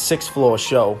over on the 6th Floor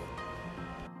Show.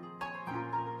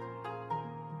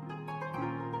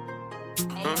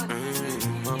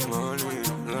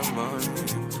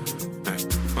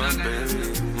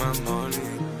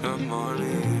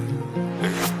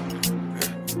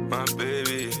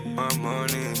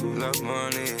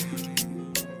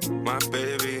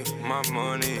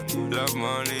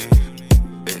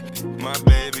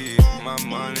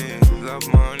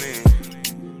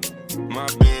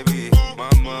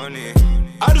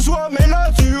 I just want me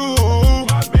love to you,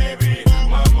 my baby,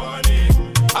 my money.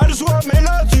 I just want me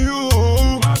love to you,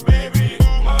 my baby,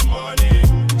 my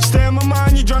money. Stay in my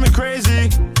mind, you drive me crazy.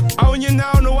 I want you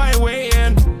now, no I ain't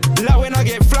waiting. Like when I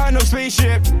flying no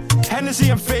spaceship.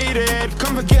 Hennessy, I'm faded.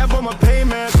 Come forget about my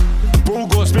payment. Bro,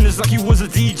 go spin the It's like you was a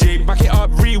DJ. Back it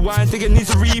up, rewind, think it needs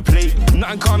a replay.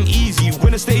 Nothing come easy,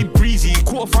 winner stay breezy.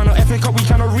 Quarterfinal, FA Cup, we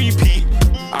cannot repeat.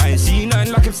 I ain't seen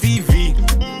nothing like it's TV.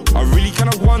 I really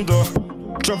cannot wonder.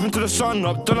 Drop into the sun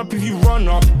up, done up if you run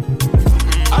up.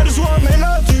 I just wanna make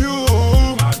love to you,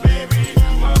 my baby,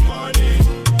 my money.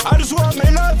 I just wanna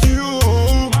make love to you,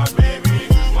 my baby,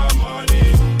 my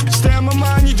money. Stay on my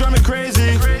mind, you drive me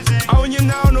crazy. I want you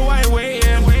now, no I ain't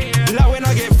waiting. Like when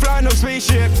I get flying no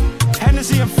spaceship.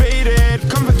 Hennessy I'm faded,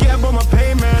 come forget about my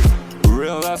payment.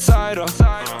 Real outsider.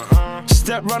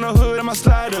 Step round the hood and my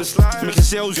sliders. Making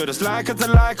sales, you're just like her to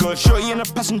like her. Shorty in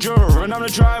the passenger and I'm the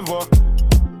driver.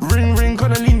 Ring ring,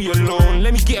 can't leave me alone.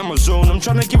 Let me get in my zone, I'm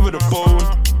tryna give it a bone.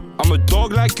 I'm a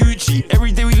dog like Gucci.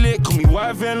 Every day we lit, call me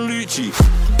Wife and Lucci.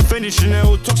 Fendi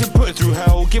Chanel, toxic, put it through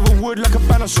hell. Give a wood like a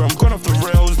banner, so I'm gone off the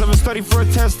rails. Never studied for a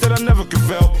test that I never could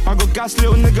fail. I got gas,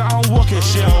 little nigga, I don't walk in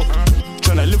shell.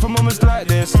 Tryna live for moments like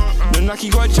this. The Nike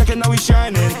got a check and now we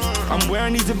shining. I'm where I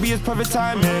need to be, it's perfect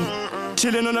timing.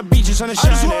 Chilling on the beach, it's sun is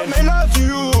shining. I just wanna make love to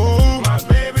you, my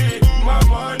baby, my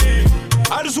money.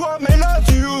 I just wanna make love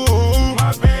to you,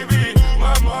 my baby,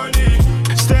 my money.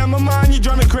 Stay on my mind, you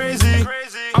drive me crazy.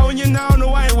 I want you now, no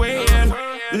I ain't waiting.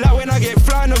 Like when I get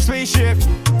flying no spaceship.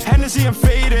 Hennessy I'm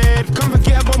faded, come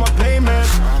forget about my payment.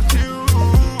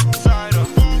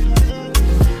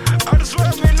 I just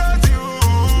wanna make love to you.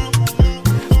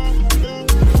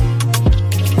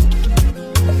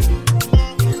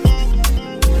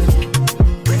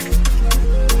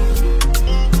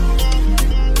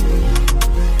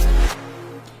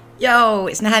 Yo,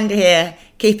 it's Nahanda here.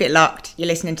 Keep it locked. You're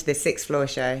listening to the Sixth Floor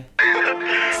Show.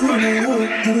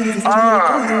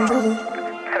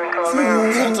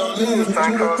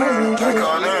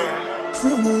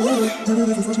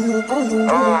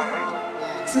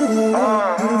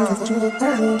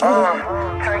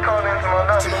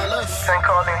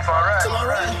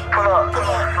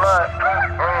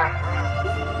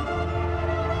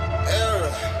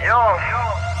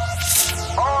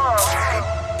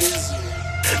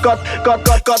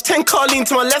 Got 10 Carleen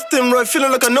to my left and right,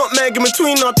 feeling like a nutmeg in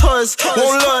between our toes.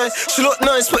 Won't lie, she look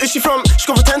nice, but is she from? She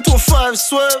go from 10 to a 5.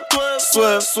 Swerve,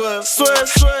 swerve, swerve, swerve, swerve,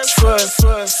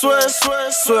 swerve, swerve,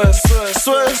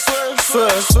 swerve, swerve,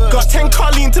 swerve. Got 10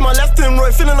 Carleen to my left and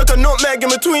right, feeling like a nutmeg in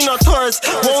between our toes.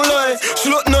 Won't lie, she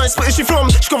look nice, but is she from?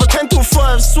 She go from 10 to a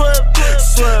 5. Swerve,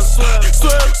 swerve, swerve,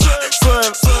 swerve,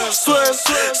 swerve, swerve,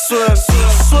 swerve, swerve,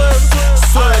 swerve.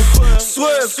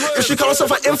 If she calls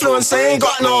herself an influence, I ain't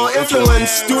got no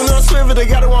influence. Doing no swerve, they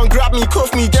gotta want grab me,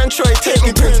 cuff me, then try take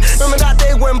me prints. Remember that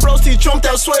day when Brelstaff jumped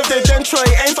out, swerve, they then try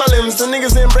aim for limbs. The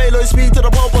niggas in Brelstaff speed to the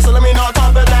purple, so let me not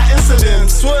talk about that incident.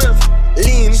 Swerve,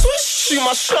 lean, shoot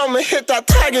my shot, me hit that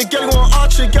target. Gelly want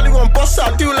archer, Gelly want bust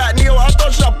out, do like Neo, I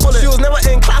dodged that bullet. She was never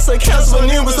in class, I cancelled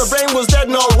new, but the brain was dead,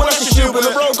 no, when I should shoot. When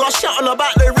the bro got shot on the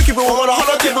back, they Ricky, but one of the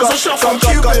hollow tippers, a shot from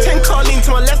Cuba. Got 10 Carleen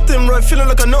to my left and right, feeling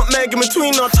like a nutmeg in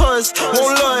between our toes.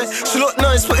 Won't lie, she look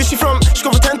nice, but is she from? She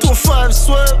go from 10 to a 5.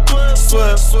 Swerve,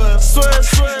 swerve, swerve, swerve,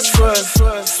 swerve,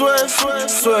 swerve, swerve,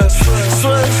 swerve,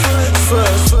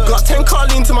 swerve. Got 10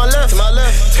 Carleen to my left,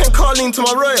 10 Carleen to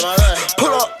my right.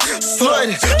 Pull up,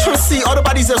 slide, tryna see all the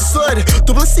bodies outside.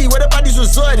 Double C where the bodies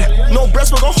reside. No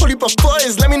breast, but got holy for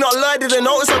fires. Let me not lie, didn't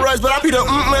notice I rise, but I be the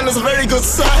man is a very good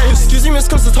size. Excuse me, miss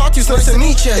comes to talk to you, it's nice to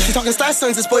meet ya. If you talking style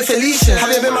signs, it's boy Felicia.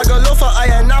 Have you been my girl loafer? I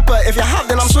am Napa. If you have,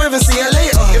 then I'm swerving, see you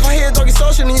later. If I hear doggy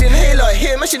social, need inhaler.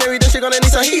 Hear machinery, then she gonna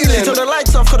need some healing. Turn the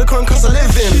lights off, cause the current cost a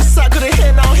living. She sat, could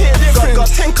hear now, hear different. Got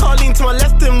 10 Carleen to my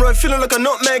left and right, feeling like a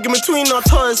nutmeg in between our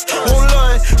toes. Won't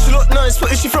lie, she look nice,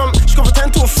 but is she from? She go from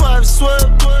 10 to a 5. Swerve,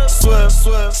 swerve,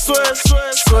 swerve, swerve,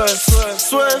 swerve,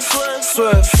 swerve,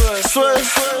 swerve, swerve,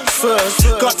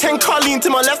 swerve. Got 10 Carleen to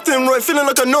my left and right, feeling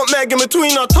like a nutmeg in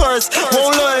between our toes.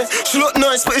 Won't lie, she look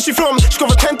nice, but is she from? She go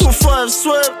from 10 to a 5.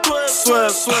 Swerve,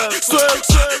 swerve, swerve,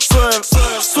 swerve, swerve,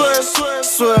 swerve,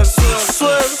 swerve,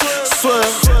 swerve,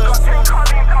 swerve. Got 10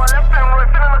 Carleen to my left and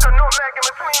right, feeling like a nutmeg in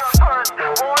between our toes.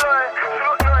 Won't lie, she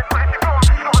look nice, but is she from?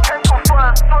 She go from 10 to a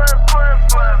 5. Swerve,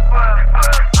 swerve, swerve, swerve,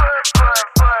 swerve,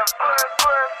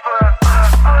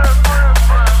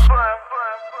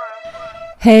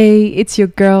 Hey, it's your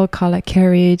girl Carla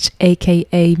Carriage,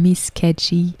 aka Miss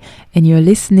Kedgy, and you're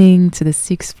listening to the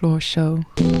Sixth Floor Show.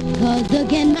 Cause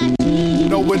again my team.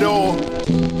 Know it all.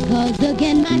 Cause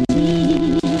again my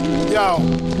team. Yo.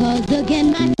 Cause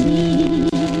again my team.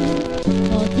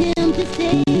 Told him to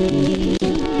stay.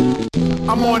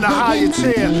 I'm on a higher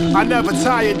tier, I never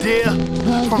tire, dear.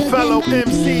 From fellow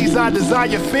MCs I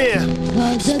desire fear.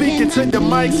 Speaking to the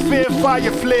mics, fear,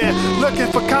 fire, flare.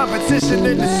 Looking for competition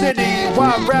in the city.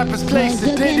 Wild rappers place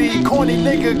the ditty. Corny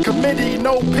nigga committee,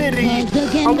 no pity.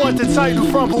 I want the title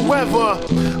from whoever.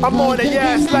 I'm on the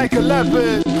ass like a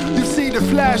leopard. You see the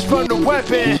flash from the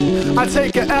weapon. I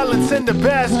take an L and send the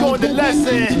bask on the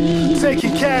lesson.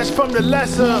 Taking cash from the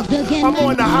lesser. I'm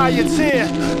on the higher tier.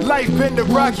 Life been the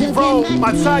rocky road.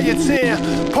 My tire tear.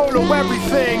 Polo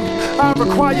everything. I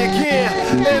require gear.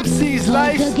 MC's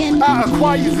life, I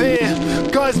acquire there.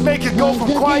 Guns make it go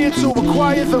from quiet to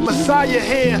acquire the Messiah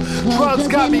here. Drugs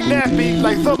got me nappy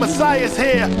like the Messiah's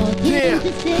here. Yeah,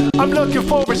 I'm looking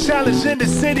for a challenge in the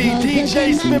city.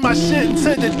 DJ spin my shit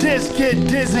until the disc get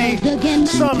dizzy.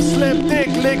 Some slim thick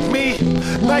lick me.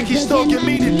 Nike still give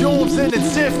me the dooms and the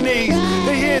Tiffany's.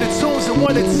 They hear the tunes and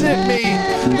wanna tip me.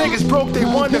 Niggas broke, they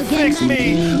wanna fix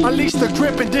me. Unleash the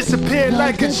grip and disappear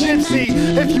like a gypsy.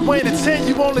 If you ain't a 10,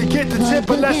 you only get the tip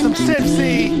unless I'm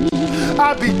tipsy.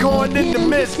 I be going in the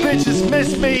mist, bitches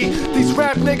miss me. These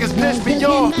rap niggas piss me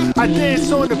off. I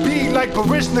dance on the beat like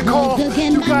Barishnikov.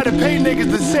 You gotta pay niggas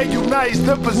to say you nice,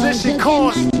 the position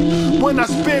cost. When I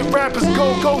spit, rappers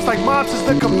go ghost like monsters,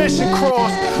 the commission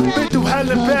cross. Been through hell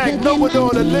and back, know it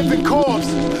all, a living corpse.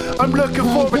 I'm looking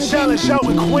for a challenge out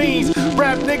in Queens.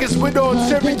 Rap niggas with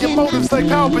ulterior motives like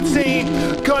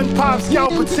Palpatine. Gun pop,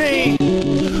 scalpatine.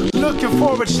 Looking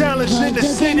for a challenge in the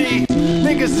city.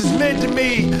 Niggas is meant to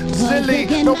me. Silly,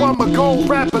 no I'm a gold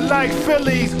rapper like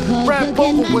Phillies. Rap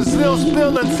over with Zil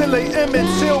spill until they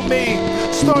till me.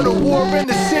 Start a war in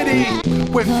the city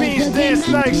where fiends dance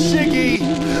like Shiggy.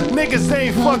 Niggas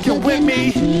ain't fucking with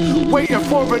me. Waiting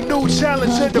for a new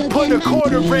challenger to put a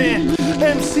quarter in.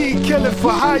 MC killing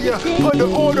for hire, put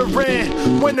an order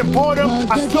in. When the boredom,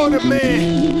 I slaughter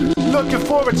man. Looking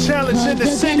for a challenge in the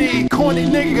city. Corny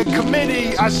nigga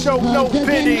committee, I show no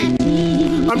pity.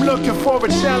 I'm looking for a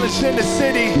challenge in the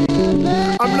city.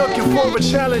 I'm looking for a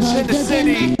challenge in the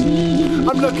city.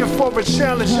 I'm looking for a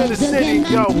challenge in the city.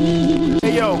 Yo,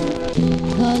 hey yo,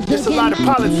 there's a lot of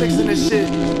politics in this shit.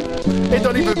 It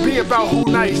don't even be about who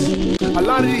nice. A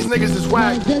lot of these niggas is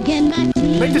whack.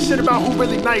 Make this shit about who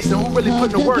really nice and who really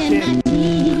putting the work in.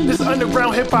 This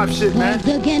underground hip hop shit, man.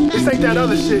 This ain't that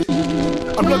other shit.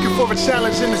 I'm looking for a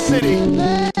challenge in the city.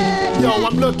 Yo,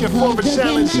 I'm looking for a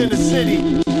challenge in the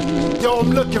city. Yo,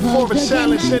 I'm looking for a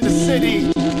challenge in the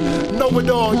city. Know it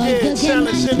all, yeah,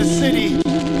 challenge in the city.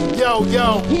 Yo,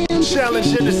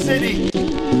 challenge in the city.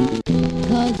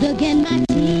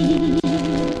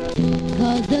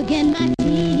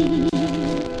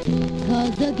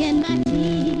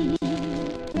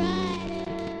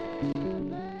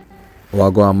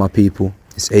 Well, go on, my people.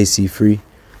 It's AC3.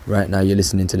 Right now, you're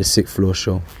listening to the 6th Floor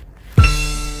Show.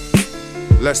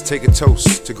 Let's take a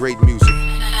toast to great music.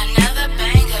 Another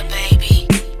banger, baby.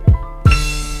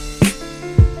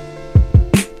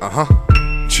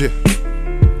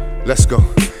 Let's go.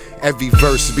 Every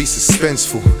verse be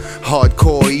suspenseful,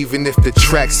 hardcore even if the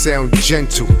tracks sound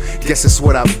gentle. Guess it's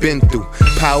what I've been through.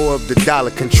 Power of the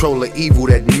dollar, control the evil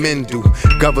that men do.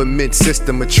 Government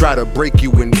system will try to break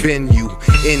you and bend you.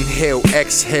 Inhale,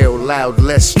 exhale, loud,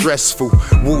 less stressful.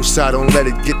 Woosah, don't let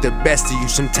it get the best of you.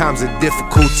 Sometimes the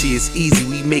difficulty is easy,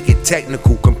 we make it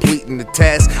technical. Completing the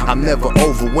task, I'm never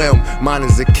overwhelmed. Mine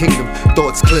is a kingdom,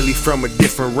 thoughts clearly from a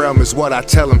different realm is what I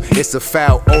tell them. It's a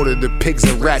foul odor to pigs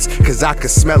and rats, cause I can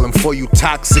smell them. For you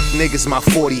toxic niggas, my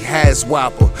 40 has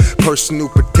whopper. Personal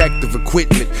protective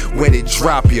equipment when it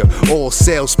drop ya. All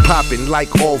sales popping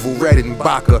like Orville, Red and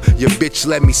Baca. Your bitch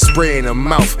let me spray in her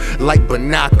mouth like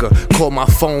Banaka. Call my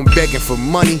phone begging for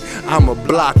money, I'ma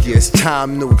block ya. It's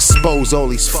time to expose all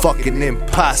these fucking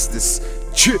imposters.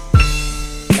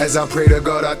 As I pray to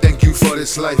God, I thank you for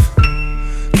this life.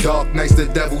 Dark nights, the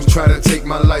devil try to take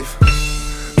my life.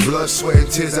 Blood, sweat, and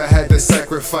tears I had to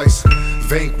sacrifice.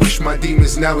 Vanquish my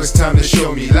demons, now it's time to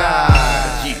show me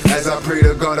light. As I pray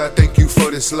to God, I thank you for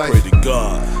this life. Pray to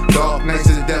God. Dark nights,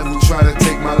 the devil try to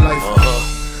take my life.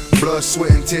 Blood,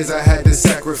 sweat, and tears I had to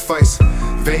sacrifice.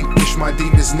 Vanquish my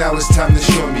demons, now it's time to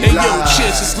show me light. Hey yo,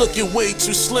 chances looking way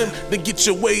too slim to get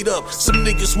your weight up. Some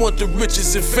niggas want the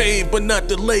riches and fame, but not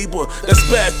the labor. That's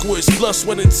backwards, blood,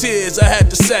 sweat, and tears I had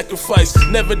to sacrifice.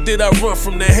 Never did I run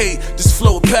from the hate, this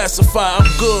flow pacify. I'm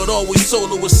good, always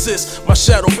solo assist. My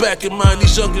shadow back in mind,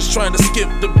 these youngers trying to skip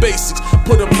the basics.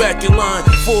 Put them back in line,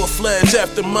 full flash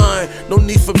after mine. No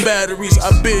need for batteries,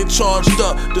 I've been charged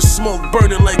up. The smoke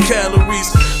burning like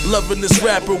calories. Loving this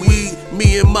rapper weed,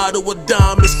 me and Mado a dime.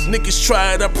 promise. Niggas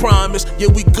try it, I promise. Yeah,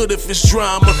 we good if it's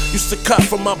drama. Used to cop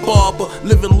from my barber,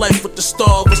 living life with the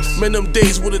starvers. Man, them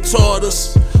days would've taught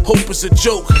us. Hope is a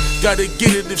joke, gotta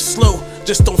get it if slow.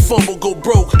 Just don't fumble, go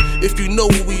broke. If you know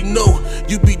what we know,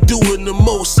 you be doing the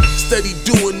most. Steady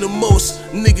doing the most.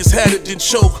 Niggas had it, then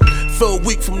choke. Fell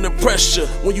weak from the pressure.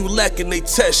 When you lacking, they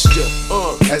test ya.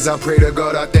 As I pray to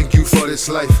God, I thank you for this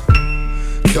life.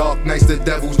 Dark nights, the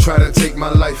devil try to take my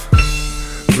life.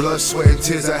 Blood, sweat, and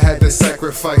tears, I had to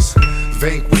sacrifice.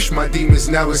 Vanquish my demons,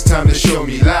 now it's time to show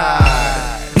me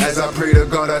light. As I pray to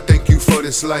God, I thank you for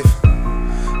this life.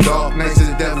 Dark nights,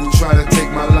 the devil try to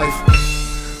take my life.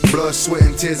 Blood, sweat,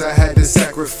 and tears, I had to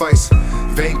sacrifice.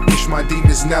 Vanquish my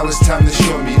demons, now it's time to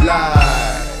show me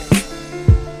light.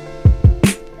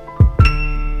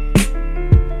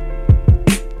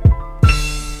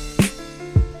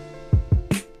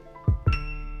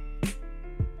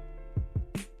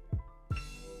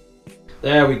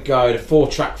 There we go, the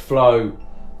 4-track flow.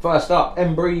 First up,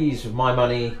 Brees with My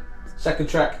Money. Second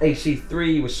track,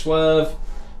 AC3 with Swerve.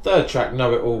 Third track,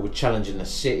 Knowitall with Challenge in the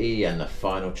City. And the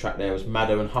final track there was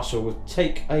Mado and Hustle with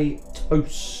Take a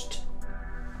Toast.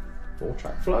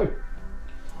 4-track flow.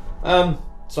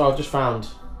 So I've just found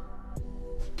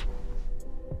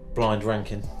blind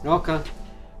ranking. Okay.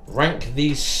 Rank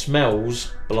these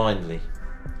smells blindly.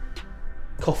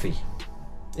 Coffee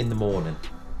in the morning.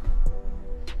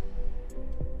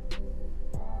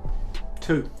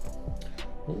 2.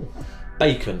 Ooh.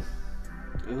 Bacon.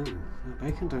 Ooh,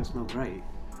 bacon don't smell great.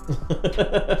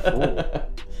 4.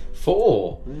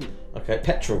 4? Mm. Okay,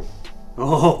 petrol.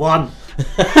 Oh, 1.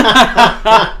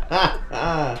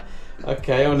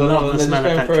 Okay, hold on. Let's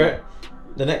go through it.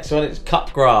 The next one is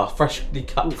cut grass, freshly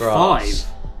cut grass.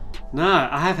 5. No,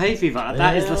 I have hay fever.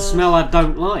 That is the smell I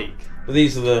don't like. But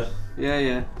these are the...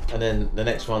 Yeah. And then the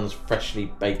next one's freshly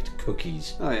baked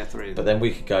cookies. Oh yeah, 3. But then we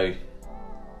could go...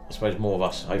 I suppose more of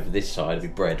us over this side would be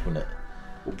bread, wouldn't it?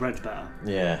 Well, bread's better.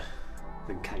 Yeah.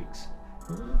 Than cakes.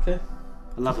 Okay.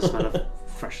 I love the smell of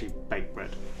freshly baked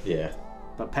bread. Yeah.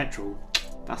 But petrol,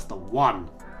 that's the one.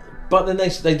 But then they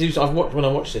do. When I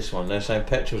watched this one, they're saying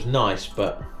petrol's nice,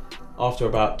 but after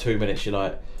about 2 minutes, you're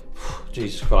like,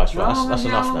 Jesus Christ, right, that's enough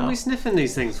now. How long are we sniffing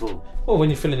these things for? Well, when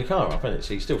you're filling your car up, isn't it?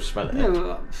 So you still smell it. Yeah.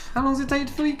 Well, how long does it take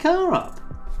to fill your car up?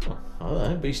 I don't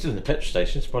know, but you're still in the petrol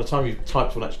station, so by the time you've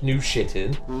typed all that new shit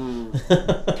in...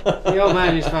 The old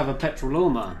man used to have a petrol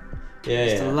lawnmower. Yeah,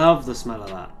 used to love the smell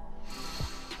of that.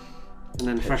 And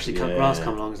then freshly cut grass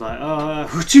come along, it's like,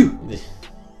 hoochoo!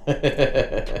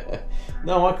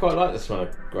 No, I quite like the smell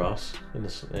of grass. No,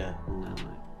 mate,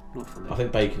 not for me. I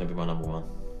think bacon would be my number 1.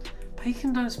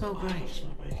 Bacon don't smell great. I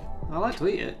smell bacon. I like to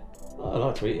eat it. I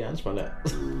like to eat it and smell it.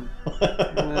 No,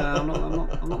 I'm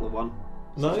not the one.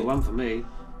 It's not the one for me.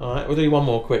 Alright, we'll do one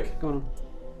more quick. Go on.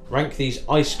 Rank these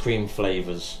ice cream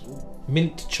flavours.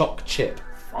 Mint choc chip.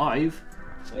 5.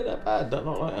 Ain't that bad.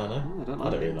 Not like that, no. I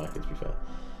don't really like it, to be fair.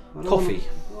 Coffee.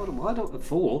 Why don't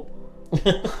 4?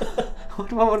 Why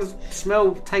do I want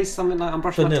to taste something like I'm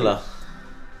brushing vanilla.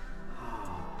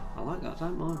 I like that. I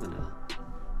don't mind vanilla,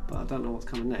 but I don't know what's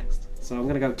coming next. So I'm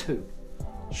going to go 2.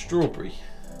 Strawberry.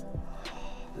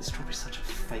 The strawberry's such a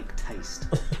fake taste.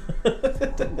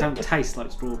 don't taste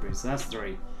like strawberries. So that's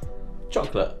 3.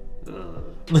 Chocolate.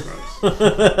 Gross.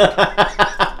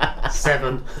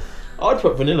 7. I'd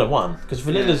put vanilla 1 because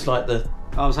vanilla's like the.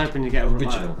 I was hoping you get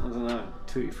original. Like, I don't know,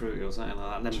 tutti frutti or something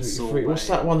like that. Lemon sorbet. What's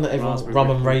that one that everyone's rum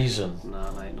and raisin?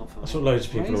 No, mate, not for me. That's what loads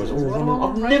of people always.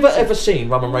 I've never ever seen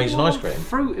rum and raisin ice cream.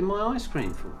 Fruit in my ice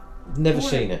cream for? Never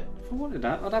seen it. If I wanted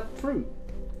that, I'd have fruit.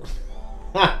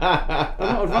 I'm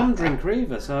not a rum drinker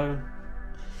either, so.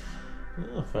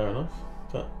 Oh, fair enough.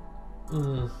 But.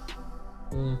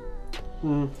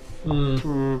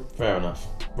 Fair enough.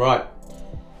 Right.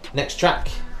 Next track.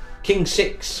 Kyng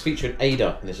 6 featuring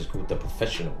Aida, and this is called The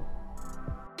Professional.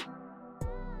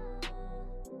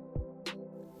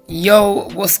 Yo,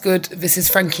 what's good? This is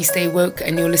Frankie Stay Woke,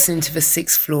 and you're listening to the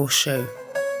 6th Floor Show.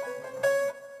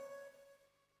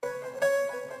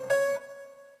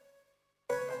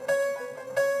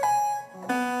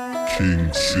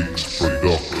 Kyng 6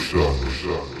 Production.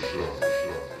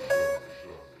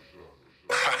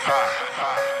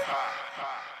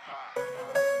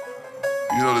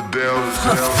 You know the deal.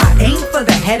 I aim for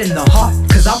the head and the heart,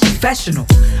 cause I'm professional.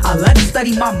 I let it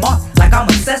study my mark like I'm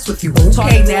obsessed with you.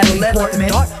 Okay, Natalie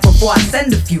Portman. before I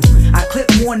send a few. I clip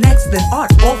more necks than art,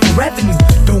 all for revenue.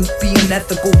 Don't be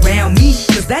unethical around me,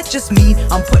 cause that just mean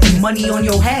I'm putting money on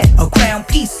your head. A crown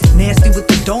piece, nasty with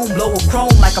the dome, blow a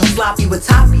chrome like I'm sloppy with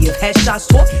Toppy. If headshots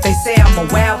talk, they say I'm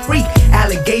a wild freak,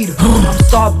 alligator. I'm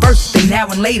starburst, they now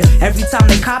and later. Every time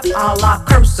they copy, I'll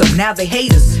curse them, now they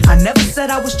hate us. I never said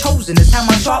I was chosen, it's how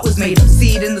my chart was made up.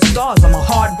 See it in the stars, I'm a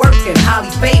hard worker and highly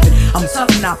favored. I'm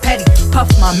tough, not petty, puff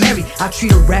my Mary. I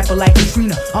treat a rapper like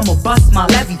Katrina, I'ma bust my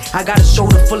levy. I gotta show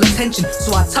the full attention,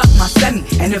 so I tuck my semi.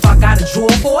 And if I gotta draw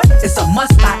for it, it's a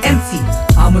must I empty.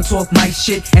 I'ma talk my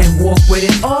shit and walk with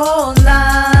it all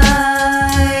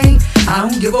night. I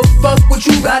don't give a fuck what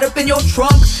you got up in your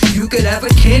trunk. You could have a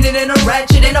cannon and a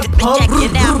ratchet and a pump.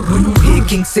 When you hear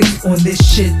King 6 on this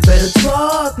shit, better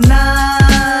talk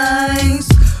nice.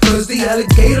 Cause the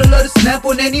alligator let us snap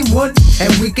on anyone.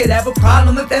 And we could have a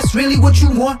problem if that's really what you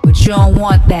want. But you don't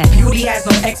want that. Beauty has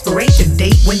no expiration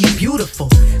date when you're beautiful.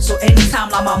 So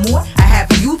anytime I'm on more, I have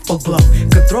a youthful glow.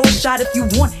 Could throw a shot if you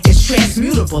want, it's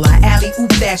transmutable. I alley-oop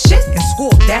that shit and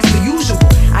score, that's the usual.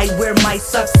 I wear my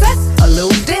success a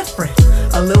little different.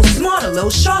 A little smart, a little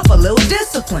sharp, a little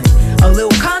disciplined. A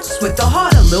little conscious with the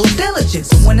heart, a little diligent.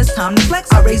 So when it's time to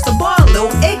flex, I raise the bar, a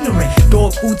little ignorant.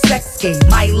 Dog food sex game,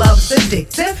 my love's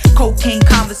addictive. Cocaine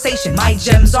conversation, my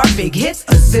gems are big hits.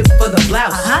 A zip for the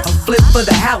blouse, a flip for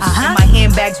the house. And my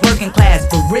handbag's working class,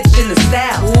 but rich in the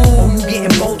style. Ooh, you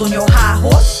getting bold on your high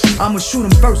horse? I'ma shoot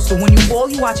him first, so when you fall,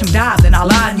 you watch him dive, then I'll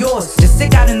line yours. It's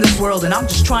sick out in this world, and I'm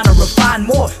just trying to refine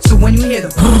more. So when you hear the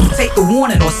take the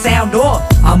warning or sound off.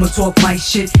 I'ma talk my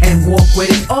shit and walk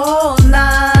with it all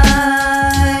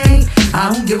night.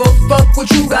 I don't give a fuck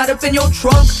what you got up in your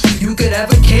trunk. You could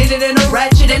have a cannon and a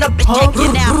ratchet and a pump.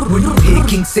 When you hear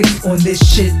King 6 on this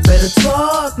shit, better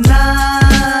talk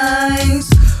nice.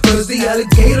 Cause the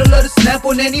alligator let us snap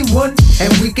on anyone.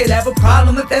 And we could have a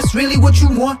problem if that's really what you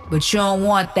want. But you don't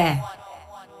want that.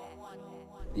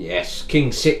 Yes,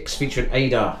 King 6 featuring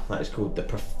Aida. That is called The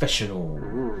Professional.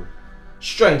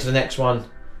 Straight into the next one.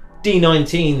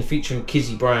 D19 featuring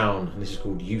Kizzy Brown. And this is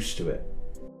called Used to It.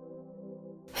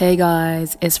 Hey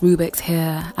guys, it's Rubik's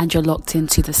here, and you're locked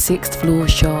into the 6th Floor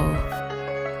Show.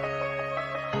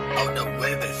 Oh, the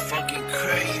wave is fucking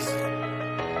crazy.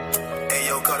 Hey,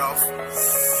 yo, cut off.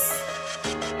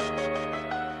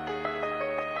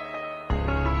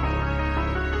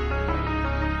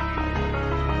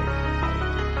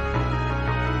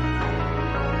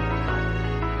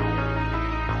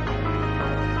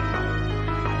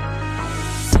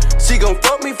 She gon'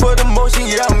 fuck me for the motion,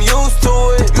 yeah, I'm used to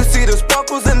it. You see the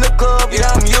sparkles in the club,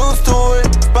 yeah, I'm used to it.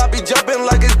 Bobby jumping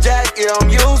like it's Jack, yeah, I'm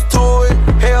used to it.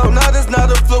 Hell, nah, that's not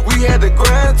a fluke, we had to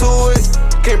grind to it.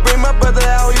 Can't bring my brother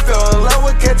out, he fell in love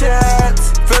with catching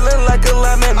hats. Feeling like a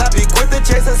lineman, I be quick to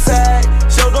chase a sack.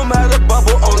 Show them how to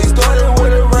bubble, only started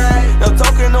with a rat. Now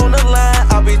talking on the line,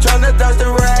 I be tryna dodge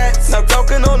the rats. Now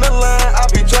talking on the line, I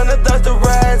be tryna dodge the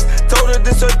rats. Told her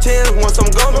this her chance, once I'm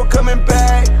gone, no coming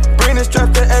back. Bring the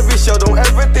strap to every show, don't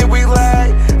ever think we lie.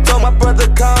 Told my brother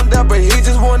calm down, but he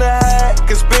just wanna act.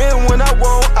 Can spin when I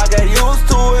want, I got used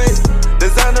to it.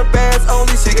 Designer bands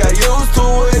only, she got used to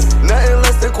it. Nothing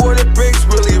less than quarter bricks,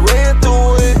 really ran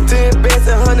through it. 10 bands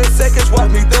in 100 seconds,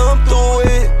 watch me thumb through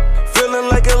it. Feeling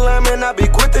like a lineman, I be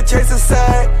quick to chase a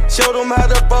sack. Showed them how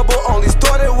to bubble, only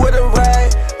started with a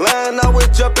rat. Line always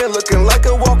jumping, looking like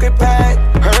a walking pack.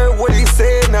 Heard what he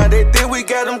said, now they think we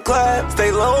got him clapped. Stay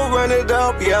low, run it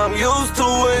up, yeah, I'm used to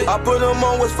it. I put him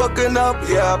on what's fucking up,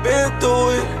 yeah, I been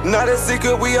through it. Not a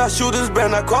secret, we are shooters,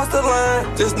 been across the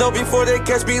line. Just know before they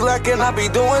catch me lacking, I be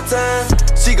doing time.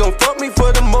 She gon' fuck me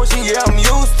for the motion, yeah, I'm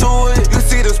used to it. You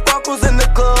see the sparkles in the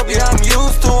club, yeah, I'm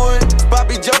used to it.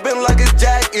 Bobby jumping like it's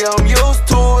Jack, yeah, I'm used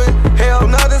to it. Hell,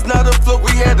 nah, that's not a fluke,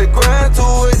 we had to grind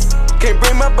to it. Can't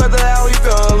bring my brother out, he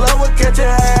fell in love with catching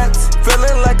hats.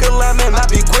 Feeling like a lineman, I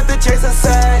be quick to chase a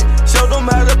sack. Show them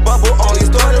how to bubble, only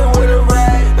started with a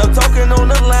rat. Now talking on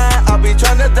the line, I be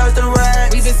tryna dodge the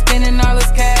rats. We been spending all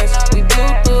this cash, we blew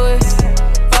through it.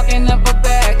 Fucking up a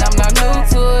bag, I'm not new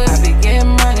to it. I be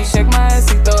getting money, shake my ass,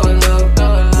 he throw it low.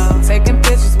 Taking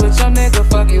pictures with your nigga,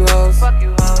 fuck you hoes.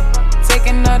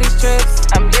 Taking all these trips,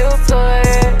 I'm used to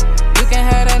it. You can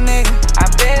have that nigga, I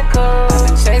been cool.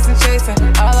 I been chasing,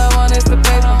 all I want is the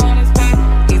paper.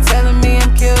 He telling me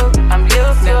I'm cute, I'm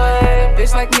used to it.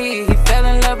 Bitch like me, he fell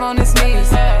in love on his knees.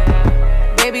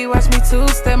 Baby, watch me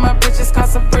two-step, my bitches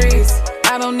cost a breeze.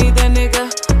 I don't need that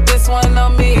nigga, this one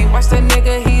on me. Watch that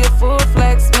nigga, he a full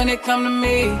flex when it come to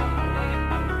me.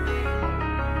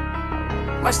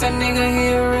 Watch that nigga, he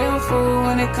a real fool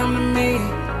when it come to me.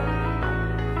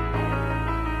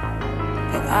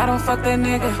 If I don't fuck that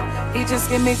nigga, He just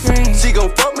give me green. She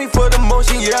gon' fuck me for the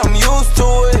motion, yeah, I'm used to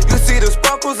it. You see the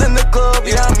sparkles in the club,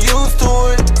 yeah, I'm used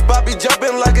to it. Spot be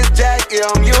jumping like it's Jack,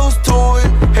 yeah, I'm used to it.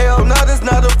 Hell no, that's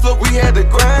not a fluke, we had to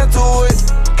grind to it.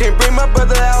 Can't bring my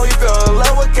brother out, he fell in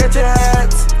love with catching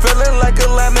hats. Feeling like a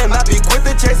lemon, I be quick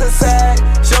to chase a sack.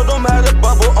 Show them how to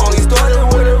bubble, only started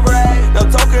with a rat. Now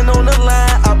talking on the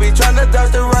line, I be trying to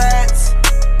dodge the rats.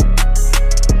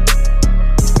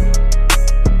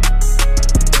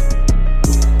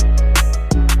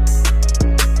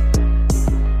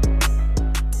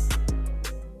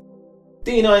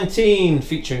 D19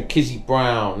 featuring Kizzy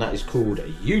Brown. That is called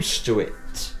Used to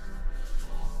It.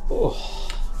 Oh.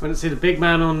 Went to see the big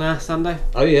man on Sunday.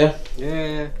 Oh yeah.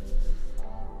 Yeah.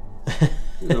 It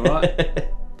was alright.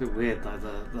 Bit weird though,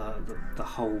 the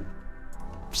whole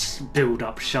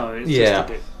build-up show. It's just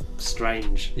a bit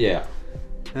strange. Yeah.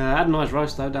 Had a nice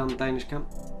roast though down the Danish camp.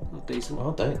 Not decent.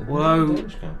 Oh, Although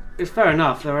Danish camp. It's fair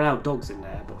enough. There are allowed dogs in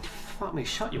there, but fuck me,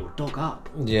 shut your dog up.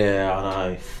 Yeah, I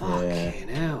know. Fucking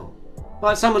hell.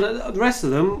 Like some of the rest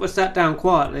of them were sat down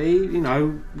quietly, you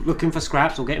know, looking for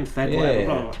scraps or getting fed, whatever.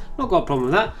 Blah, blah, blah. Not got a problem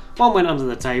with that. One went under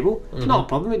the table, not a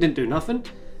problem, it didn't do nothing.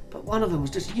 But one of them was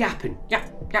just yapping, yap.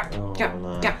 No,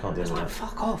 I was like,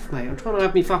 fuck off, mate, I'm trying to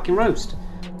have me fucking roast.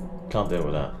 Can't deal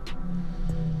with that.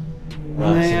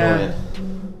 That's annoying.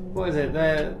 What is it?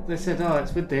 They said, oh,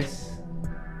 it's with this.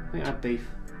 I think I had beef.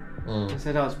 They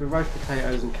said, oh, it's with roast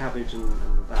potatoes and cabbage and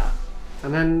that.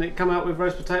 And then it come out with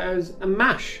roast potatoes and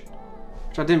mash,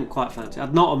 which I didn't quite fancy.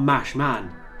 I'm not a mash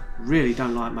man. Really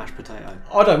don't like mashed potato.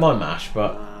 I don't mind mash,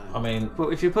 but I mean... But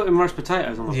if you're putting roast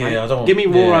potatoes on my plate, I don't give me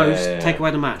more roast, yeah. take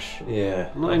away the mash. Yeah,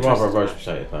 I'm not I'd interested rather a in roast mash.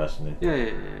 potato personally.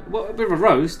 Yeah. Well, a bit of a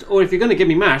roast, or if you're going to give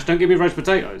me mash, don't give me roast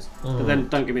potatoes. But then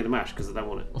don't give me the mash, because I don't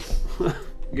want it.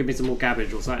 Give me some more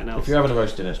cabbage or something else. If you're having a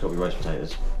roast dinner, it's got to be roast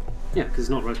potatoes. Yeah, because it's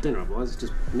not roast dinner otherwise, it's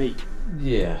just meat.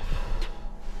 Yeah.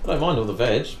 I don't mind all the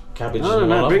veg, cabbage.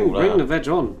 No, bring the veg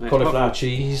on. Mate. Cauliflower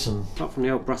cheese and... Apart from the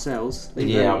old Brussels.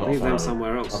 Leave them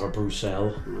somewhere else. Have a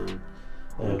Bruxelles.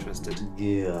 I'm interested.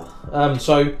 Yeah.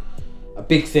 So, a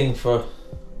big thing for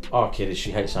our kid is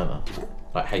she hates Santa.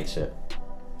 Like, hates it.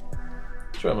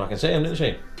 She went like I say him, didn't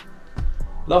she?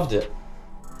 Loved it.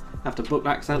 Have to book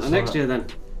back Santa next year then.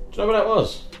 Do you know what that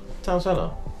was? Town Santa.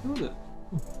 What was it?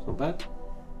 It's not bad.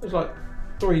 It was like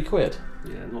 £3.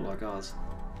 Yeah, not like ours.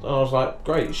 And I was like,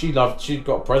 great. She got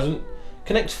a present.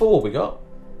 Connect 4 we got.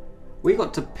 We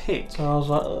got to pick. So I was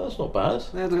like, oh, that's not bad.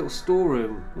 They had a little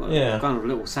storeroom. Kind of a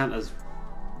little Santa's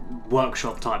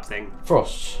workshop type thing.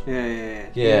 Frosts. Yeah.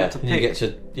 Yeah. To and you get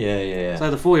to yeah.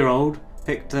 So the 4-year-old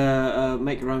picked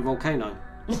make your own volcano.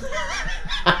 Of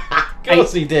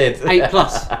course he did. 8+.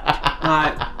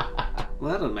 Like,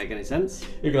 well, that doesn't make any sense.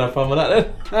 You're gonna have fun with that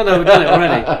then? Oh no, we've done it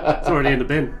already. It's already in the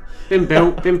bin. Been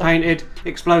built, been painted,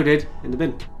 exploded, in the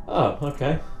bin. Oh,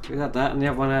 okay. We had that, and the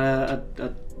other one had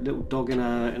a little dog in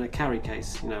a carry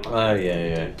case, you know,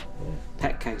 like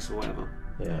pet case or whatever.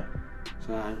 Yeah.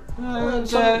 So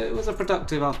it was a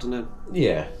productive afternoon.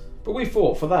 Yeah, but we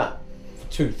thought for that,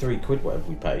 for £2-3 whatever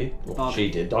we paid. Well,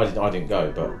 she did. I didn't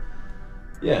go, but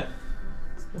yeah.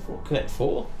 I thought Connect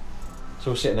 4.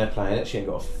 So we're sitting there playing it. She ain't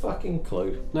got a fucking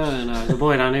clue. No. The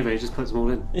boy don't either. He just puts them all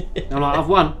in. I'm like, I've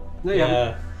won. No, you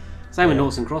haven't. Same with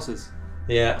noughts and crosses.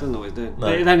 Yeah. Doesn't know what he's doing.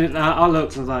 No. But then I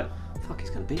looked and was like, fuck,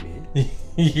 he's going to beat me here.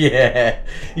 Yeah.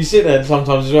 You sit there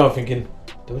sometimes as well thinking,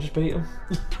 do I just beat him?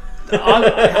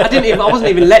 I wasn't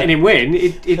even letting him win.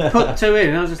 He'd put 2 in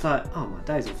and I was just like, oh, my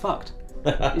days are fucked.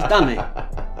 He's done me.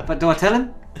 But do I tell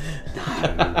him?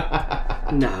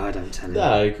 No, I don't tell him.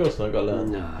 No, of course not. Got to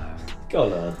learn. No. Got to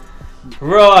learn.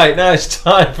 Right, now it's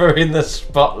time for In the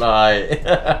Spotlight.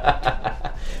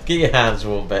 Get your hands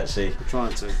warm, Betsy. I'm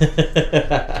trying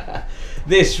to.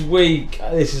 This week,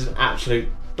 this is an absolute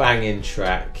banging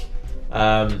track.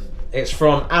 It's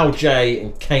from Al J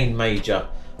and Kane Major,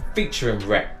 featuring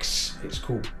Rex. It's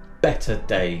called Better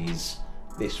Days.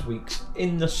 This week's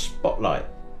In the Spotlight.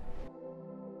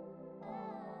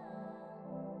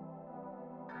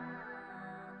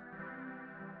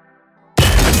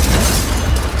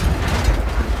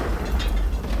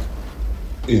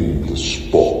 In the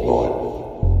Spotlight.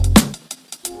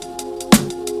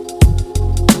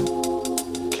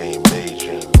 Kane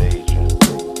Major,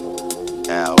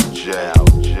 Al J.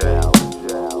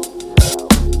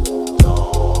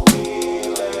 Don't be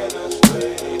led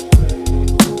astray.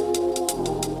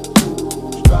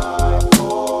 Strive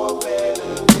for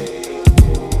better days.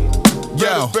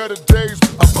 Yo, better days.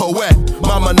 I poet.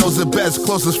 Mama knows it best,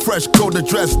 closest fresh, cold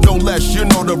address, no less, you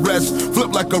know the rest.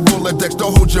 Flip like a Rolodex,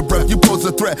 don't hold your breath. You pose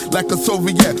a threat like a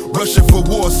Soviet, rushing for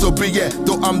war, so be it.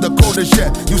 Though I'm the coldest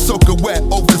yet, you soaking wet,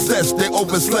 overstressed, they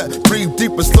overslept. Breathe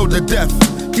deep and slow to death.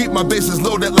 Keep my bases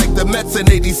loaded like the Mets in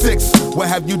 '86. What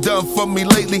have you done for me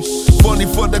lately? Funny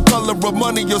for the color of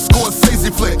money, your score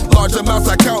Sazy flick. Large amounts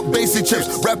I count, basic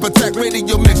chips. Rap attack,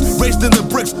 radio mix. Raced in the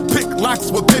bricks, pick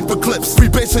locks with paper clips.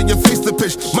 Rebasing your face to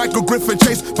pitch. Michael Griffin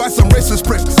chased by some racist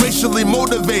pricks. Racially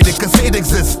motivated, cause hate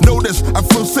exists. Notice, I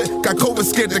flew sick, got COVID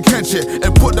scared to catch it.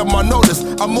 And put them on notice,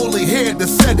 I'm only here to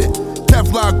send it.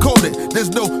 Teflon coated, there's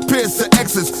no piercing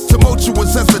exits.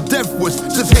 Tumultuous as a death wish,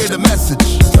 just hear the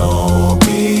message. Don't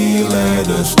be led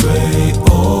astray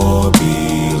or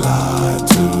be lied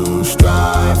to.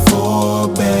 Strive for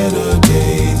better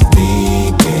days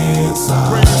deep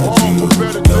inside you.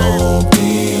 Don't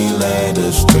be led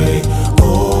astray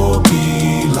or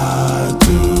be lied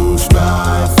to.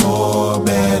 Strive for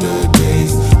better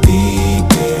days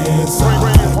deep inside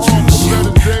you.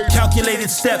 Calculated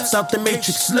steps out the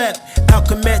matrix slept.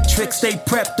 Alchemetrics, stay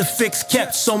prepped to fix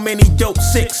kept. So many dope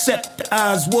sick set the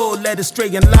eyes will led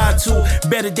astray and lied to.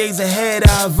 Better days ahead,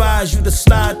 I advise you to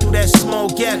slide through that small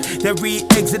gap. That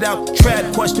re-exit out the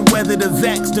trap. Question whether the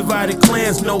vax divided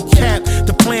clans, no cap.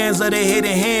 The plans of the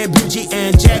hidden hand, BG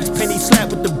and Jack's penny slap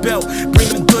with the belt. Bring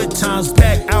them good times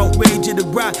back, outrage of the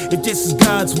rock. If this is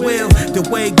God's will, the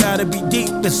way gotta be deep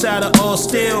inside of all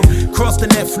still. Cross the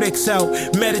Netflix out,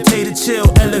 meditated chill,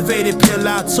 elevated pill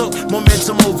I took,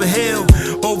 momentum over hill.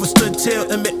 Overstood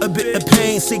till emit a bit of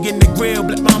pain, seeing the grill.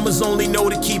 Black mamas only know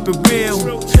to keep it real.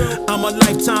 I'm a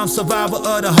lifetime survivor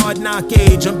of the hard knock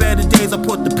age. On better days, I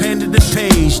put the pen to the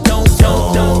page. Don't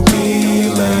be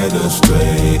led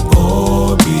astray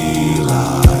or be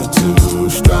lied to.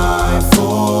 Strive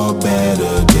for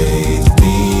better days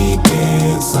deep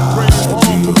inside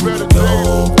you.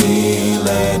 Don't be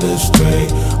led astray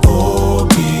or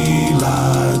be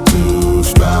lied to.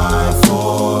 Strive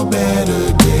for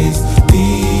better days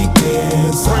deep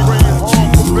inside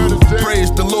you.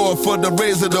 Praise the Lord for the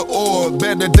raise of the orb.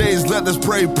 Better days, let us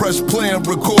pray, press play and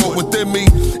record. Within me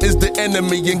is the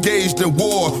enemy engaged in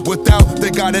war. Without,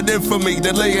 they got it in for me,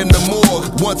 they lay in the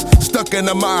morgue. Once stuck in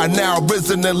the mind, now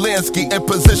risen in Lansky. In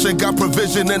position, got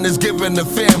provision and is given the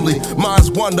family.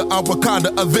 Minds wander, I'm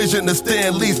Wakanda, a vision to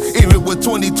stand least. Even with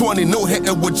 2020, no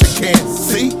hitting what you can't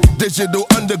see. Digital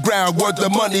underground, word the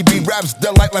money be raps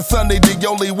done like last Sunday. The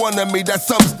only one of me that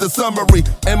sums the summary.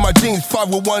 And my jeans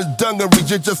 501 dungarees.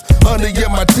 You're just honey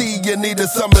in my tea, you need a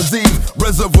summer's eve.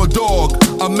 Reservoir dog,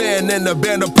 a man in a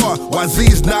band apart. While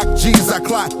Z's knock G's, I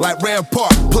clock like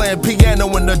Rampart. Playing piano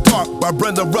in the dark by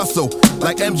Brenda Russell.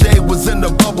 Like MJ was in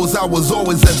the bubbles, I was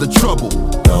always in the trouble.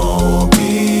 Don't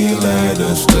be led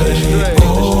astray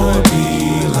or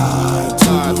be lied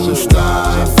to.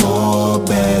 Strive for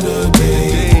better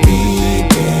days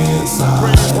deep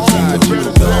inside you.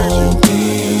 Don't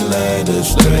be led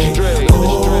astray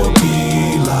or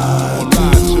be lied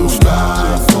to.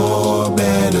 Strive for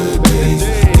better days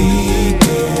deep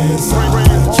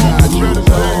inside you.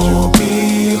 Don't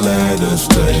be led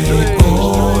astray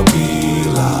or be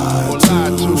lied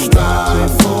to.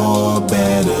 Strive for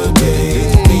better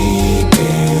days deep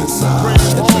inside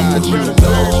you.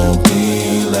 Don't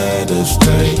be led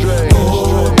astray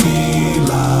or be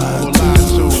lied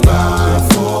to. Strive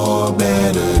for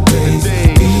better days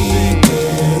deep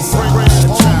inside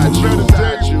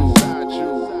you.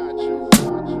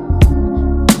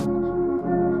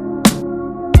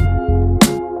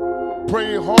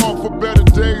 Praying hard for better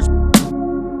days.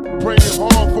 Praying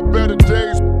hard for better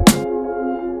days.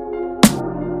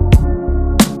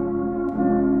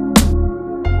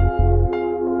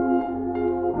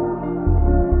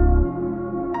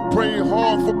 Praying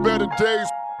hard for better days.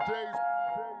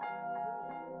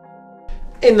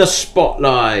 In the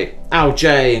spotlight, Al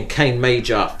J and Kane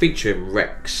Major featuring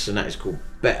Rex, and that is called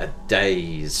Better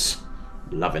Days.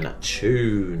 Loving that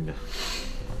tune.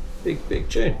 Big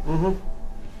tune.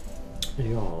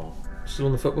 Yeah. Still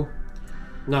on the football?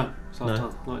 No, it's half No.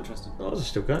 time. Not interested. Oh, it's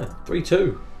still going.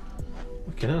 3-2.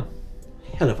 Fucking hell.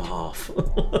 Hell of a half.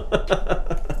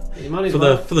 Your money's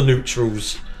for the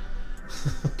neutrals.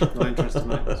 Not interested,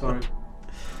 mate. Sorry.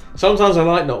 Sometimes I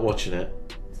like not watching it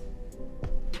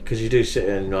because you do sit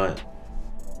there and like,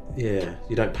 yeah,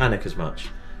 you don't panic as much.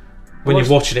 When you're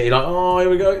watching it, you're like, oh, here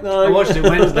we go. No. I watched it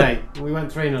Wednesday. We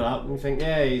went 3-0 up, and we think,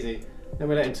 yeah, easy. Then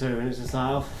we let in 2, and it's just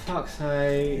like, oh, for fuck's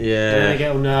sake. Yeah. And then they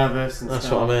get all nervous and That's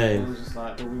stuff. what I mean. And it was just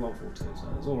like, but we won 4-2, so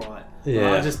it's all right. Yeah.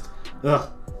 But I just,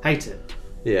 hate it.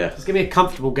 Yeah. Just give me a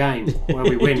comfortable game where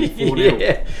we win 4-0.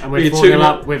 Yeah. And we're 4-0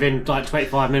 up within like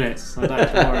 25 minutes. So I don't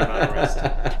have to worry about the rest.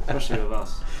 Especially with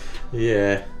us.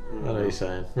 Yeah. I know what you're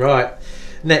saying. Right.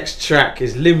 Next track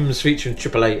is Limbs featuring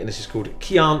Triple Eight, and this is called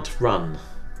Can't Run.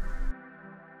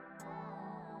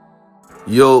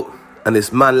 Yo, and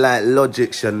it's man like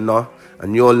Logic, you know,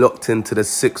 and you're locked into the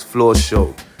 6th Floor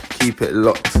Show. Keep it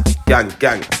locked. Gang,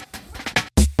 gang.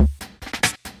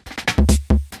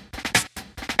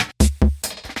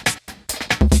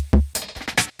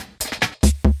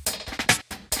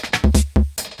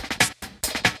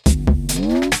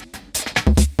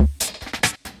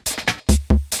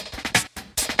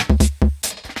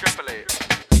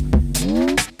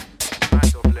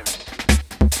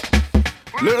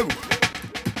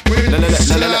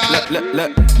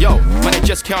 Yo, man, it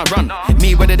just can't run.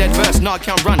 Me with a dead verse, nah, I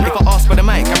can't run. If I ask for the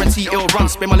mic, guarantee it'll run.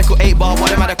 Spin my little 8-bar, why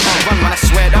the matter can't run. Man, I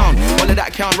swear down, all of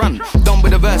that can't run. Done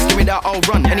with the verse, give me that, I'll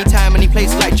run. Anytime, any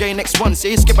place like J next one.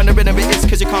 See, skip on the rhythm, it is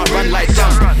cause you can't run like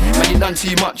done. Man, you done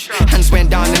too much. Hands went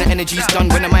down and the energy's done.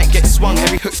 When the mic gets swung,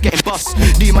 every hook's getting bust.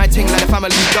 Do my thing like the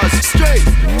family does. Straight,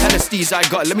 hella steez I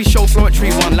got. Let me show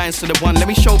poetry, one lines to the one. Let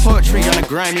me show poetry on a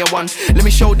grimy one. Let me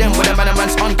show them where the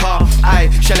man's on car. Aye,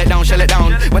 shell it down, shell it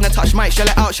down. When I touch mic, shell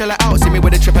it out, shell it out. See me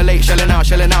with a Triple Eight, shelling out,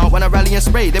 shelling out. When I rally and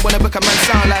spray, they wanna book a man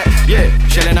sound like, yeah,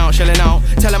 shelling out, shelling out.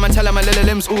 Tell them my little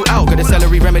limbs all out. Got a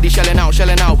celery remedy, shelling out,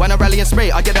 shelling out. When I rally and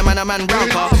spray, I get a man round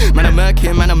car. Man, I murk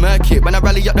it, man, I murk it. When I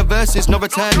rally up the verses, no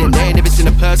returning. They ain't never seen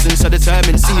a person so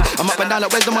determined. See, I'm up and down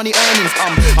like, where's the money earnings?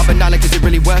 Up and down like, is it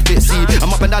really worth it? See,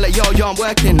 I'm up and down like, yo, I'm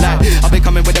working like, I've been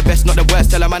coming with the best, not the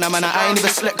worst. Tell a man, I ain't even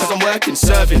slept cause I'm working,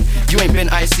 serving. You ain't been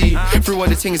icy. Through all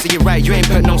the things that you write, you ain't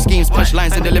put no schemes,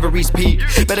 punchlines and deliveries peak.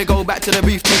 Better go back to the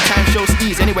booth, take time, show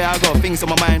steez. Anyway, I got things on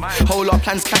my mind. Whole lot of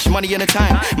plans, cash, money, and a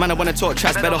time. Man, I wanna talk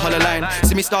tracks, better holler line.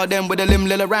 See me start them with the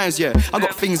little rhymes, yeah. I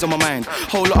got things on my mind.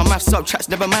 Whole lot of maths up, tracks,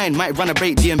 never mind. Might run a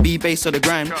break, D&B, bass or the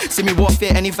grind. See me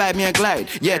warfare, any vibe, me a glide.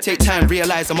 Yeah, take time,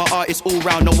 realize I'm an artist all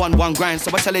round, no one grind.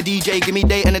 So I tell a DJ, give me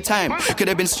date and a time.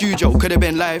 Could've been studio, could've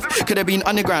been live. Could've been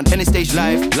underground, any stage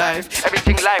live.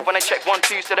 Everything live when I check 1,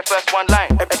 2 to the first one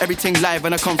line. Everything live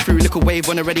when I come through, little wave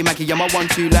when I ready, Mackie, I'm a 1,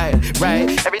 2 live.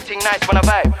 Right, everything nice when I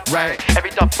vibe. Right,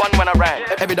 every dub fun when I rhyme.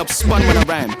 Every dub spun when I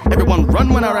rhyme. Everyone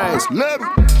run when I rise.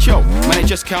 Yo, man, it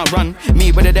just can't run.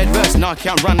 Me with a dead verse, nah, I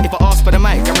can't run. If I ask for the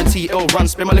mic, guarantee it'll run.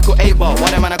 Spin my little 8-bar,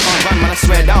 why the man I can't run? Man, I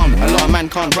swear down, a lot of man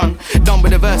can't run. Done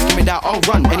with the verse, give me that, I'll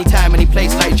run. Anytime, any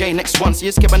place like J next one. So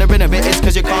you skip on the rhythm, it is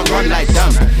cause you can't run like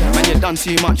done. Man, you done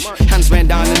too much. Hands went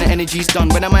down and the energy's done.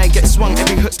 When the mic gets swung,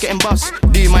 every hook's getting bust.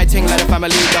 Do my thing like the family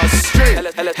does. Straight,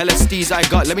 hella steez I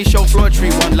got. Let me show poetry,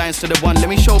 one lines to the one. Let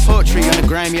me show poetry on the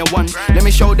grimy one. Let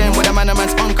me show them where the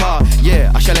man's on car.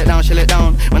 Yeah, I shell it down, shell it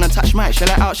down. When I touch mic, shell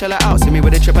it out, shell it out. See me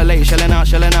with a Triple Eight, shelling out,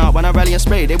 shelling out. When I rally and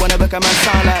spray, they wanna book a man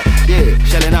sound like, yeah,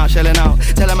 shelling out, shelling out.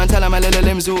 Tell them my little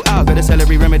limbs all out. Got a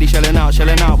celery remedy, shelling out,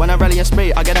 shelling out. When I rally and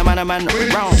spray, I get a man round.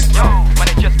 Yo, man,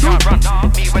 it just can't run.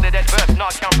 Me with a dead verse, nah,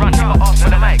 I can't run. If I ask for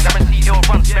the mic, guarantee it'll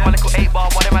run. Spin my little 8-bar,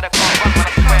 why the matter can't run. Man,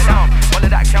 I swear down, all of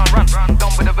that can't run.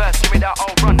 Done with the verse, give me that,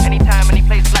 I'll run. Anytime, any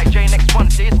place like J next one.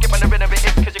 See, skip on the rhythm, it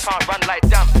is cause you can't run like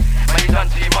damn. Man, you done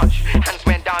too much. Hands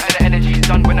went down and the energy's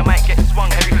done. When the mic gets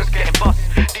swung, every hook's getting bust.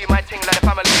 Do my thing like the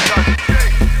family does.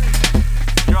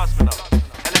 Trust me now.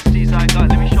 LSD's I got,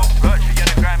 let me show virtue on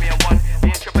the Grammy and one. Me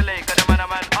and Triple Eight got the man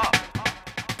up.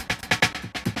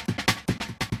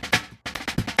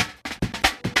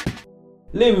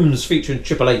 Limbs featuring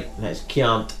Triple Eight, and it's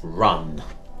Can't Run.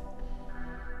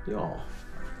 Oh.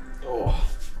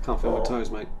 Can't feel my toes,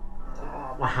 mate.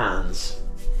 Oh, my hands.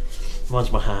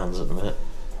 Mine's my hands at the minute.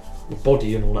 My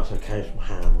body and all that's okay, it's my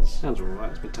hands. Hands are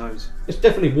alright, it's my toes. It's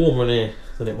definitely warmer in here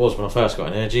than it was when I first got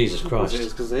in here, Jesus Christ.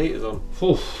 It's because the heater's on.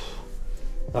 Oof.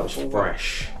 That was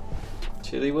fresh.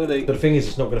 Chilly woody. But the thing is,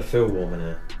 it's not going to feel warm in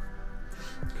here.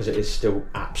 Because it is still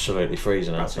absolutely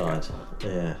freezing outside.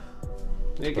 Yeah.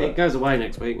 It goes away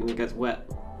next week and it gets wet.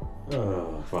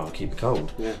 Oh, I'd rather keep it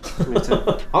cold. Yeah, me too.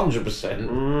 100%.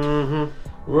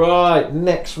 Mm-hmm. Right,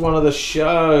 next one of the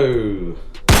show.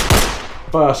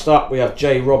 First up, we have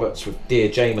Jay Roberts with Dear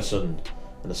Jameson.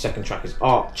 And the second track is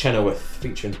Art Chenoweth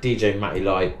featuring DJ Matty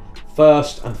Light.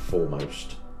 First and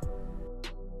foremost.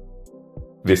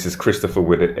 This is Christopher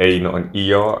with an A, not an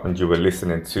ER, and you are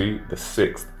listening to the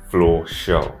 6th Floor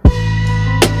Show.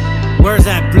 Where's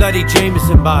that bloody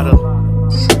Jameson bottle?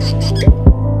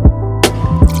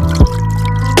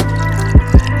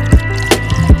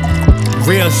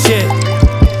 Real shit.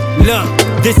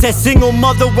 Look. This that single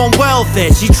mother on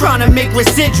welfare, she tryna make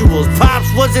residuals. Pops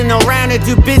wasn't around and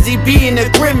too busy being a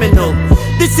criminal.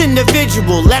 This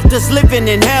individual left us living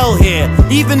in hell here.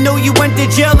 Even though you went to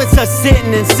jail, it's us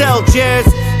sitting in cell chairs.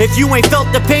 If you ain't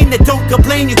felt the pain, then don't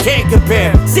complain, you can't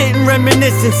compare. Sitting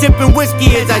reminiscing, sipping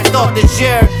whiskey as I start to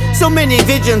share. So many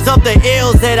visions of the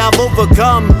ills that I've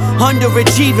overcome.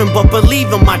 Underachieving, but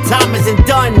believing my time isn't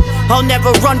done. I'll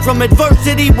never run from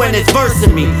adversity when it's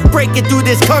versing me. Breaking through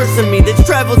this curse of me that's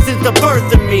traveled since the birth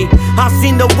of me. I've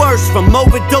seen the worst, from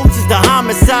overdoses to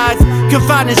homicides.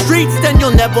 Confined in streets, then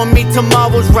you'll never meet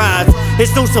tomorrow's rise.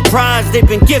 It's no surprise they've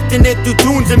been gifting it through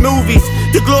tunes and movies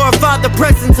to glorify the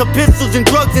presence of pistols and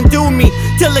drugs and do me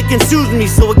till it consumes me.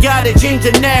 So I gotta change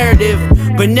the narrative,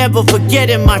 but never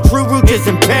forgetting my true root is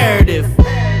imperative.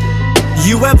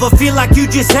 You ever feel like you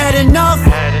just had enough?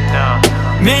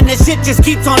 Man, this shit just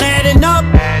keeps on adding up.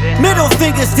 Middle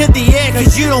fingers to the air,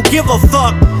 cause you don't give a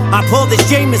fuck. I pull this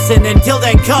Jameson until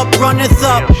that cup runneth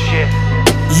up.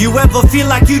 You ever feel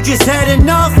like you just had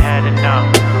enough?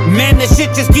 Man, this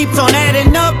shit just keeps on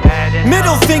adding up.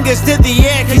 Middle fingers to the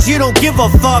air, cause you don't give a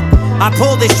fuck. I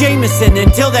pull this Jameson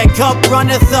until that cup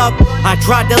runneth up. I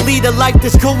tried to lead a life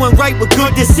that's going right with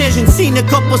good decisions. Seen a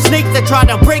couple snakes that tried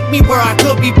to break me where I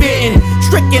could be bitten.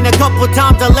 Stricken a couple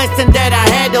times, a lesson that I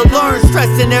had to learn.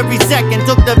 Stressing every second,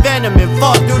 took the venom and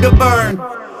fought through the burn.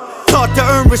 Taught to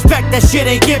earn respect, that shit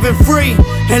ain't given free.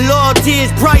 And loyalty is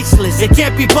priceless, it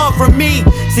can't be bought from me.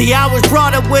 See, I was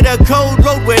brought up with a code,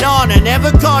 rode with honor.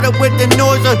 Never caught up with the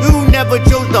noise of who never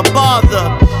chose to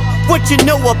bother. What you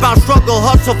know about struggle,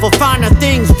 hustle for finer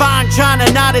things. Fine china,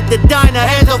 not at the diner,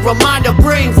 as a reminder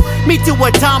brings me to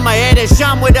a time I had to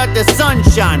shine without the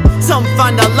sunshine. Some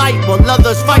find a light while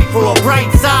others fight for a bright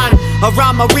sign.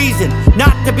 Around my reason,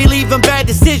 not to believe in bad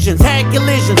decisions. Had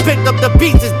collisions, picked up the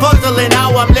pieces, puzzling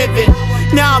how I'm living.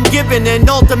 Now I'm giving an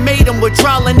ultimatum with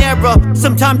trial and error.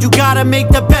 Sometimes you gotta make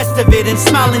the best of it and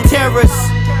smile in terrors.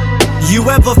 You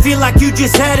ever feel like you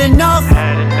just had enough?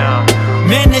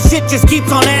 Man, this shit just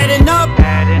keeps on adding up.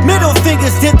 Middle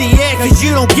fingers to the air, cause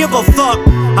you don't give a fuck.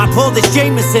 I pull this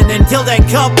Jameson until that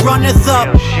cup runneth up.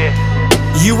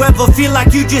 You ever feel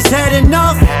like you just had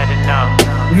enough?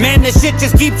 Man, this shit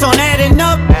just keeps on adding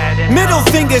up. Middle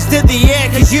fingers to the air,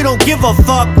 cause you don't give a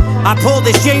fuck. I pull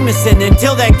this Jameson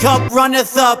until that cup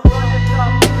runneth up.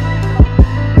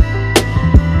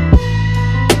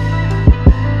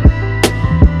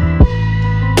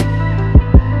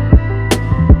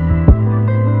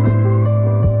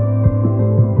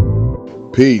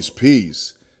 Peace,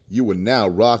 peace. You are now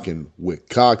rocking with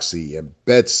Coxie and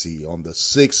Betsy on the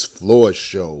 6th Floor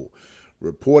Show,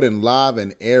 reporting live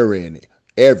and airing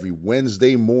every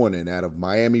Wednesday morning out of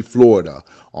Miami, Florida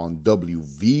on WVCC.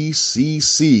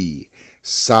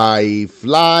 Safe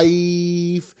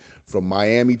Life. From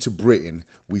Miami to Britain,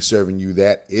 we serving you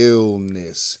that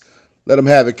illness. Let them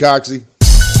have it, Coxie.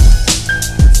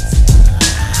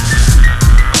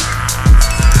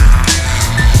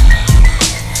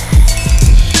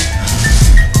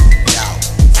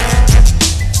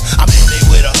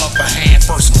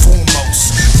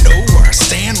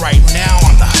 Right now,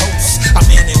 I'm the host. I'm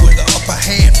in it with the upper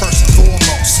hand, first and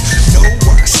foremost. Know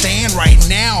where I stand right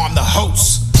now, I'm the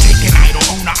host. Taking idol,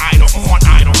 own the idol, on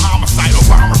idol, homicidal,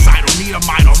 homicidal, need a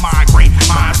idol, migraine,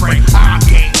 migraine. I'm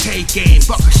game, take game,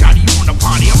 buck a shot of you on the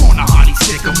party. I'm on the hottie,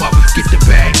 stick 'em up, get the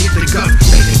bag, hit the gun,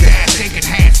 lay the gas, taking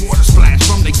hands, water splash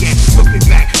from the gas. Looking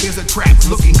back, here's a trap,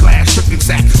 looking glass, stricken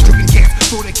sack, stricken cap,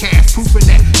 for the cash, proofing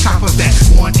that, top of that,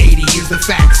 180 is the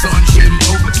fact, sun shady,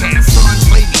 overcast, sun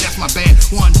play me, that's my bad.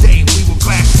 One day we will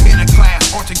class in a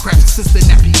class, art and crafts, assistant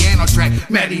that piano track.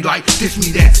 Maddie like, dish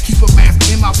me that, keep a mask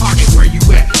in my pocket, where you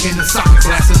at? In the socket,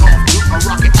 blasting off with a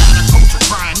rocket out of culture,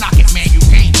 try and knock it, man, you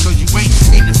can't, cause you ain't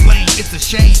in this lane, it's a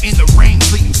shame, in the rain,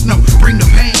 sleeting snow, bring the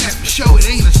pain, that's for sure, it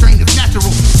ain't a strain, it's natural,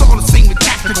 it's all the same with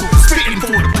tactical, spitting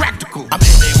for the practical. I'm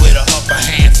in there with a upper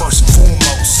hand, first and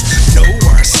foremost, know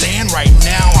where I stand right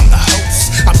now, I'm the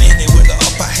host. I'm in it with a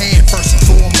upper hand, first and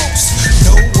foremost,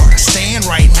 know where I stand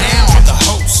right now, I'm the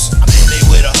host. I'm in it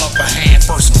with a upper hand,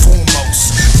 first and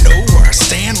foremost, know where I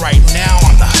stand right now,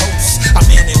 I'm the host. I'm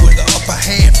in it with a upper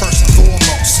hand, first and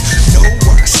foremost, know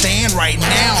where I stand right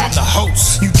now, I'm the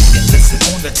host. You didn't listen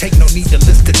on the tape, no need to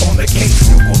list it on the case.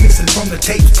 You gon' listen from the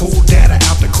tapes, pull data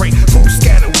out the crate, full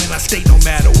scatter when I state no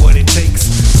matter what it takes.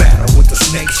 Battle with the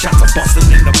snakes, shots are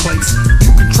busting in the place.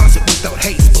 You can trust it without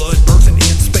haste, blood bursting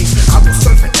in space. I was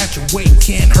surfing at your weight,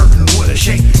 can't hurt and what a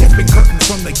shake. It's been curtain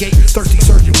from the gate, thirsty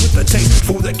surgeon with the tape.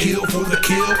 For the kill,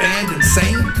 and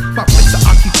insane. My place of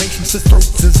occupation, since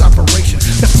throats is operation.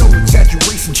 That's no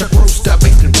exaggeration, check roast, I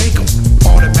baked and bake 'em.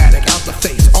 Automatic out the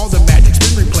face, all the magic's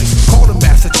been replaced. Call the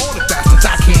message, all the bastards,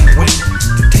 I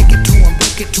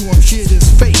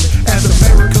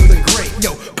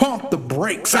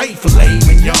night, filet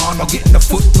mignon, or getting a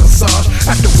foot massage.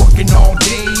 After working all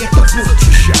day at the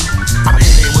butcher shop, I'm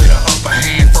in it with an upper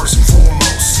hand first and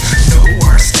foremost. Know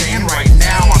where I stand right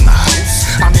now, I'm the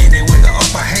host. I'm in it with an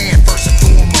upper hand first and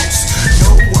foremost.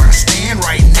 Know where I stand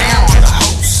right now, I'm the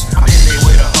host. I'm in it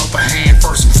with an upper hand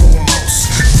first and foremost.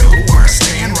 Know where I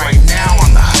stand right now,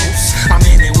 I'm the host. I'm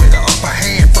in it with an upper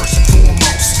hand first and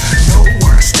foremost. Know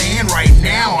where I stand right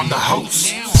now, I'm the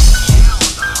host.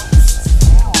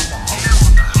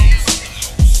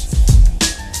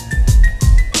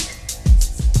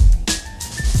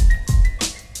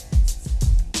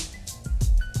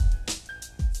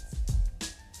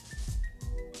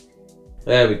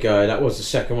 There we go, that was the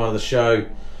second one of the show.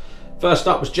 First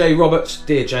up was Jay Roberts,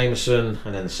 Dear Jameson,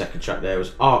 and then the second track there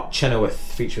was Art Chenoweth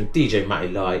featuring DJ Matty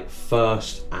Light,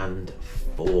 First and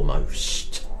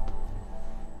Foremost.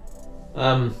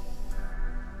 Yeah,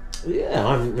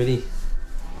 I haven't really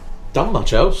done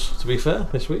much else, to be fair,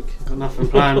 this week. Got nothing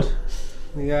planned.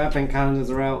 The advent calendars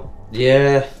are out.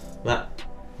 Yeah, that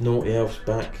naughty elf's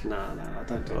back. No, I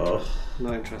don't do it.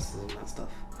 Not interested in that stuff.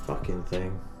 Fucking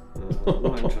thing.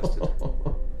 Not interested.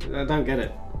 I don't get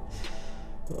it.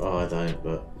 Oh, I don't,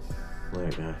 but there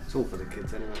we go. It's all for the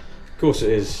kids anyway. Of course it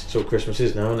is. It's all Christmas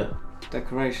is now, isn't it?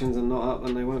 Decorations are not up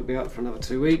and they won't be up for another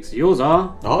 2 weeks. Yours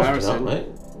are. Ours are up, mate.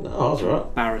 No, ours are up.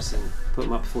 Embarrassing. Put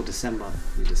them up before December.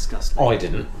 You disgust me. I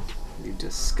didn't. You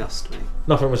disgust me.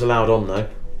 Nothing was allowed on though.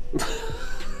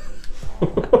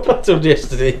 Until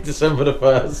yesterday, December the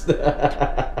 1st.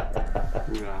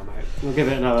 Nah, mate. We'll give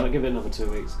it another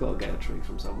 2 weeks. Got to get a tree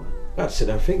from somewhere. That's it,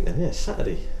 I think then. Yeah, it's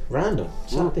Saturday. Random.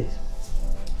 Saturday.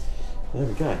 There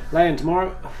we go. Lay-in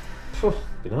tomorrow.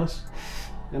 Be nice.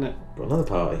 Innit? Got another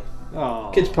party.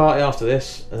 Oh. Kids party after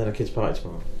this, and then a kids party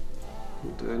tomorrow.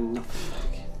 I'm doing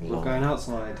nothing. Not going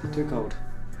outside. Too cold.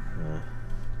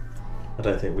 I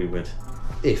don't think we would.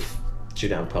 If shoot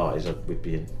down parties, we'd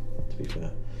be in, to be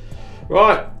fair.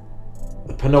 Right.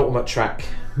 The penultimate track.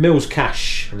 Mill's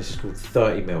Cash, and this is called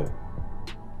 30 Mil.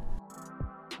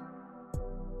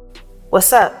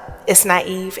 What's up? It's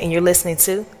Naive, and you're listening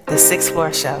to The Sixth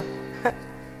Floor Show.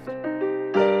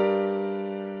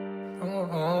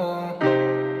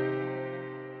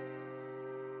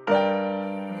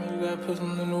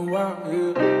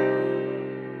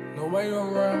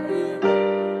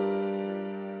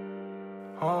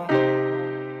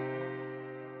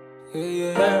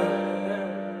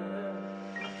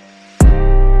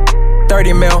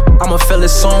 I'ma feel it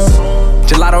soon.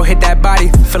 Gelato hit that body,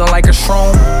 feeling like a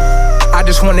shroom. I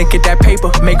just wanna get that paper,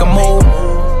 make a move.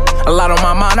 A lot on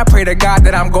my mind, I pray to God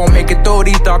that I'm gon' make it through.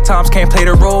 These dark times can't play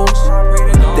the rules.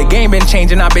 The game been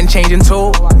changing, I've been changing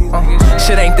too.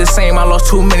 Shit ain't the same, I lost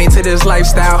too many to this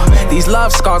lifestyle. These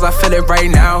love scars, I feel it right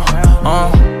now.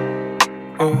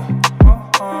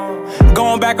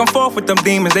 Going back and forth with them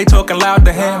demons, they talking loud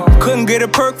to him. Couldn't get a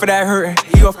perk for that hurting,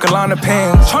 he off Kalana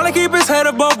pins. Trying to keep his head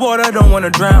above water, don't wanna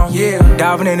drown, yeah.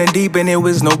 Diving in the deep and it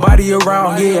was nobody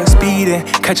around, yeah. Speeding,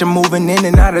 catch him moving in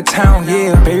and out of town,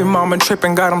 yeah. Baby mama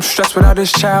tripping, got him stressed without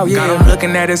his child, yeah. Got him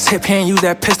looking at his hip, he ain't use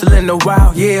that pistol in a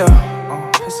while, yeah.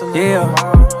 Yeah.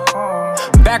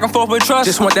 Back and forth with trust,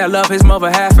 just want that love his mother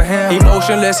had for him.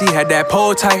 Emotionless, he had that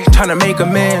pole tight, tryna make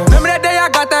amends. Remember that day I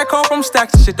got that call from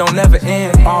Stacks, this shit don't never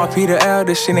end. R.P. to L,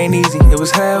 this shit ain't easy, it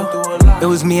was hell. It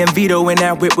was me and Vito in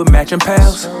that whip with matching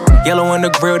pals. Yellow in the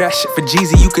grill, that shit for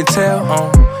Jeezy, you can tell.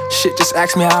 Shit, just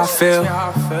ask me how I feel.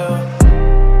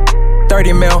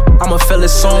 30 mil, I'ma feel it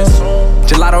soon.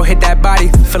 Gelato hit that body,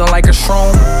 feeling like a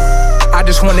shroom. I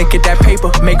just wanna get that paper,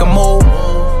 make a move.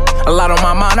 A lot on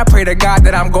my mind, I pray to God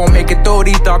that I'm gon' make it through.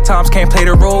 These dark times can't play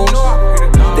the rules.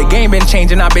 The game been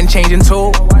changing, I've been changing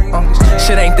too.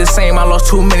 Shit ain't the same, I lost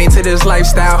too many to this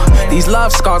lifestyle. These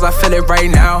love scars, I feel it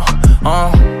right now.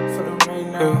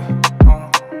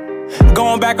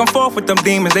 Going back and forth with them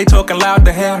demons, they talking loud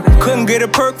to him. Couldn't get a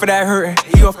perk for that hurting,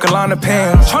 he off Kalana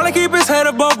pins. Trying to keep his head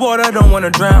above water, don't wanna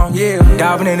drown, yeah.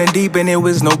 Diving in the deep and it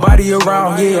was nobody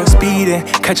around, yeah. Speeding,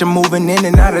 catch him moving in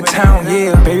and out of town,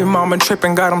 yeah. Baby mama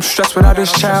tripping, got him stressed without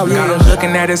his child, yeah. Got him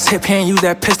looking at his hip, he ain't use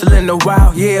that pistol in a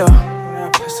while, yeah.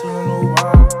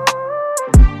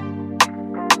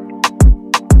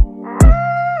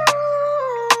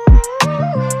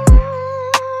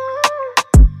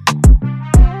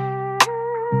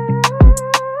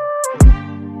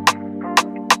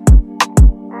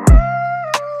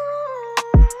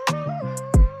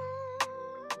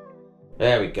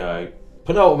 There we go.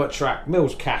 Penultimate track,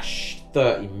 Mill's Cash,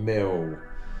 30 mil.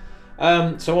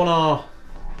 So on our,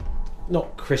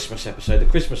 not Christmas episode, the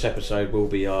Christmas episode will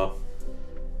be our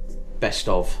best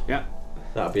of. Yeah.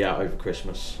 That'll be out over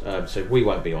Christmas. So we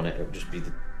won't be on it, it'll just be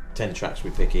the 10 tracks we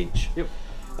pick each. Yep.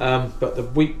 But the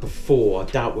week before, I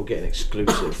doubt we'll get an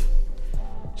exclusive.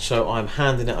 So I'm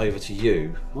handing it over to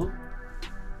you. What?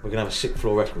 We're going to have a Sick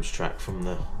Floor Records track from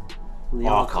the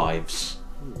archives.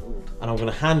 And I'm going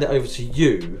to hand it over to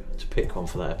you to pick one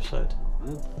for that episode.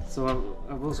 So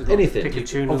I've also got anything. to pick a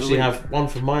tune. You obviously have one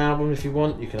from my album if you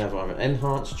want. You can have either an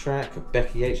Enhanced track, a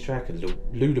Becky H track, a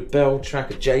Luda Bell track,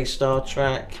 a J-Star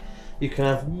track. You can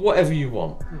have whatever you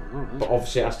want. But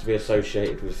obviously it has to be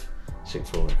associated with Sick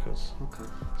Floor Records. Okay.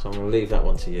 So I'm going to leave that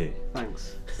one to you.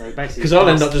 Thanks. So basically, because I'll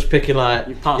end up just picking like,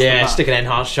 stick an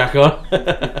Enhanced track on.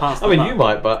 I mean, you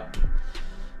might, but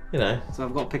you know. So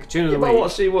I've got to pick a tune of the week. I want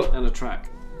to see what and a track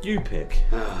you pick,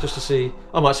 just to see.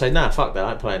 I might say, nah, fuck that,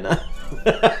 I ain't playing that.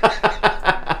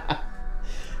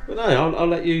 But no, I'll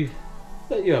let you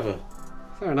have a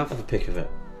fair enough. Have a pick of it.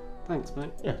 Thanks,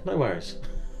 mate. Yeah, no worries.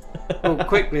 Well,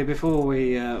 quickly before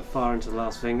we fire into the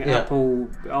last thing, Apple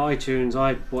iTunes,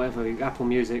 Apple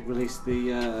Music released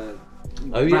the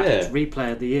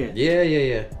replay of the year.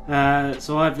 Yeah.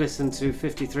 So I've listened to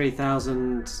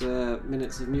 53,000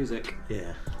 minutes of music.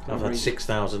 Yeah, I've had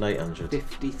 6,800.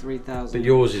 53,000. But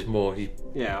yours is more.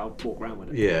 Yeah, I'll walk around with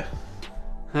it. Yeah.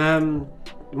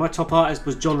 My top artist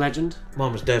was John Legend.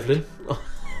 Mine was Devlin.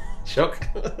 Shock.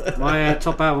 My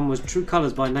top album was True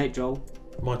Colours by Nate Joel.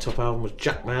 My top album was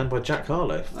Jackman by Jack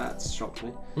Harlow. That shocked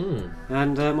me.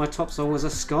 And my top song was A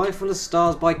Sky Full of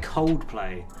Stars by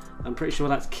Coldplay. I'm pretty sure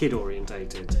that's kid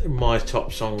orientated. My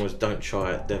top song was Don't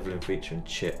Try It, Devlin featuring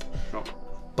Chip. Shock.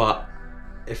 But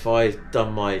if I'd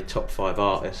done my top 5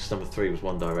 artists, number 3 was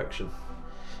One Direction.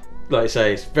 Like I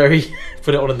say, it's very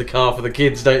put it on in the car for the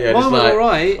kids, don't you? Mine was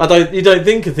alright. You don't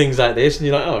think of things like this, and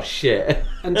you're like, oh shit.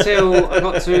 Until I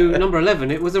got to number 11,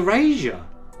 it was Erasure.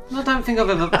 I don't think I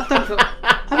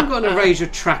haven't got an Erasure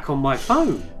track on my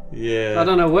phone. Yeah. I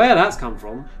don't know where that's come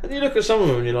from. And you look at some of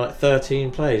them and you're like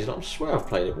 13 plays. I swear I've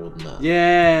played it more than that.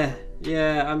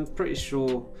 Yeah, I'm pretty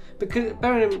sure. Because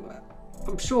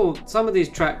I'm sure some of these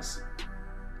tracks.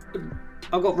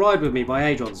 I got Ride With Me by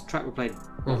Adron's track we played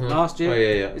last year. Oh,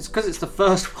 yeah. It's because it's the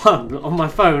first one on my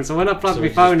phone, so when I plug my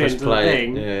phone into the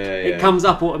thing, it comes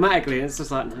up automatically, and it's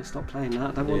just like, no, stop playing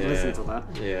that. I don't want to listen to that.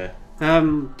 Yeah.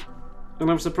 And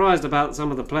I'm surprised about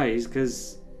some of the plays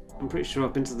because I'm pretty sure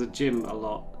I've been to the gym a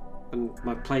lot, and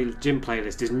my gym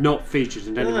playlist is not featured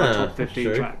in any of my top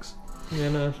 15 tracks. Yeah,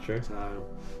 no, that's true. So,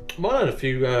 mine had a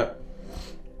few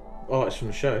artists from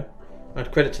the show. I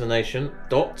had Credit to the Nation,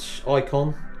 Dots,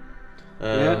 Icon. I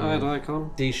had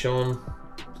Icon. Deshawn.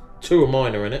 2 of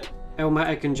mine are in it.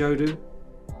 Elmatic and Jodu.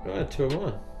 I had 2 of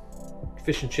mine.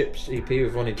 Fish and Chips EP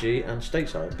with Ronnie G and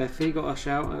Stateside. Beffy got a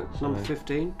shout at number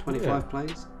 15, 25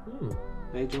 plays.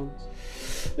 Ajons.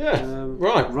 Yeah,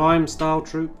 right. Rhyme Style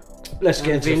Troop. Let's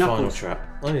get into the final track.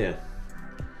 Oh yeah.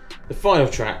 The final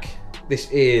track.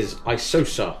 This is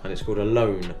Isosa and it's called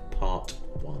Alone Part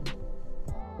 1.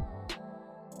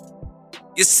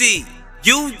 You see,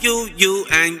 you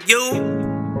and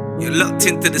you're locked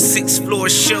into the 6th Floor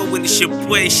show and it's your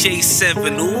boy Shay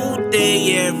 7 all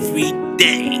day, every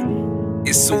day.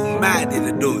 It's so mad in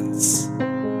the dunes.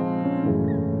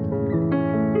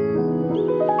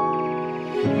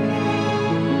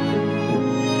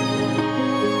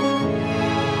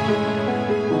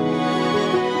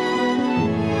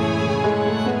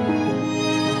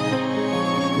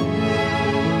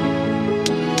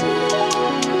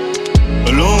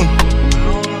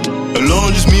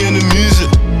 Alone, just me and the music.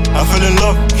 I fell in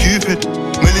love, Cupid.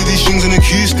 Melody, strings and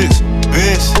acoustics.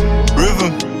 Bass,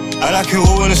 rhythm. I like it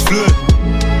all when it's fluid.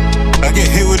 I get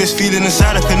hit with this feeling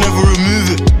inside, I can never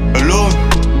remove it. Alone,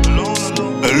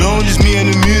 just me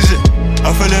and the music. I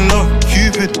fell in love,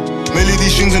 Cupid. Melody,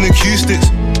 strings and acoustics.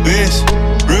 Bass,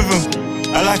 rhythm.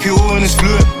 I like it all when it's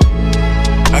fluid.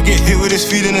 I get hit with this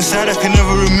feeling inside, I can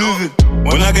never remove it.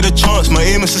 When I get a chance, my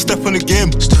aim is to step on the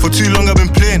game. For too long I've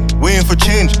been playing, waiting for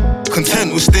change.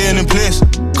 Content with staying in place,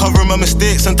 covering my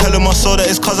mistakes and telling my soul that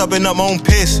it's cause I've been at my own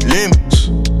pace. Lame.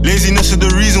 Laziness is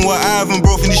the reason why I haven't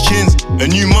broken these chains. A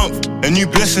new month, a new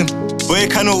blessing, but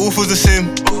it kinda all feels the same.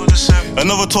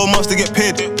 Another 12 months to get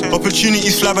paid,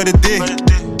 opportunities fly by the day.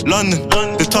 London,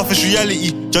 the toughest reality,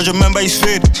 judge a man by his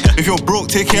fade. If you're broke,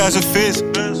 take it as a phase,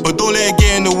 but don't let it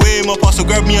get in the way. My pastor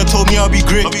grabbed me and told me I'll be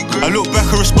great. I looked back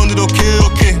and responded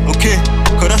okay,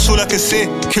 cause that's all I can say.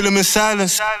 Kill him in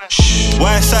silence.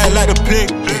 Why I silent like the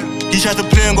plague? He tried to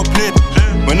play and got played.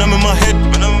 When I'm in my head,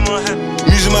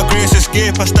 music my greatest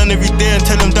escape. I stand every day and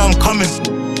tell them that I'm coming.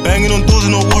 Banging on doors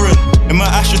in no warrant. In my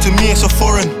ashtray to me it's a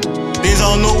foreign. Days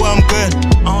I don't know where I'm going.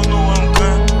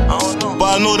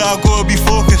 But I know that I gotta be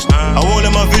focused. I won't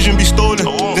let my vision be stolen.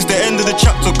 This the end of the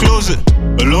chapter, close it.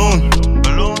 Alone,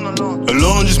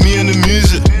 Alone, just me and the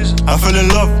music. I fell in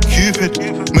love, Cupid.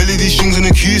 Melody, strings and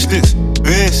acoustics.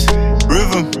 Bass,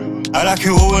 rhythm. I like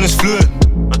it all when it's fluid.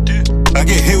 I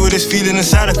get hit with this feeling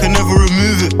inside, I can never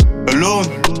remove it. Alone,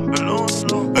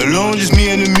 just me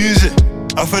and the music.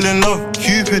 I fell in love,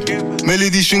 Cupid.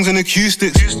 Melody, strings and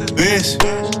acoustics. Bass,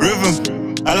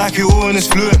 rhythm. I like it all when it's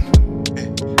fluid.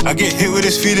 I get hit with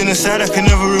this feeling inside, I can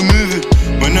never remove it.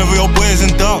 Whenever your boy is in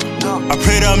dark, I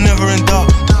pray that I'm never in dark.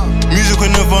 Music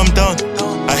whenever I'm done,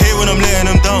 I hate when I'm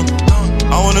letting them down.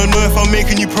 I wanna know if I'm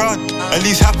making you proud, at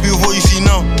least happy with what you see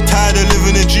now. Tired of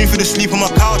living a dream for the sleep on my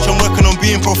couch, I'm working on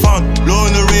being profound. Low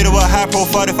in the radar, but high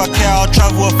profile. If I care, I'll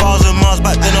travel 1,000 miles.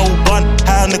 Back then I would bun,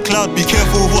 high on the cloud. Be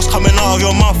careful with what's coming out of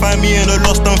your mouth. Find me in the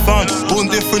lost and found. Born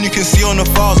different, you can see on the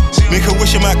files. Make a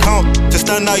wish it might count. To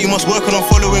stand out, you must work on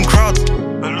following crowds.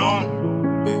 Alone.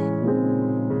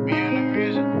 Me and the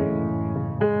music.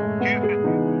 Cupid.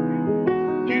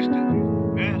 Justo.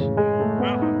 Yes.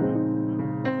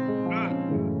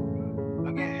 I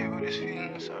get hit with this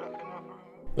feeling inside.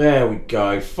 There we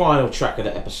go. Final track of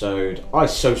the episode.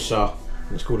 Isosa.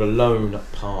 And it's called Alone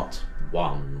Part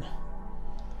 1.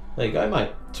 There you go,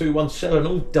 mate. 217,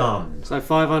 all done. So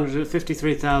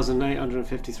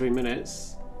 553,853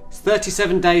 minutes. It's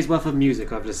 37 days worth of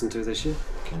music I've listened to this year.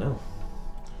 Fucking hell.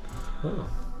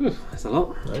 That's a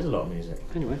lot. That is a lot of music.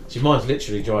 Anyway. See, mine's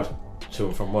literally drive to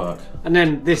and from work. And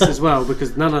then this as well,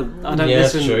 because I don't listen. Yeah,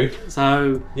 that's true.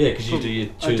 So yeah, because you do your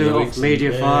I do it off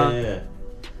Mediafire. Yeah.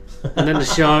 And then the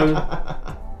show.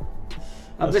 I've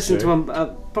That's listened true.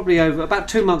 to probably over about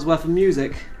 2 months worth of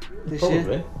music this year.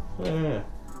 Probably. Yeah.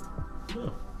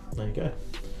 Oh, there you go.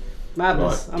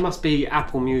 Madness. I must be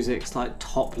Apple Music's like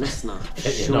top listener.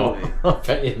 Surely. I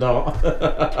bet you're not.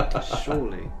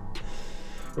 Surely.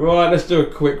 Right, let's do a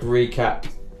quick recap.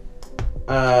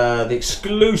 The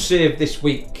exclusive this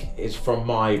week is from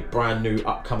my brand new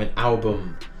upcoming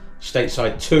album,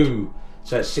 Stateside 2.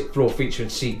 So it's 6th Floor featuring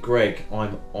C.Greg.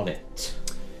 I'm on it.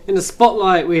 In the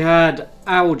spotlight we had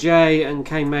Al J and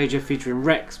K Major featuring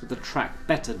Rex with the track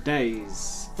Better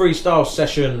Days. Freestyle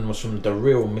session was from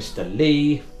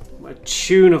DaRealMrLee. My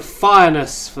tune of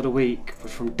fireness for the week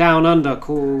was from Down Under,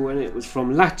 and it was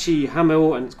from Lachy,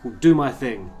 Hamill, and it's called Do My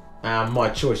Thing. And my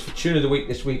choice for tune of the week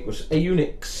this week was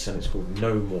Ayooniks, and it's called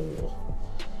No More.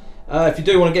 If you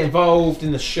do want to get involved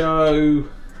in the show,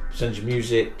 send your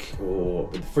music or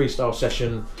with the freestyle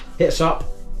session, hit us up.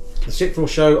 The 6th Floor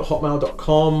Show at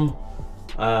hotmail.com.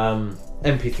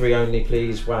 MP3 only,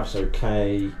 please. WAV's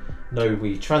okay. No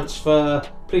we transfer.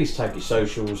 Please tag your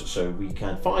socials so we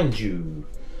can find you.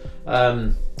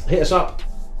 Hit us up.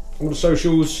 All the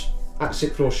socials at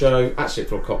 6th Floor Show, at 6th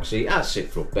Floor Coxie, at 6th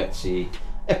Floor Betsy.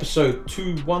 Episode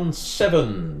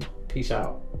 217. Peace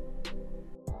out.